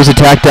attack. Bowie's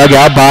attack dug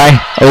out by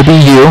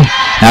OBU.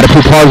 Now to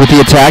Poupard with the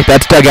attack.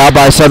 That's dug out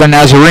by Southern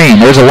Nazarene.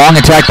 There's a long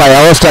attack by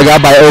Ellis, dug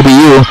out by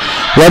OBU.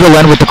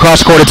 Leatherland with the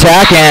cross-court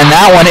attack, and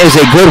that one is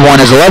a good one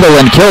as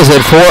Leatherland kills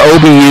it for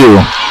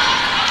OBU.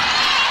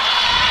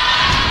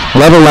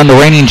 Leatherland, the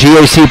reigning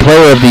GAC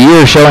Player of the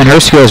Year, showing her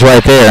skills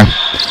right there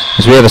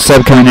as we have a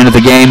sub coming into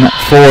the game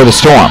for the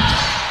Storm.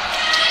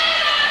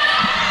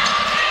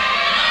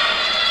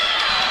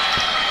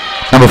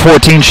 Number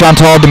 14,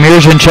 Chantal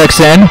Demirjian checks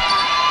in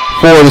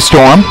for the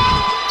Storm.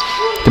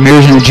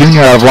 Demirjian, a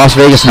junior out of Las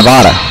Vegas,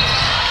 Nevada.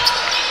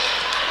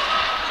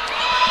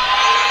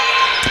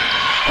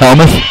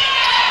 Helmuth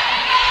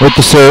with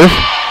the serve.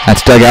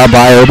 That's dug out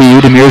by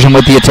OBU. Demirjian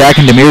with the attack,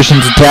 and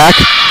Demirjian's attack.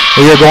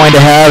 We are going to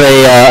have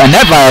a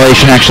net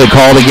violation actually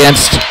called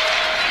against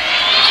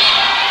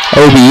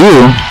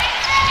OBU.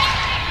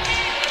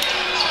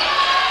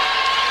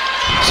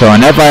 So a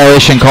net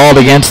violation called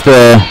against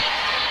the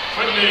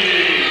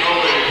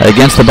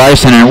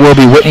Bison, and it will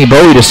be Whitney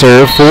Bowie to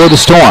serve for the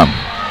Storm.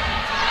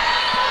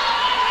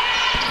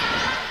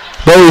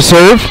 Bowie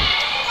serve,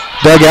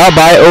 dug out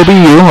by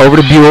OBU, over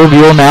to Buell.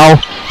 Buell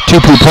now to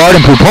Poupard,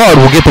 and Poupard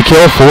will get the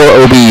kill for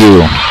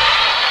OBU.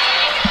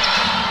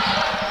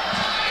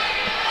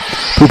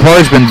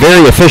 Poupard's been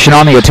very efficient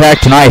on the attack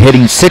tonight,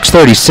 hitting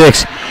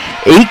 .636.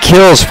 8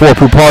 kills for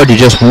Poupard to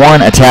just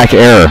 1 attack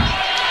error.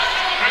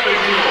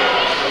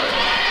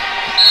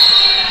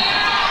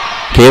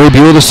 Kaylee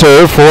Buell to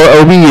serve for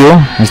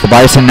OBU as the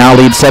Bison now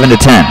lead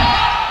 7-10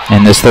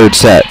 in this third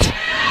set.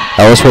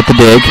 Ellis with the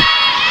dig.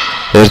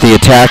 There's the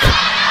attack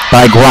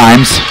by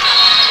Grimes,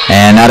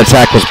 and that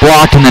attack was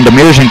blocked, and then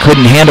Demirjian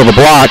couldn't handle the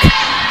block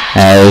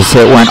as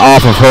it went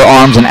off of her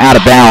arms and out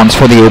of bounds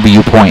for the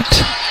OBU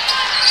point.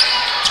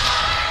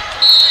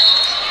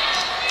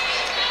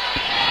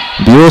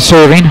 Buell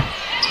serving.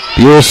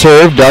 Buell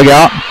serve, dug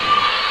out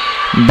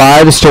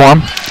by the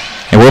Storm.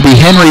 It will be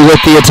Henry with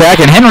the attack,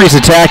 and Henry's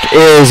attack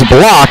is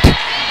blocked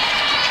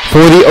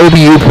for the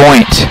OBU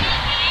point.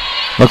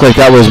 Looked like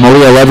that was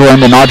Malia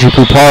Leveland and Audrey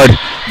Poupard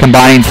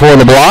combining for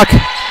the block.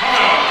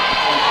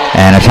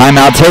 And a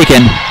timeout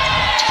taken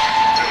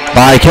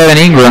by Kevin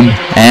Ingram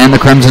and the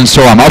Crimson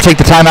Storm. I'll take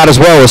the timeout as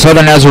well with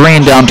Southern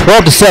Nazarene down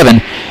 12-7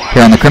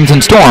 here on the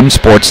Crimson Storm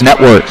Sports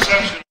Network.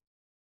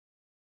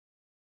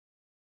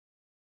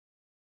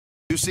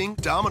 Introducing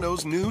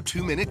Domino's new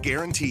 2-minute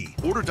guarantee.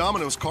 Order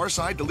Domino's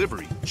car-side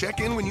delivery. Check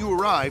in when you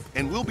arrive,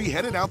 and we'll be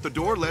headed out the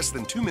door less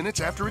than 2 minutes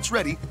after it's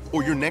ready,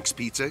 or your next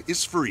pizza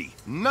is free.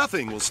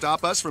 Nothing will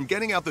stop us from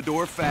getting out the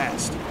door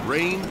fast.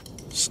 Rain,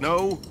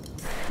 snow,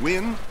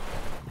 wind,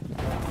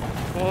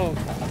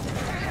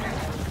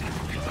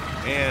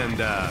 and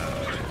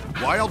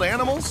wild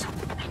animals?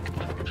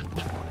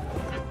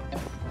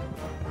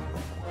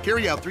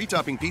 Carry out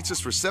 3-topping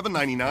pizzas for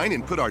 $7.99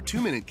 and put our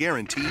 2-minute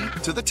guarantee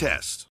to the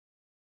test.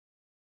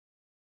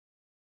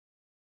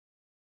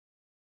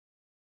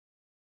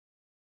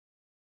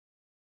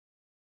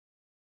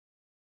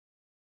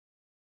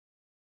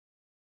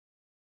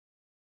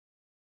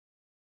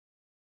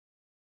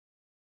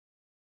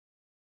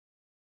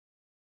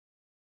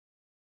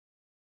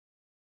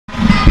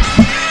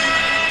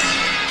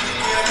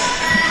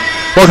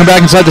 Welcome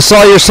back inside the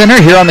Sawyer Center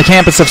here on the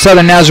campus of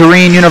Southern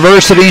Nazarene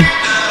University.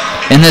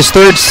 In this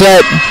third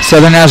set,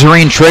 Southern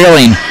Nazarene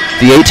trailing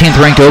the 18th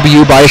ranked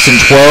OBU Bison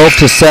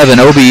 12-7.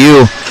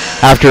 OBU,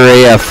 after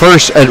a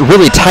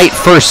really tight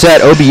first set,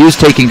 OBU's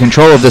taking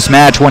control of this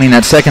match, winning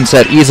that second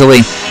set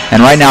easily,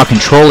 and right now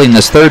controlling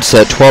this third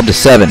set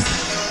 12-7.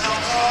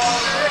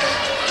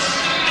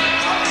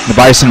 The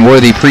Bison were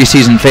the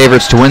preseason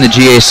favorites to win the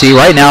GAC.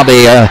 Right now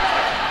they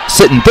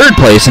sit in third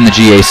place in the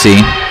GAC,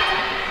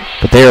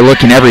 but they are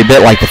looking every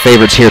bit like the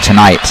favorites here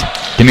tonight.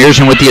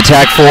 Demirjian with the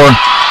attack for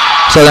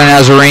Southern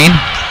Nazarene,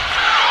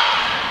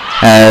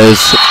 as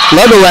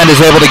Leatherland is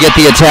able to get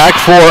the attack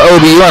for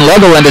OBU, and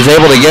Leatherland is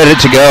able to get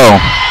it to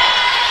go.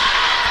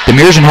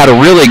 Demirjian had a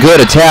really good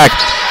attack,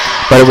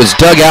 but it was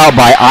dug out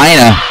by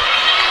Ina.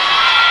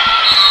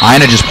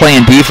 Ina just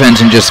playing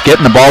defense and just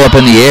getting the ball up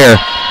in the air,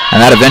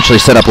 and that eventually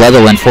set up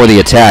Leatherland for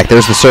the attack.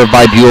 There's the serve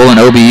by Buell and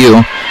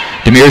OBU.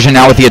 Demirjian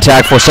now with the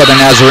attack for Southern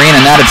Nazarene,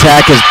 and that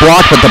attack is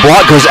blocked, but the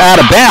block goes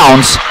out of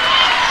bounds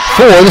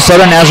for the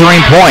Southern Nazarene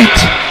point.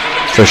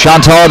 So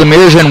Chantal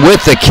Demirjian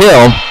with the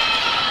kill,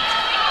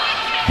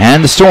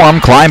 and the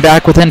Storm climb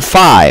back within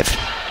 5.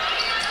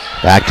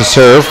 Back to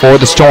serve for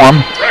the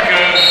Storm,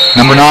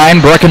 number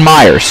 9, Brecken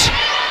Myers.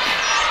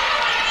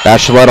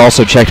 Bachelet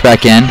also checked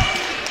back in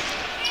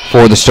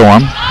for the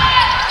Storm.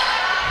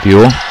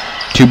 Buell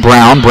to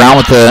Brown. Brown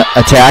with the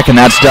attack, and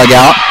that's dug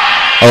out.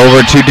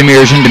 Over to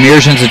Demirjian.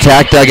 Demirjian's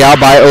attack dug out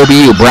by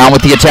OBU. Brown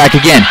with the attack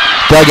again.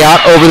 Dug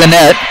out over the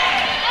net.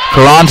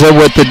 Carranza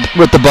with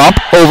the bump.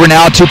 Over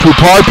now to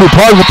Poupard.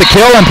 Poupard with the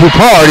kill, and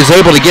Poupard is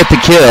able to get the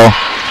kill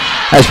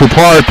as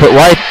Poupard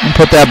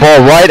put that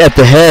ball right at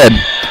the head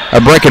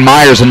of Brecken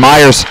Myers, and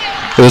Myers,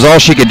 it was all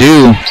she could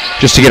do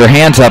just to get her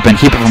hands up and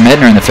keep it from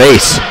hitting her in the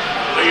face.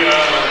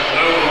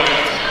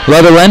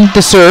 Leatherland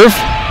to serve.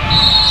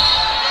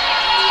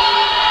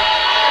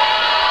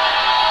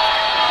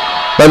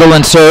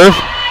 Leatherland serve.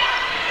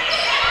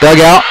 Dug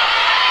out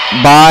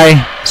by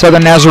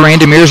Southern Nazarene.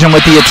 Demirjian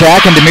with the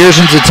attack, and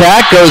Demirjian's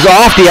attack goes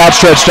off the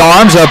outstretched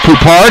arms of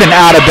Poupard and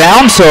out of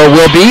bounds, so it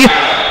will be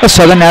a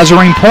Southern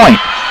Nazarene point.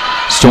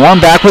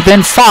 Storm back within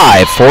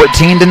 5,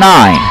 14-9.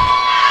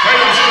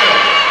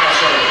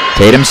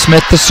 Tatum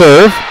Smith to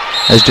serve.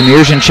 As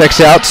Demirjian checks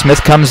out,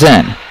 Smith comes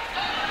in.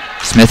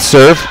 Smith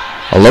serve,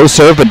 a low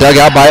serve, but dug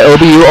out by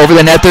OBU over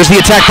the net. There's the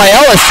attack by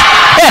Ellis,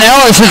 and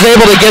Ellis is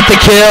able to get the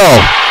kill.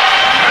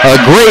 A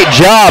great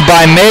job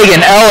by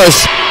Megan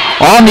Ellis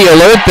on the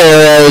alert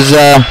there, as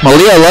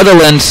Malia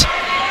Leatherland's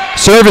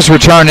service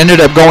return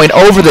ended up going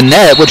over the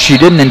net, which she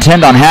didn't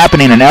intend on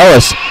happening, and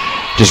Ellis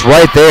just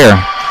right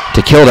there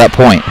to kill that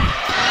point.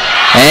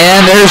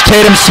 And there's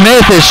Tatum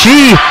Smith as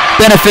she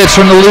benefits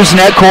from the loose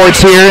net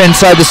courts here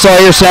inside the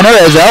Sawyer Center,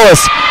 as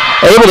Ellis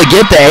able to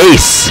get the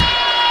ace.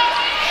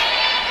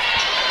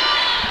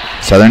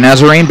 Southern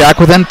Nazarene back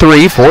within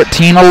 3,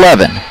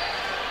 14-11.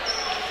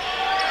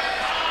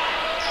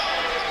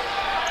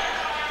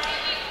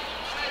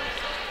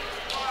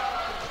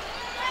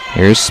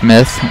 Here's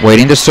Smith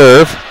waiting to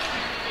serve,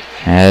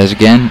 as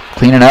again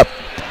cleaning up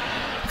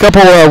a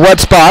couple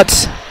wet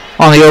spots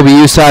on the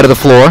OBU side of the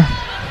floor.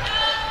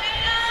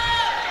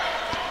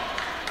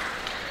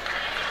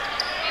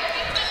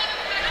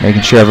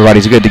 Making sure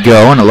everybody's good to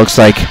go, and it looks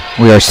like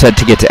we are set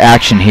to get to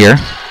action here.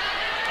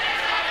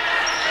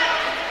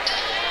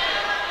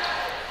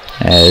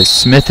 As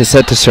Smith is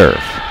set to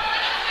serve.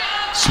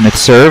 Smith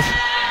serve,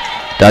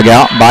 dug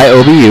out by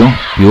OBU.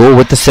 Buell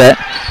with the set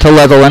to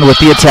Leatherland with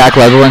the attack.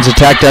 Leatherland's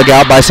attack dug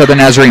out by Southern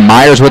Nazarene.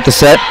 Myers with the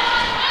set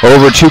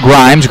over to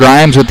Grimes.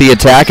 Grimes with the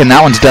attack, and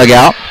that one's dug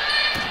out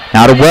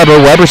Now to Weber.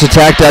 Weber's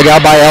attack dug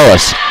out by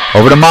Ellis.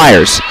 Over to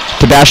Myers.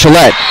 To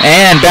Bachelet.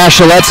 And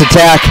Bachelet's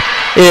attack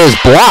is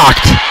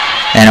blocked.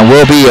 And it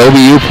will be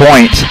OBU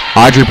point.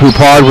 Audrey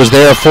Poupard was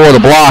there for the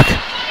block.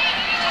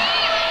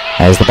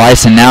 As the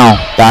Bison now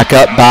back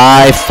up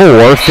by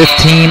 4,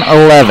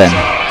 15-11.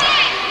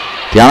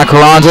 Deanna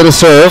Carranza to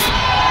serve.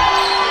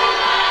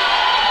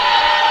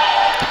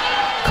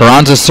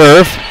 Carranza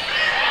serve.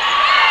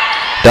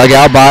 Dug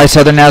out by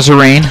Southern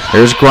Nazarene.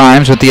 There's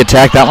Grimes with the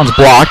attack. That one's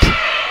blocked.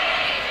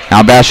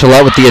 Now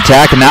Bachelet with the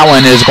attack, and that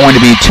one is going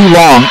to be too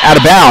long, out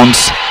of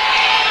bounds.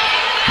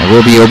 It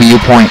will be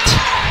OBU point.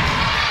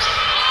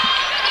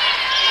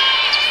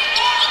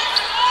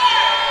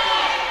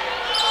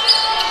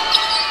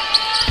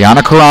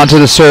 Deanna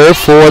Carranza to serve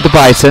for the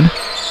Bison.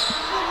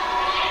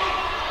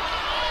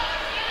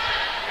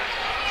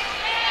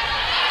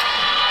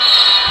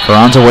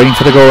 Carranza waiting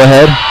for the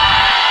go-ahead.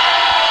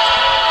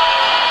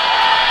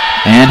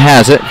 And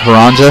has it.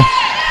 Carranza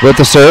with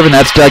the serve, and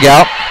that's dug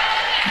out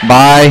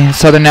by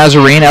Southern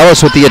Nazarene.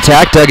 Ellis with the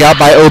attack, dug out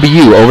by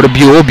OBU. Over to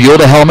Buell. Buell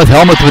to Helmuth.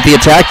 Helmuth with the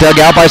attack, dug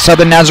out by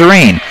Southern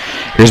Nazarene.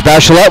 Here's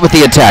Bachelet with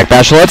the attack.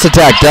 Bachelet's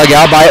attack dug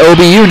out by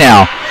OBU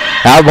now.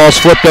 That ball's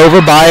flipped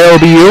over by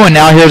OBU, and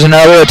now here's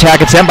another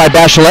attack attempt by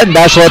Bachelet, and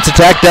Bachelet's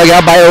attack dug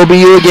out by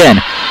OBU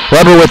again.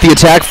 Weber with the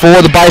attack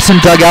for the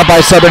Bison, dug out by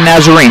Southern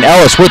Nazarene.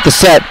 Ellis with the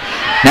set.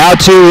 Now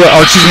to,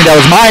 that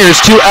was Myers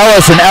to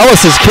Ellis, and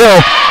Ellis's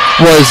kill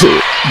was,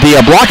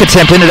 the block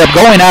attempt ended up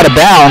going out of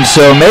bounds,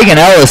 so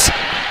Megan Ellis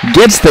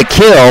gets the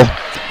kill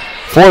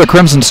for the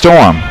Crimson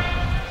Storm.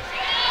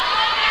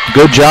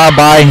 Good job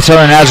by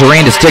Southern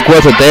Nazarene to stick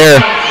with it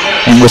there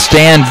and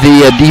withstand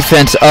the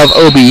defense of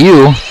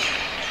OBU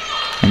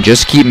and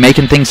just keep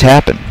making things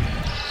happen.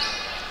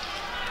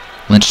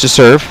 Lynch to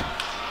serve.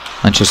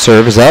 Lynch's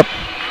serve is up.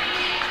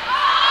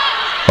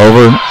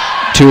 Over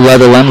to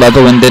Leatherland.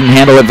 Leatherland didn't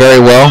handle it very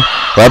well.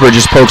 Weber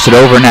just pokes it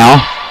over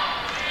now.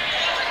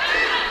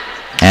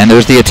 And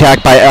there's the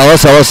attack by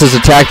Ellis. Ellis's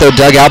attack, though,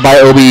 dug out by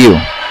OBU.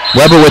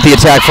 Weber with the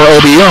attack for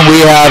OBU, and we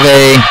have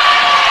a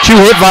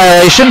two-hit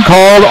violation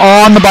called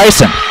on the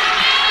Bison.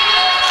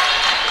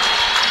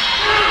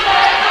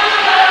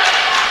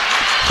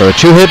 So a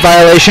two-hit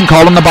violation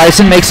called on the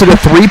Bison makes it a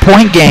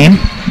 3-point game.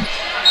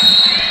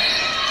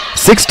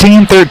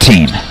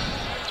 16-13.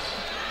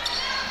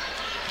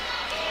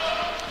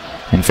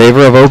 In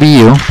favor of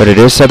OBU, but it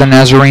is Southern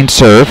Nazarene's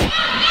serve.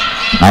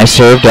 Nice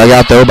serve, dug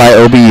out though by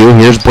OBU.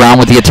 Here's Brown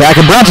with the attack,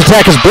 and Brown's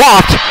attack is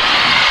blocked.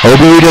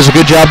 OBU does a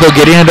good job though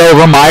getting it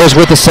over. Myers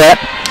with the set.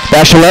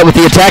 Bachelet with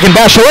the attack, and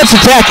Bachelet's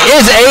attack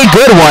is a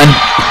good one.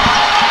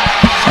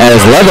 As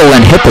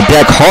Leatherland hit the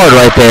deck hard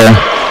right there.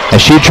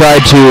 As she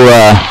tried to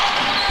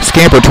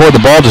scamper toward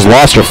the ball, just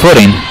lost her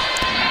footing.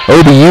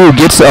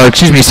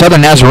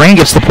 Southern Nazarene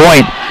gets the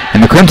point,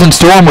 and the Crimson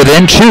Storm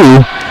within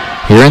 2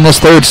 here in this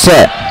third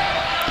set.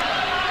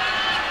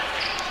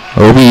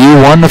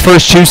 OBU won the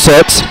first 2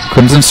 sets.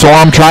 Crimson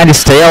Storm trying to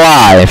stay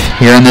alive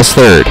here in this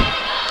third.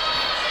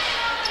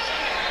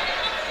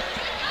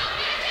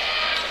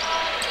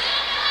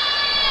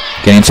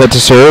 Getting set to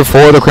serve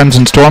for the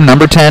Crimson Storm,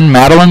 number 10,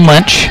 Madeline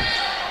Lynch.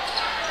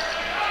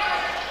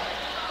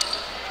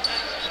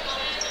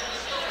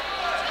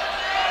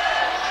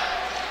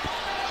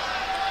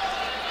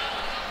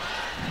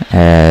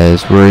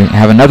 As we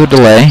have another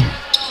delay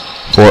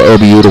for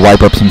OBU to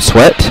wipe up some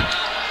sweat.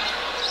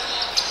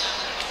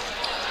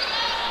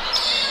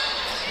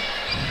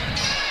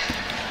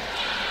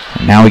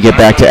 Now we get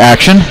back to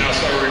action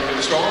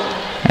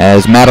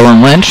as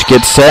Madeline Lynch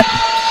gets set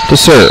to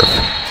serve.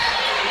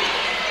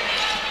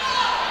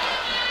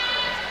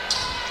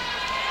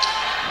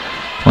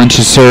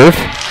 Lynch's serve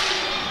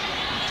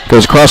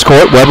goes cross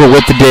court. Weber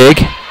with the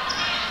dig.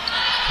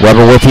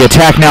 Weber with the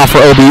attack now for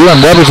OBU,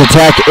 and Weber's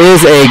attack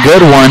is a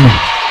good one.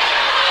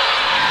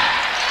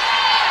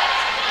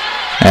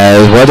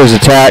 As Weber's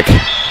attack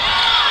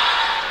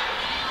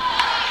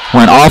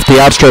went off the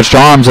outstretched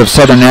arms of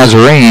Southern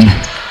Nazarene,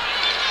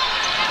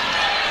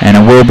 and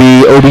it will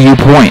be OBU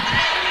point.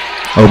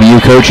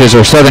 OBU coaches,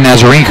 or Southern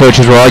Nazarene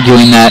coaches, were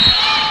arguing that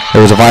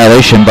there was a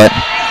violation, but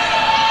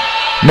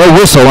no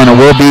whistle, and it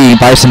will be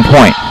Bison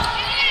point.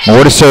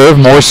 More to serve,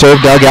 more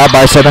serve dug out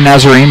by Southern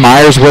Nazarene.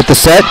 Myers with the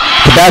set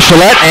to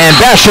Bachelet, and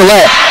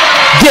Bachelet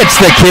gets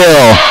the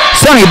kill.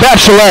 Sonny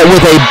Bachelet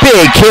with a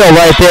big kill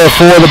right there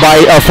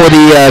for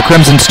the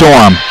Crimson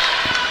Storm.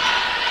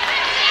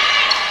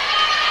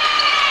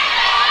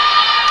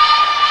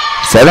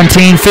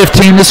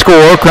 17-15 the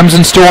score.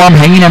 Crimson Storm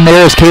hanging in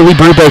there as Kaylee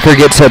Brubaker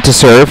gets set to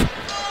serve.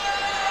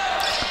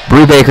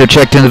 Brubaker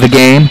checked into the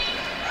game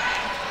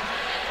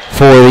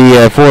for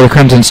the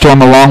Crimson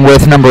Storm, along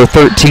with number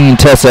 13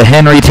 Tessa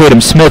Henry.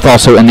 Tatum Smith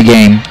also in the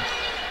game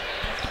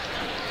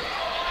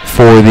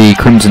for the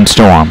Crimson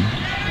Storm.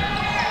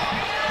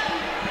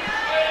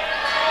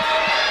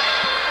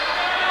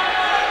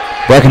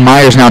 Brecken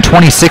Myers now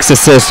 26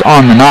 assists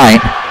on the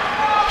night.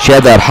 She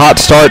had that hot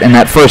start in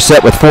that first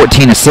set with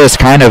 14 assists,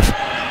 kind of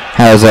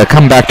has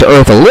come back to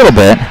earth a little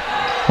bit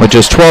with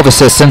just 12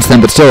 assists since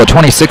then, but still a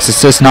 26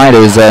 assist night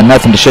is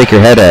nothing to shake your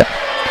head at.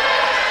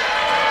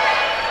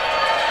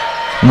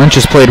 Lynch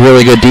has played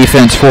really good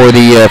defense for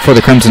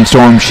the Crimson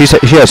Storm. She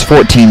has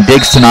 14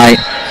 digs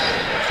tonight.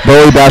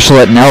 Bowie,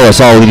 Bachelet, and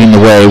Ellis all leading the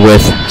way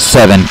with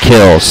 7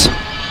 kills.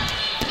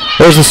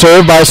 There's the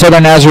serve by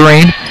Southern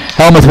Nazarene.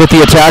 Helmuth with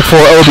the attack for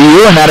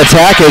OBU, and that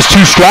attack is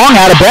too strong,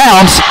 out of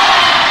bounds.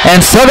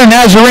 And Southern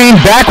Nazarene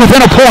back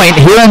within a point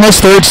here in this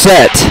third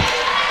set.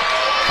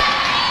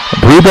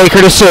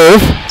 Brubaker to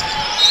serve.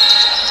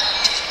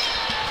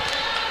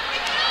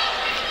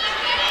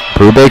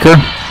 Brubaker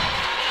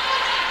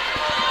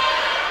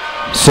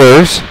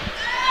serves.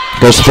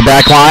 Goes to the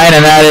back line,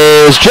 and that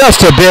is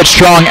just a bit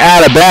strong,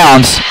 out of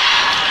bounds.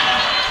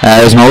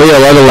 As Malia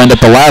Leatherland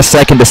at the last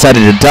second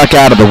decided to duck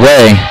out of the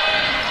way.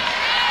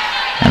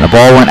 And the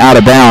ball went out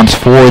of bounds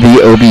for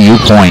the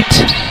OBU point.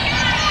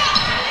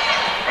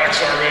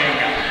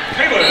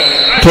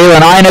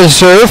 Kaylin Inez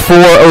serve for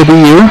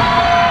OBU.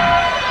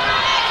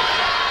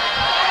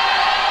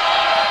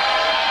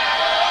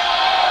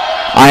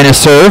 Inez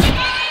serve.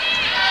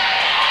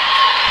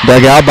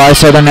 Dug out by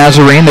Southern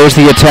Nazarene. There's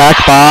the attack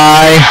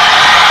by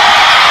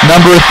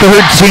number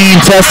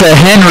 13, Tessa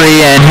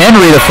Henry. And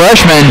Henry, the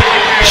freshman,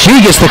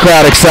 she gets the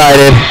crowd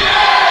excited.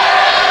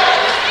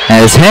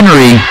 As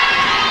Henry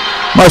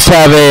must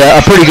have a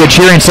pretty good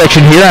cheering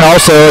section here. And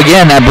also,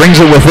 again, that brings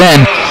it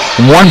within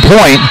 1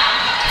 point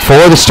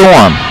for the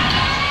Storm.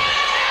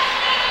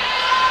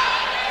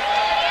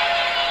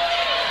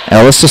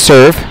 Ellis to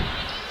serve.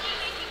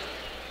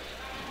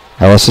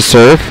 Ellis to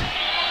serve.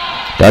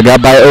 Dug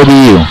out by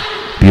OBU.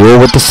 Buell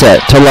with the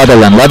set to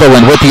Leatherland.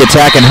 Leatherland with the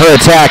attack, and her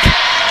attack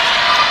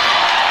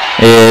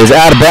is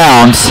out of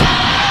bounds.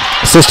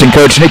 Assistant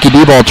coach Nikki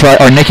Dieball tried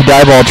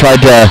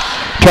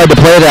to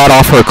play that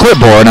off her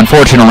clipboard.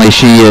 Unfortunately,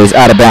 she is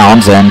out of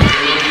bounds and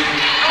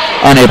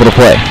unable to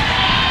play.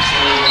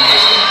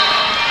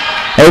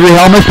 Avery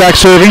Helmuth back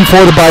serving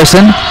for the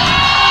Bison.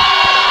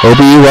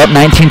 OBU up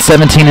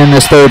 19-17 in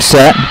this third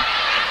set.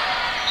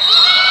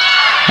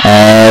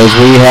 As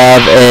we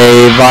have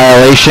a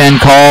violation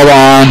called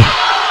on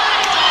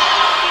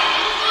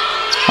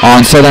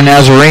Southern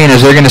Nazarene,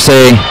 as they're going to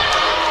say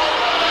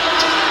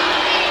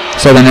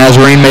Southern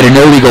Nazarene made an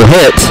illegal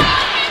hit.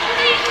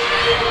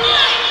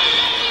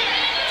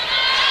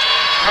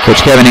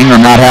 Coach Kevin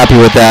Ingram not happy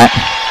with that,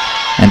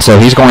 and so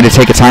he's going to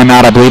take a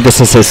timeout. I believe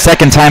this is his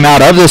second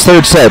timeout of this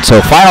third set,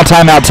 so final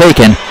timeout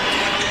taken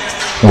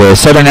with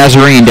Southern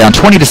Nazarene down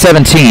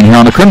 20-17 here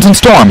on the Crimson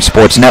Storm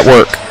Sports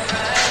Network.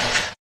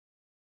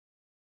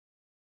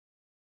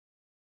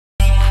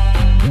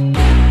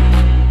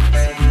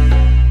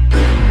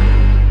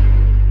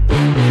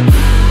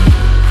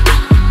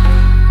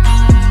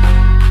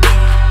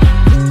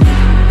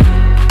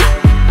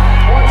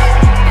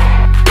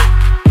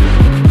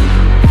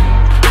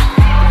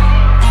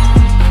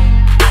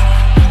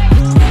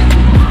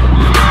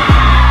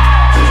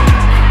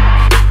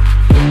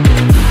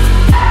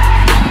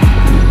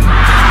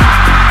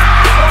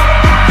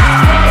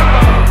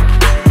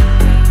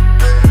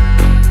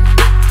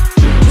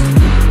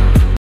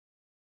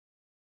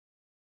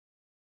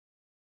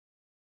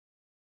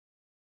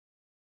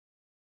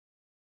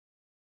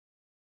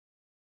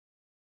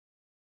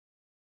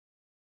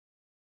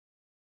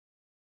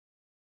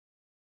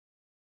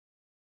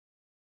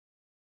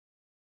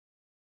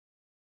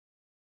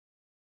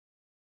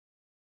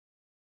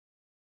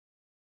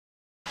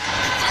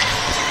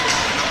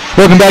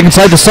 Welcome back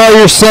inside the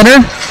Sawyer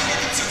Center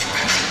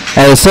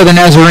as Southern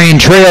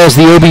Nazarene trails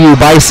the OBU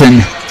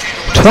Bison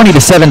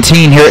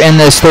 20-17 here in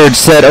this third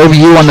set.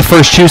 OBU on the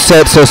first 2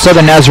 sets, so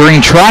Southern Nazarene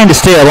trying to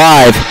stay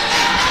alive.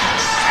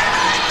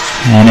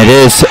 And it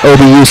is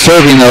OBU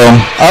serving, though,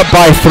 up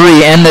by 3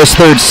 in this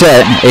third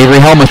set.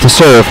 Avery Helmuth to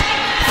serve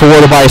for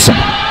the Bison.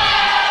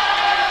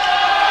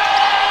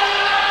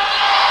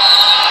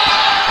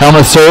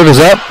 Helmuth serve is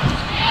up.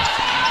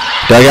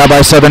 Dug out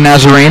by Southern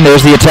Nazarene.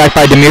 There's the attack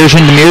by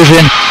Demirjian.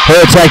 Demirjian, her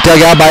attack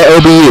dug out by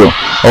OBU.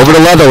 Over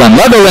to Leatherland.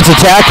 Leatherland's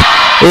attack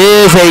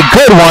is a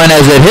good one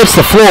as it hits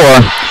the floor.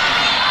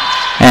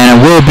 And it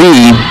will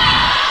be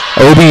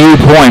OBU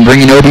point,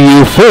 bringing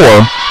OBU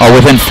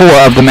within 4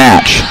 of the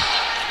match.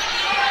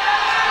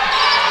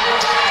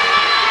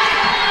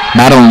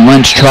 Madeline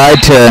Lynch tried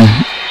to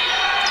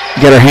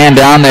get her hand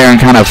down there and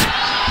kind of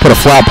put a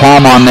flat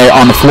palm on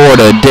the floor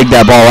to dig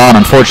that ball out.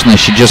 Unfortunately,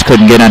 she just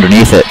couldn't get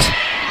underneath it.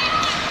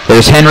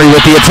 There's Henry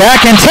with the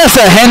attack, and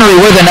Tessa Henry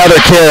with another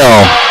kill.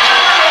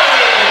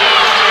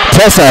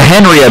 Tessa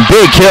Henry, a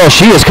big kill.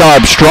 She has come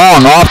up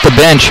strong off the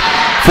bench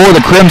for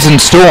the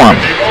Crimson Storm.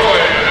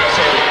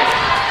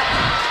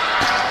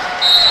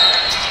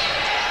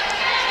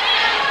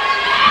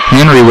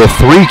 Henry with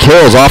 3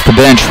 kills off the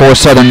bench for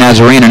Southern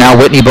Nazarene, and now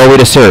Whitney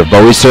Bowie to serve.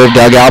 Bowie serve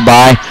dug out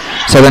by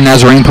Southern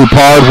Nazarene.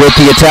 Poupard with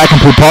the attack,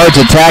 and Poupard's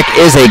attack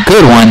is a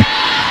good one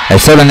as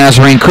Southern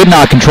Nazarene could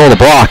not control the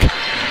block.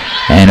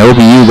 And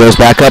OBU goes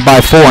back up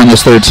by 4 in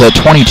this third set,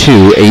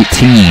 22-18.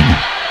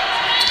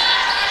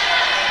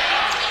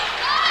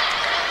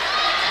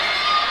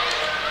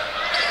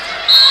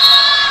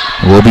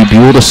 It will be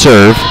Buell to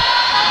serve.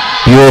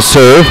 Buell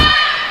serve.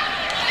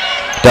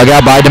 Dug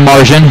out by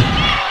Demirjian.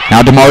 Now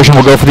DeMartian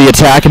will go for the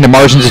attack, and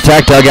DeMartian's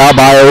attack dug out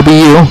by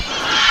OBU.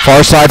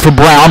 Far side for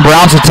Brown.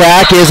 Brown's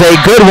attack is a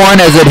good one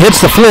as it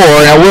hits the floor,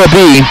 and it will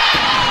be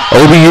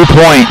OBU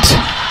point.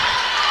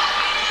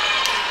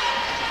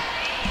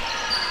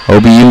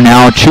 OBU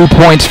now 2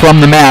 points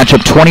from the match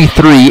of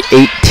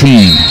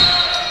 23-18.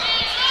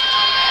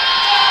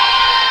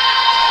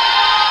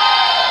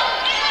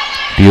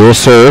 Buell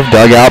serve,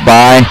 dug out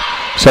by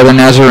Southern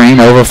Nazarene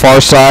over far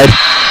side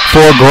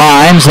for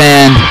Grimes,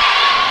 and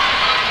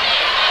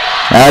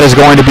that is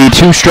going to be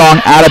too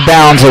strong out of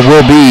bounds. It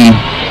will be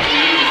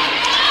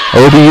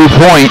OBU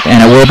point,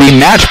 and it will be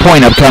match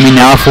point upcoming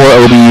now for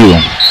OBU.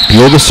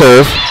 Buell the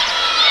serve.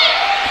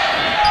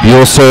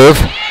 Buell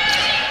serve,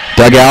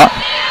 dug out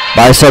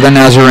by Southern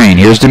Nazarene.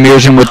 Here's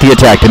Demirjian with the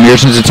attack.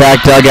 Demirjian's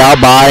attack dug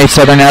out by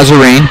Southern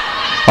Nazarene.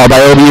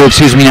 By OBU,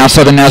 excuse me. Now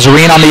Southern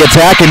Nazarene on the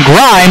attack, and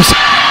Grimes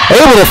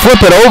able to flip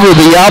it over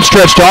the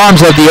outstretched arms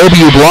of the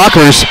OBU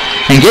blockers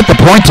and get the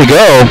point to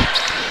go.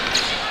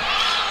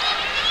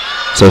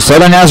 So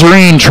Southern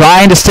Nazarene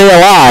trying to stay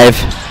alive.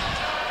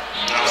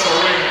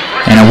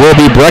 And it will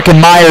be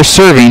Breckenmeyer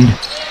serving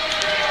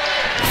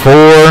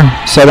for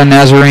Southern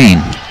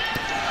Nazarene.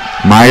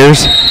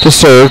 Myers to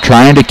serve,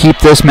 trying to keep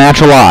this match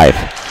alive.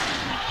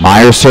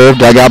 Myers serve,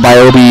 dug out by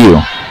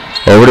OBU.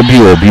 Over to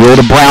Buell. Buell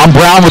to Brown.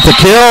 Brown with the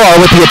kill, or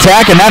with the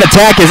attack, and that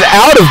attack is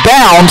out of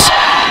bounds.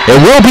 It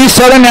will be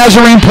Southern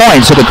Nazarene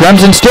point, so the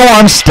Crimson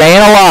Storm staying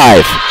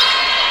alive.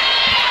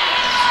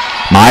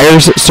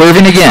 Myers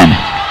serving again.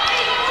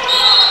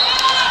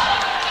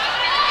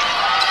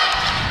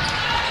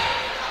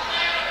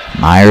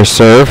 Myers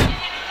serve,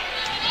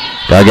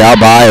 dug out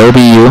by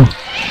OBU,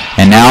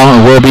 and now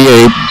it will be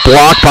a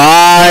block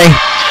by,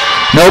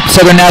 nope,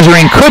 Southern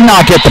Nazarene could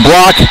not get the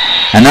block,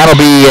 and that'll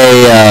be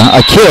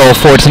a kill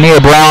for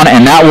Tania Brown,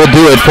 and that will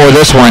do it for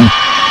this one.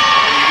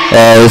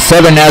 As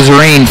Southern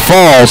Nazarene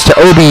falls to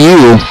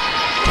OBU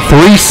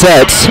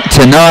 3-0,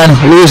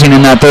 losing in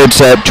that third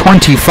set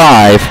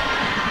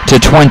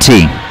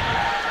 25-20.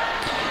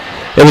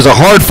 It was a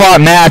hard-fought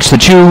match. The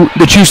two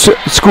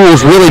schools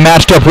really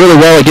matched up really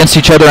well against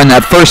each other in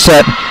that first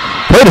set.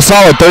 Played a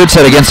solid third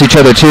set against each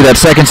other too. That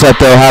second set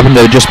though happened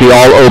to just be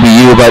all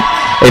OBU, but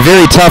a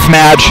very tough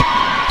match.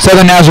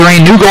 Southern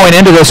Nazarene knew going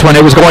into this one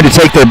it was going to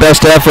take their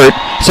best effort.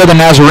 Southern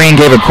Nazarene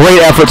gave a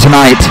great effort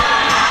tonight.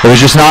 It was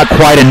just not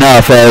quite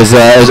enough as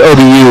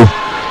OBU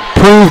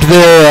proved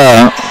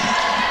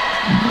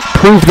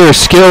their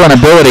skill and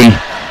ability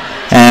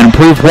and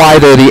proved why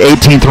they're the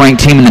 18th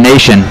ranked team in the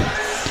nation,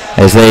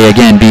 as they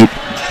again beat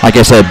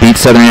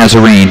Southern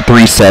Nazarene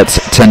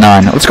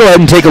 3-0. Let's go ahead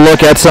and take a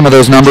look at some of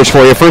those numbers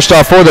for you. First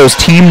off, for those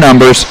team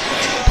numbers,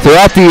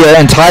 throughout the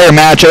entire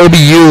match,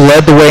 OBU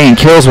led the way in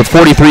kills with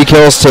 43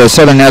 kills to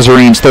Southern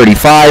Nazarene's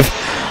 35.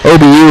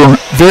 OBU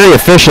very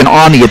efficient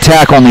on the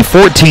attack, only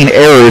 14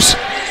 errors.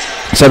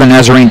 Southern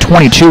Nazarene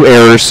 22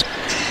 errors,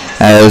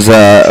 as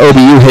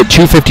OBU hit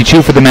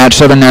 252 for the match.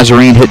 Southern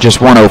Nazarene hit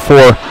just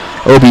 104.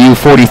 OBU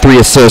 43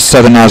 assists,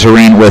 Southern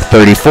Nazarene with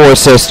 34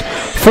 assists.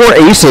 4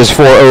 aces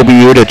for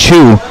OBU to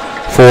 2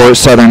 for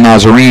Southern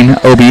Nazarene.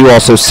 OBU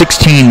also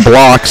 16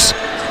 blocks.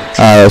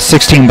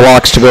 16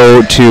 blocks to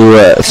go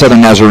to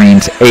Southern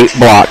Nazarene's 8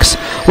 blocks.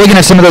 Looking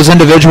at some of those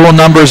individual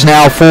numbers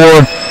now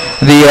for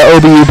the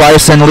OBU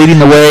Bison, leading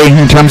the way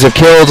in terms of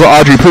kills.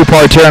 Audrey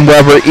Poupar, Taryn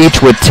Weber each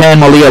with 10.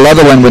 Malia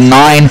Leatherland with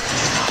 9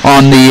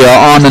 on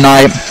the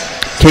night.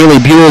 Kaylee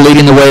Buell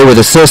leading the way with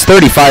assists,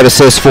 35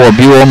 assists for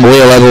Buell.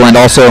 Malia Leatherland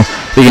also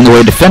leading the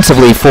way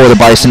defensively for the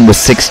Bison with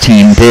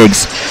 16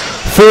 digs.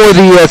 For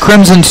the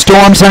Crimson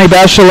Storm, Sunny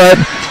Bachelet,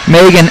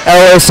 Megan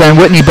Ellis, and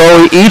Whitney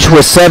Bowie each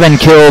with 7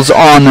 kills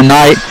on the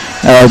night.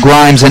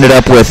 Grimes ended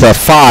up with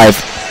 5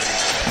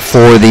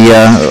 for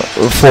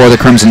the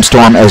Crimson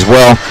Storm as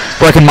well.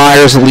 Brecken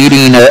Myers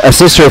leading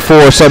assister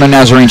for Southern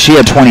Nazarene. She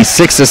had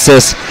 26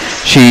 assists.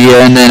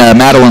 And then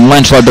Madeline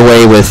Lynch led the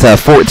way with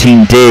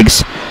 14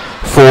 digs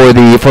for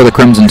the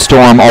Crimson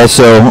Storm.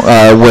 Also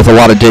with a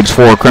lot of digs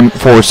for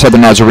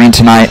Southern Nazarene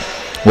tonight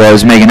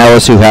was Megan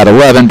Ellis, who had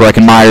 11.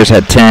 Brecken Myers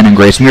had 10, and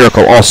Grace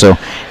Miracle also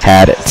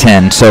had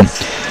 10. So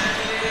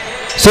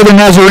Southern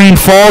Nazarene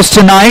falls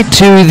tonight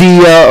to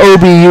the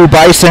OBU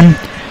Bison.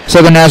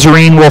 Southern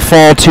Nazarene will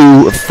fall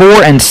to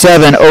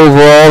 4-7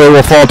 overall. They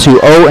will fall to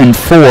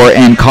 0-4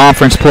 in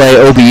conference play.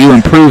 OBU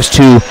improves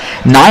to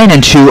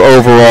 9-2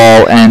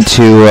 overall and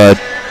to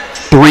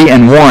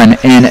 3-1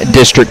 in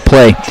district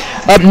play.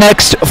 Up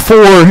next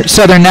for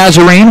Southern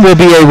Nazarene will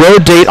be a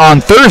road date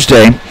on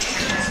Thursday,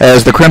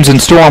 as the Crimson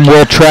Storm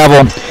will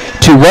travel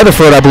to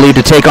Weatherford, I believe,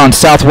 to take on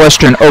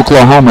Southwestern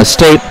Oklahoma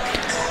State.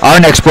 Our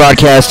next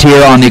broadcast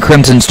here on the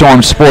Crimson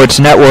Storm Sports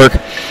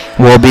Network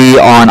will be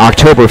on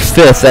October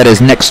 5th. That is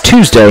next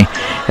Tuesday,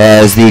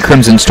 as the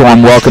Crimson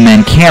Storm welcome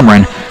in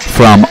Cameron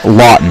from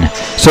Lawton.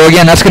 So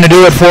again, that's going to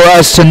do it for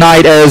us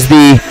tonight, as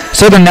the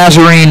Southern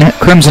Nazarene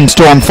Crimson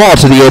Storm fall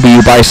to the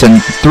OBU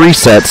Bison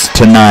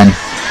 3-0.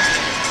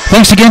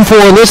 Thanks again for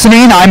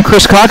listening. I'm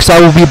Chris Cox.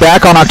 I will be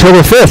back on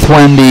October 5th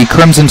when the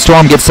Crimson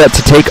Storm gets set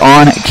to take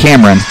on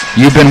Cameron.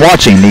 You've been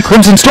watching the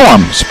Crimson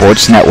Storm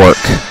Sports Network.